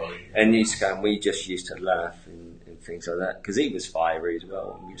and we just used to laugh and things like that because he was fiery as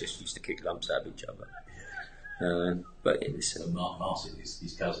well, and we just used to kick lumps out of each other. But listen, So Martin,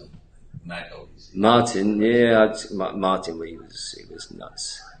 his cousin, Mad Dog. Martin, Martin, he was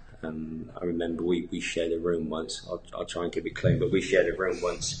nuts. I remember we shared a room once. I'll try and keep it clean, but we shared a room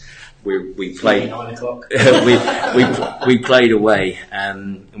once. We played 9 o'clock. we played away,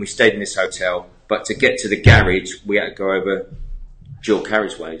 and we stayed in this hotel. But to get to the garage, we had to go over dual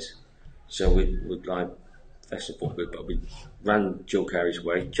carriageways. So we'd like festival, but we ran dual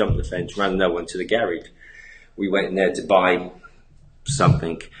carriageway, jumped the fence, ran no one to the garage. We went in there to buy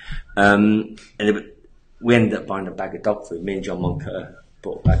something, and we ended up buying a bag of dog food. Me and John Moncur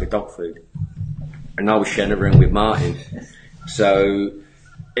bought a bag of dog food, and I was sharing a room with Martin. So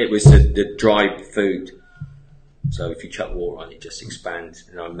it was the dry food. So if you chuck water on it, just expands.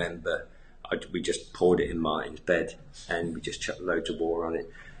 And I remember we just poured it in Martin's bed, and we just chucked loads of water on it.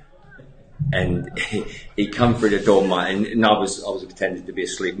 And he come through the door, Martin, and I was pretending to be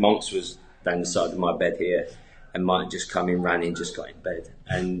asleep. Monks was down the side of my bed here, and Martin just come in, ran in, just got in bed,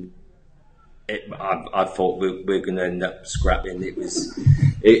 and I thought we were going to end up scrapping.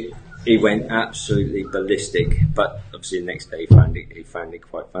 He went absolutely ballistic, but obviously the next day he found it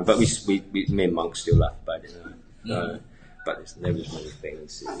quite fun. But me and Monk still laugh about it. But there was many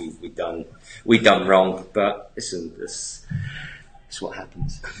things we done wrong. But listen, that's what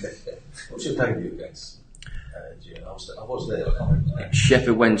happens. What's your debut against? Julian? I was there. I can't remember.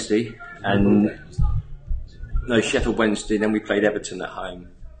 Sheffield Wednesday, and Sheffield Wednesday. Then we played Everton at home.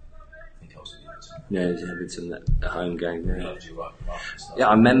 Yeah, it was Everton at the home game. Yeah,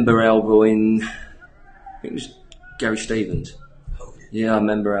 I remember elbowing. I think it was Gary Stevens. Yeah, I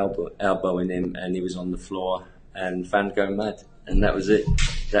remember elbowing him, and he was on the floor, and fans going mad, and that was it.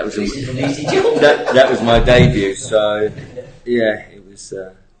 That was that was my debut. So yeah, it was.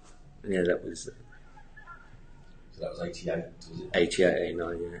 That was. So that was 88, was it? 88,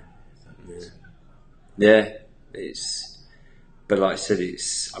 89, yeah. But like I said,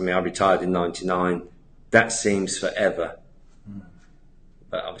 I retired in 99. That seems forever.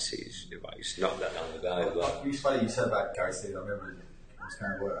 But obviously, it's not that long ago. But It's funny you said about Gary Stevens. I remember I was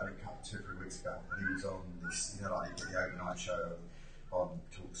going to work a couple, 2 or 3 weeks ago, and he was on this, like the overnight show on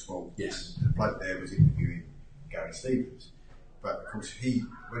Talk Sport. Yes. And the bloke there was interviewing Gary Stevens. But of course,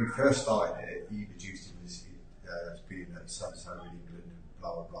 when he first started it, he introduced him as being at so-and-so in England,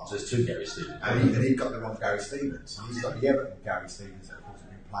 blah, blah, blah. So there's 2 Gary Stevens. And he got the wrong Gary Stevens. And he's got the Everton Gary Stevens that, of course, have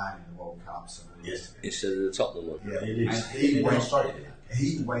been playing in the World Cups. And all this. instead of the Tottenham one. Yeah, And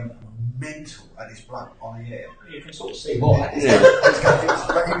he went mental at this bloke on the air. You can sort of see why. He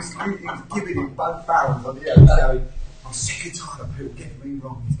was giving him both barrels on the air. He was going, I'm sick and tired of people getting me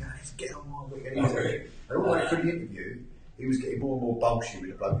wrong. He's going, let's get on my week. And all the way through the interview, he was getting more and more bullshit with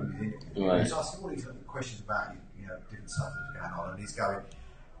the bloke in his interview. Right. He was asking all these questions about different stuff that was going on, and he's going,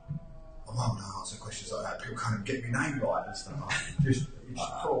 I won't answer questions like that. People can't even get my name right and stuff. Just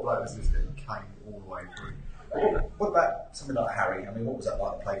poor bloke was just came all the way through. What about something like Harry? I mean, what was that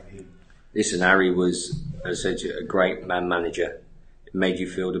like to play for him? Listen, Harry was, as I said, a great man manager. It made you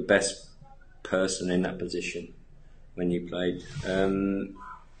feel the best person in that position when you played.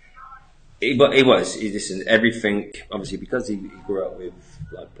 He was. Listen, everything. Obviously, because he grew up with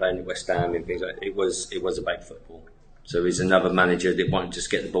playing at West Ham and things like that, it was about football. So he's another manager that wanted to just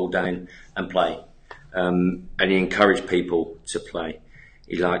get the ball down and play, and he encouraged people to play.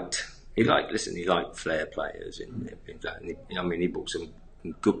 He liked flair players and things like that. He brought some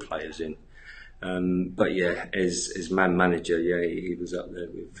good players in. But yeah, as man manager, he was up there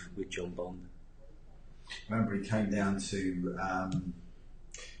with John Bond. Remember, he came down to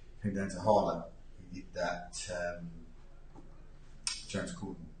Harlow. He did that James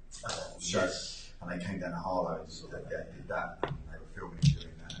Corden show, and they came down to Harlow and did that. And they were filming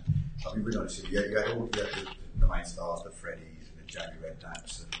doing that. I'll be really honest with you. You had all the main stars, the Freddies and the Jamie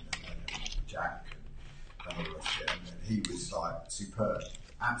Redknapps and Jack and all the rest of it. And he was like superb,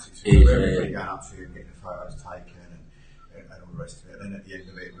 absolutely superb. Everybody going up to him, getting the photos taken, and all the rest of it. And then at the end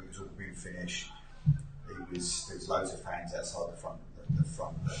of it, when it was all being finished, there was loads of fans outside the front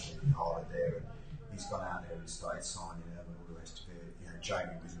of Harlow there, and he's gone out there and started signing them and all the rest of it.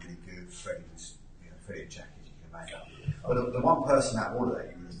 Jamie was really good. Freddie was, Freddie and Jack, as you can imagine. But the one person out of all of that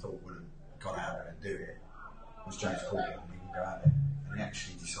you would have thought would have gone out there and do it was James Corden. He didn't go out there, and he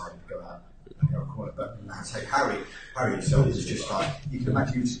actually decided to go out and go corner. But I'd say Harry himself was just like, you can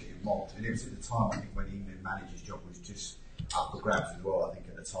imagine he was just getting mobbed, and it was at the time I think when England manager's job was just up for grabs as well. I think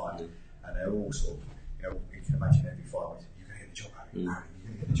at the time, and they're all sort of, you can imagine every fight. You're going to get the job, Harry. Harry, you're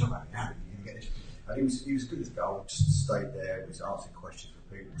going to get the job, Harry. Harry, you're going to get the job. And he was good as gold. Just stayed there, was asking questions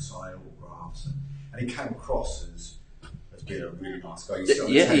for people, signing autographs, and he came across as to be a really nice guy.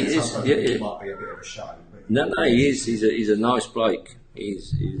 Yeah, he is. Sometimes Yeah, he yeah. might be a bit of a show. But No, he is. He's a nice bloke.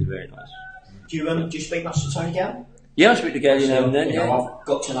 He's very nice. Do you speak much to Tony Gow? Yeah, I speak to Gary now and then. You know, Yeah, I've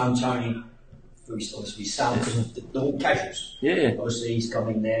got to know Tony through his son because of the all casuals. yeah. Obviously, he's gone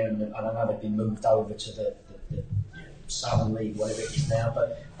in there, and I don't know they've been moved over to the Southern League, whatever it is now.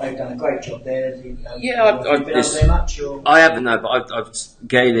 But they've done a great job there. Yeah, I've been over there much. Or? I haven't, no, but I've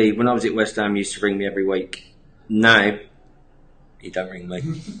Gailey, when I was at West Ham, used to ring me every week. Now, he don't ring me.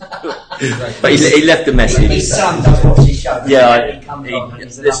 But he left a message. His son does watch his show. Yeah, he comes on. And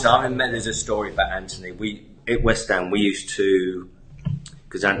he's listen, I remember there's a story about Anthony. At West Ham, we used to,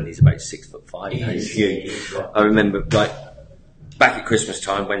 because Anthony's about 6'5", he's huge. I remember, like, back at Christmas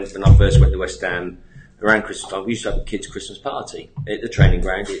time, when I first went to West Ham, around Christmas time, we used to have a kids' Christmas party at the training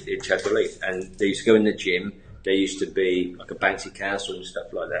ground at Chadwell Heath, and they used to go in the gym. There used to be like a bouncy castle and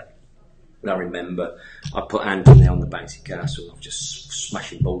stuff like that. And I remember I put Anthony on the bouncy castle and I was just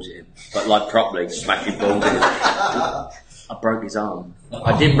smashing balls at him, but like properly smashing balls at him. I broke his arm.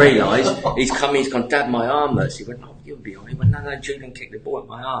 I didn't realise. He's gone, Dad, my arm hurts. He went, oh, you'll be alright. He went, no, Julian kicked the ball at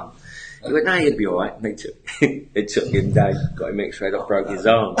my arm. He went, no, you'll be alright. It took him down, got him x-rayed off, broke his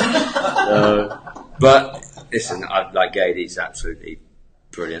arm. But listen, like Gady's absolutely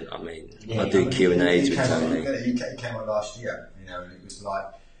brilliant. I mean, I do Q&A's with Tony. He came on last year, you know, and it was like,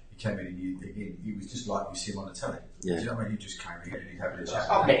 he came in and he was just like you see him on the telly. Yeah. Do you know what I mean? He just came in and he'd have a chat.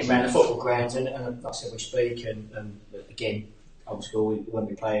 I've met him around the football grounds, and like I said, we speak, and again, old school, when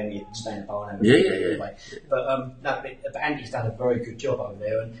we play him, we stay in the bar and have a Yeah. anyway. But Andy's done a very good job over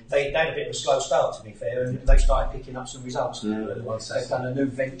there, and they had a bit of a slow start, to be fair, and they started picking up some results. They've done a new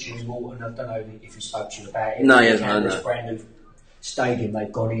venture in Walton. I don't know if he spoke to you about it. No, he hasn't, no. This brand new stadium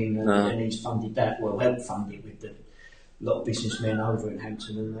they've gone in, and he's funded that, helped fund it with the lot of businessmen over in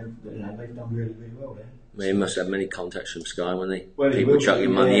Hampton, and they've done really, really well there. Well, he must have many contacts from Sky, won't he? Well, People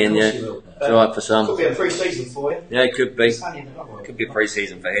chucking money in, yeah. It's alright for some. Could be a pre-season for you. Yeah, it could be. It's only the Could be a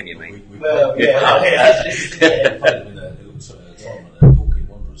pre-season for him, you mean? Well, played him in a little tournament at Dorking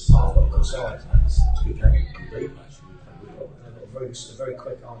Wanderers side. It's a good game. Good game, actually. very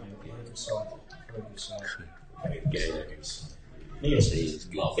quick, aren't they? Very good side. Very good side. Yeah, Yes,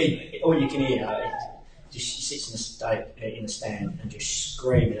 he's lovely. all you can hear just he sits in the stand and just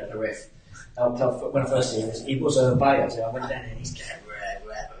screaming at the ref. When I first saw him, he was a bayer, so I went down and he's going,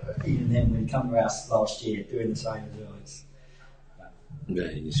 and then when he come to us last year, doing the same as well. Yeah,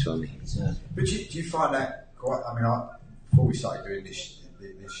 he's funny. But do you find that quite? I mean, before we started doing this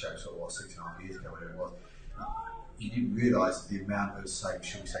show, sort of 6.5 years ago, whatever it was, you didn't realise the amount of,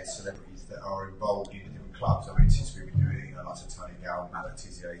 shall we say, celebrities that are involved in the different clubs. I mean, since we've been doing it, like Tony Gow, Matt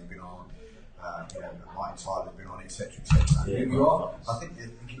Letizia, he's been on, Martin Tyler's been on, etc., etc. I think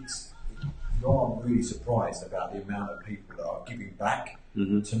you are really surprised about the amount of people that are giving back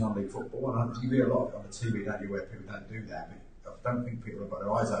to non-league football. And you hear a lot on the TV, don't you, where people don't do that. But I don't think people have got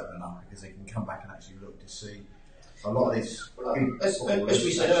their eyes open enough because they can come back and actually look to see a lot of this. As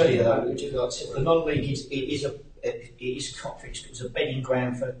we said earlier, though, the non-league it's a bedding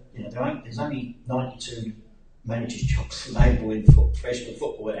ground for, there's only 92 managers' jobs available in professional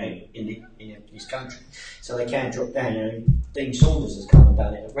football in this country, so they can drop down. Dean Saunders has come and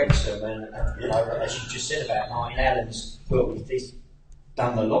done it at Wrexham, and as you just said about Martin Allen's, he's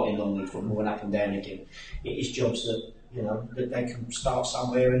done a lot in non-league football and up and down again. It is jobs that that they can start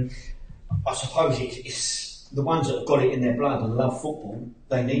somewhere, and I suppose it's the ones that have got it in their blood and love football.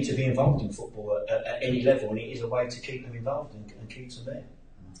 They need to be involved in football at any level, and it is a way to keep them involved and keep them there.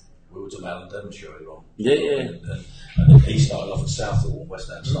 We were talking about Alan Devonshire earlier on. Yeah. And he started off at Southall, West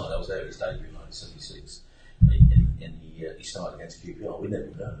Ham started. I was there at his debut in 1976. And he started against QPR. We never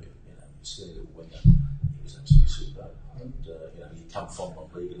heard of him. He's still a little winger. He was absolutely superb. And he'd come from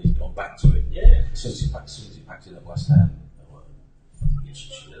non-league and he's gone back to it. Yeah. As soon as he packed in at West Ham, he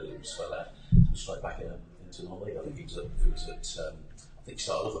was fell out. He was straight back into non-league. I think he was at I think he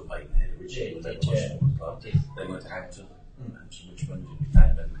started off at Maidenhead originally. Then went to Hampton, Richmond,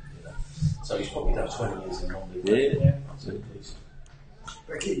 and so he's probably done 20 years in non-league. Yeah.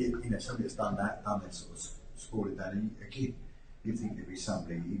 But again, somebody that's done that sort of scoring that, again, you think there'd be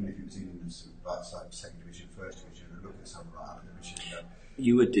somebody, even if it was in the second division, first division, and look at something like other division and go,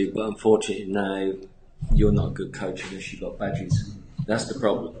 You would do, but unfortunately now you're not a good coach unless you've got badges. That's the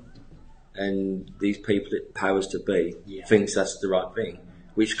problem. And these people at powers to be thinks that's the right thing,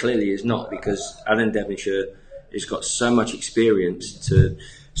 which clearly is not, because Alan Devonshire has got so much experience to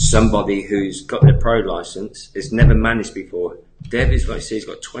somebody who's got their pro licence, has never managed before. Dev is, like I say, he's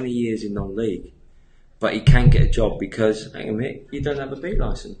got 20 years in non-league, but he can't get a job because, hang on a minute, you don't have a B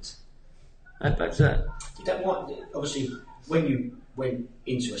licence. How bad's that? You don't want, obviously, when you went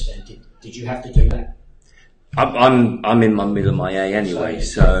into a stand, did you have to do that? I'm in my middle of my A anyway,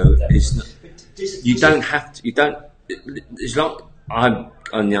 so it's not, you don't have to. You don't. It's not. I'm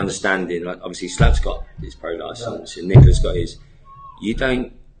on the understanding. Like obviously, Slav's got his pro license and Nicola's got his. You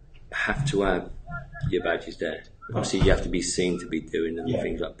don't have to have your badges there. Obviously, you have to be seen to be doing them and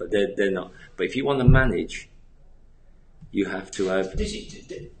things like. But they're not. But if you want to manage, you have to have.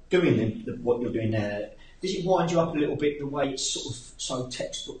 Doing what you're doing now, does it wind you up a little bit the way it's sort of so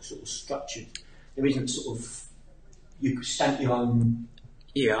textbook sort of structured? There isn't sort of you stamp your own.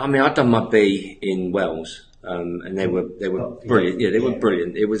 Yeah, I mean, I'd done my B in Wales, and they were brilliant. Yeah, they were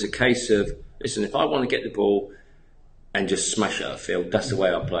brilliant. It was a case of listen, if I want to get the ball and just smash it at a field, that's the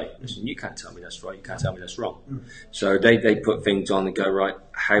way I play. Listen, you can't tell me that's right. You can't tell me that's wrong. So they put things on and go right.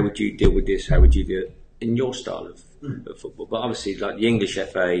 How would you deal with this? How would you do it in your style of football? But obviously, like the English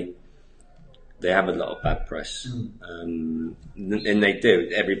FA, they have a lot of bad press, and they do.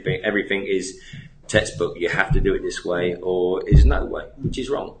 Everything is textbook. You have to do it this way, or is no way, which is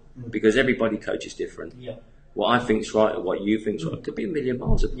wrong because everybody coaches different. Yeah. What I think's right or what you think's right could be a million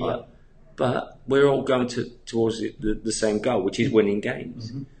miles apart, but we're all going towards the same goal, which is winning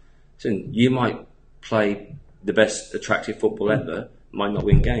games. So you might play the best attractive football ever, might not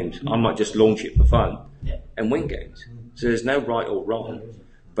win games. I might just launch it for fun and win games. So there's no right or wrong.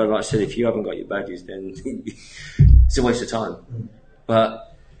 But like I said, if you haven't got your badges, then it's a waste of time.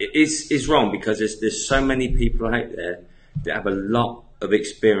 But it is wrong because there's so many people out there that have a lot of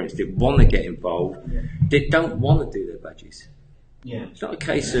experience that want to get involved, that don't want to do their badges. Yeah, it's not a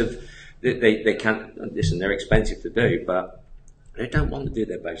case of they can't listen. They're expensive to do, but they don't want to do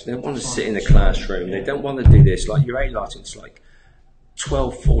their badges. They don't want to sit in a classroom. They don't want to do this. Like your A license, like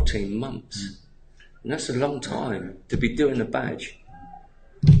 12, 14 months, and that's a long time to be doing a badge.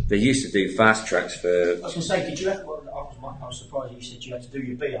 They used to do fast tracks for. I was going to say, did you have? I was surprised you said you had to do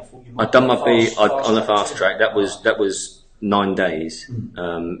your B. I thought you might. I'd done my B on a fast track. That was 9 days.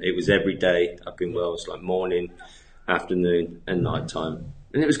 It was every day up in Wales, like morning, afternoon, and night time,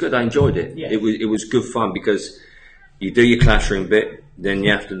 and it was good. I enjoyed it. Yeah. It was good fun because you do your classroom bit, then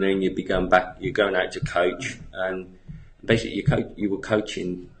the afternoon you'd be going back. You're going out to coach, and basically you were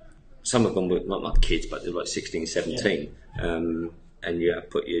coaching. Some of them were not kids, but they were like 16, 17. Yeah. And you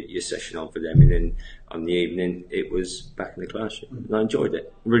put your session on for them, and then on the evening it was back in the classroom. And I enjoyed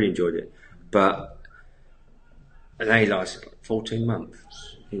it, really enjoyed it. But an A license, 14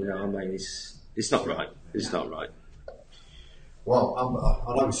 months, you know, I mean, it's not right. It's not right. Well,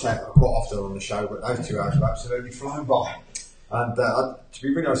 I know we say it quite often on the show, but those 2 hours have absolutely flown by. And to be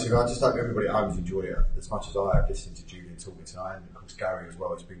really honest with you, I just hope everybody at home's enjoyed it as much as I have listening to Julian talking tonight, and of course Gary as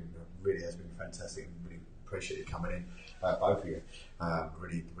well. It's been really has been fantastic, and really appreciate you coming in, both of you.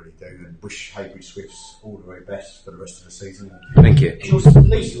 Really do, and wish Haybridge Swifts all the very best for the rest of the season. Thank you. Was it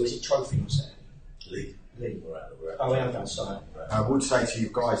league or is it trophy? League. Oh, we have done so. I would say to you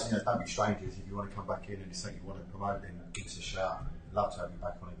guys, don't be strangers. If you want to come back in and it's something you want to promote, then give us a shout. I'd love to have you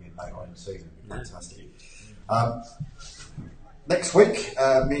back on again later on in the season. It'd be fantastic. Next week,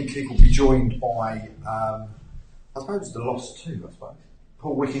 me and Keith will be joined by, I suppose, the Lost Two. I suppose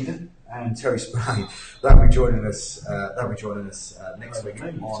Paul Wickington and Terry Spray. They'll be joining us next week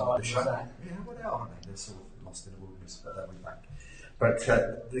on the show. Yeah, well, they are, aren't they? They're sort of lost in the wilderness, but they'll be back. But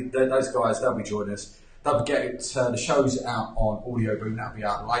those guys, they'll be joining us. Don't forget, the show's out on Audio Boom. That'll be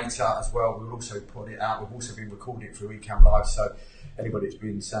out later as well. We'll also put it out. We've also been recording it through Ecamm Live, so anybody that's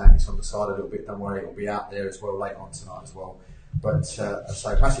been saying it's on the side a little bit, don't worry, it'll be out there as well later on tonight as well. But so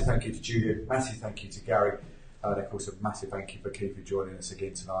massive thank you to Julian, massive thank you to Gary, and of course a massive thank you for Keith for joining us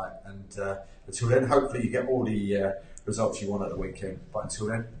again tonight. And until then, hopefully you get all the results you want at the weekend. But until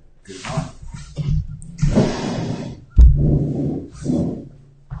then, good night.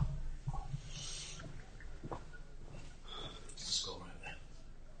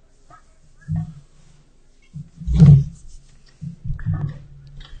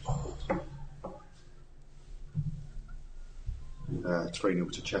 Yeah.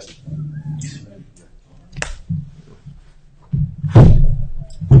 3-0 to Chester.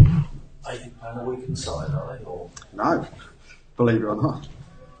 Are you playing a weekend side, are they? Or? No, believe it or not.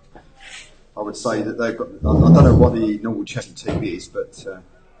 I would say that they've got. I don't know what the normal Chester team is, but.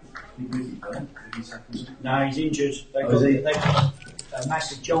 No, he's injured. They've got a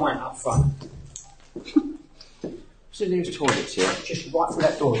massive giant up front. What's the nearest toilets here? Just right through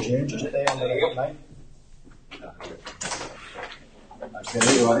that door, Jim. Just there on the left, mate.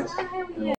 Okay, right.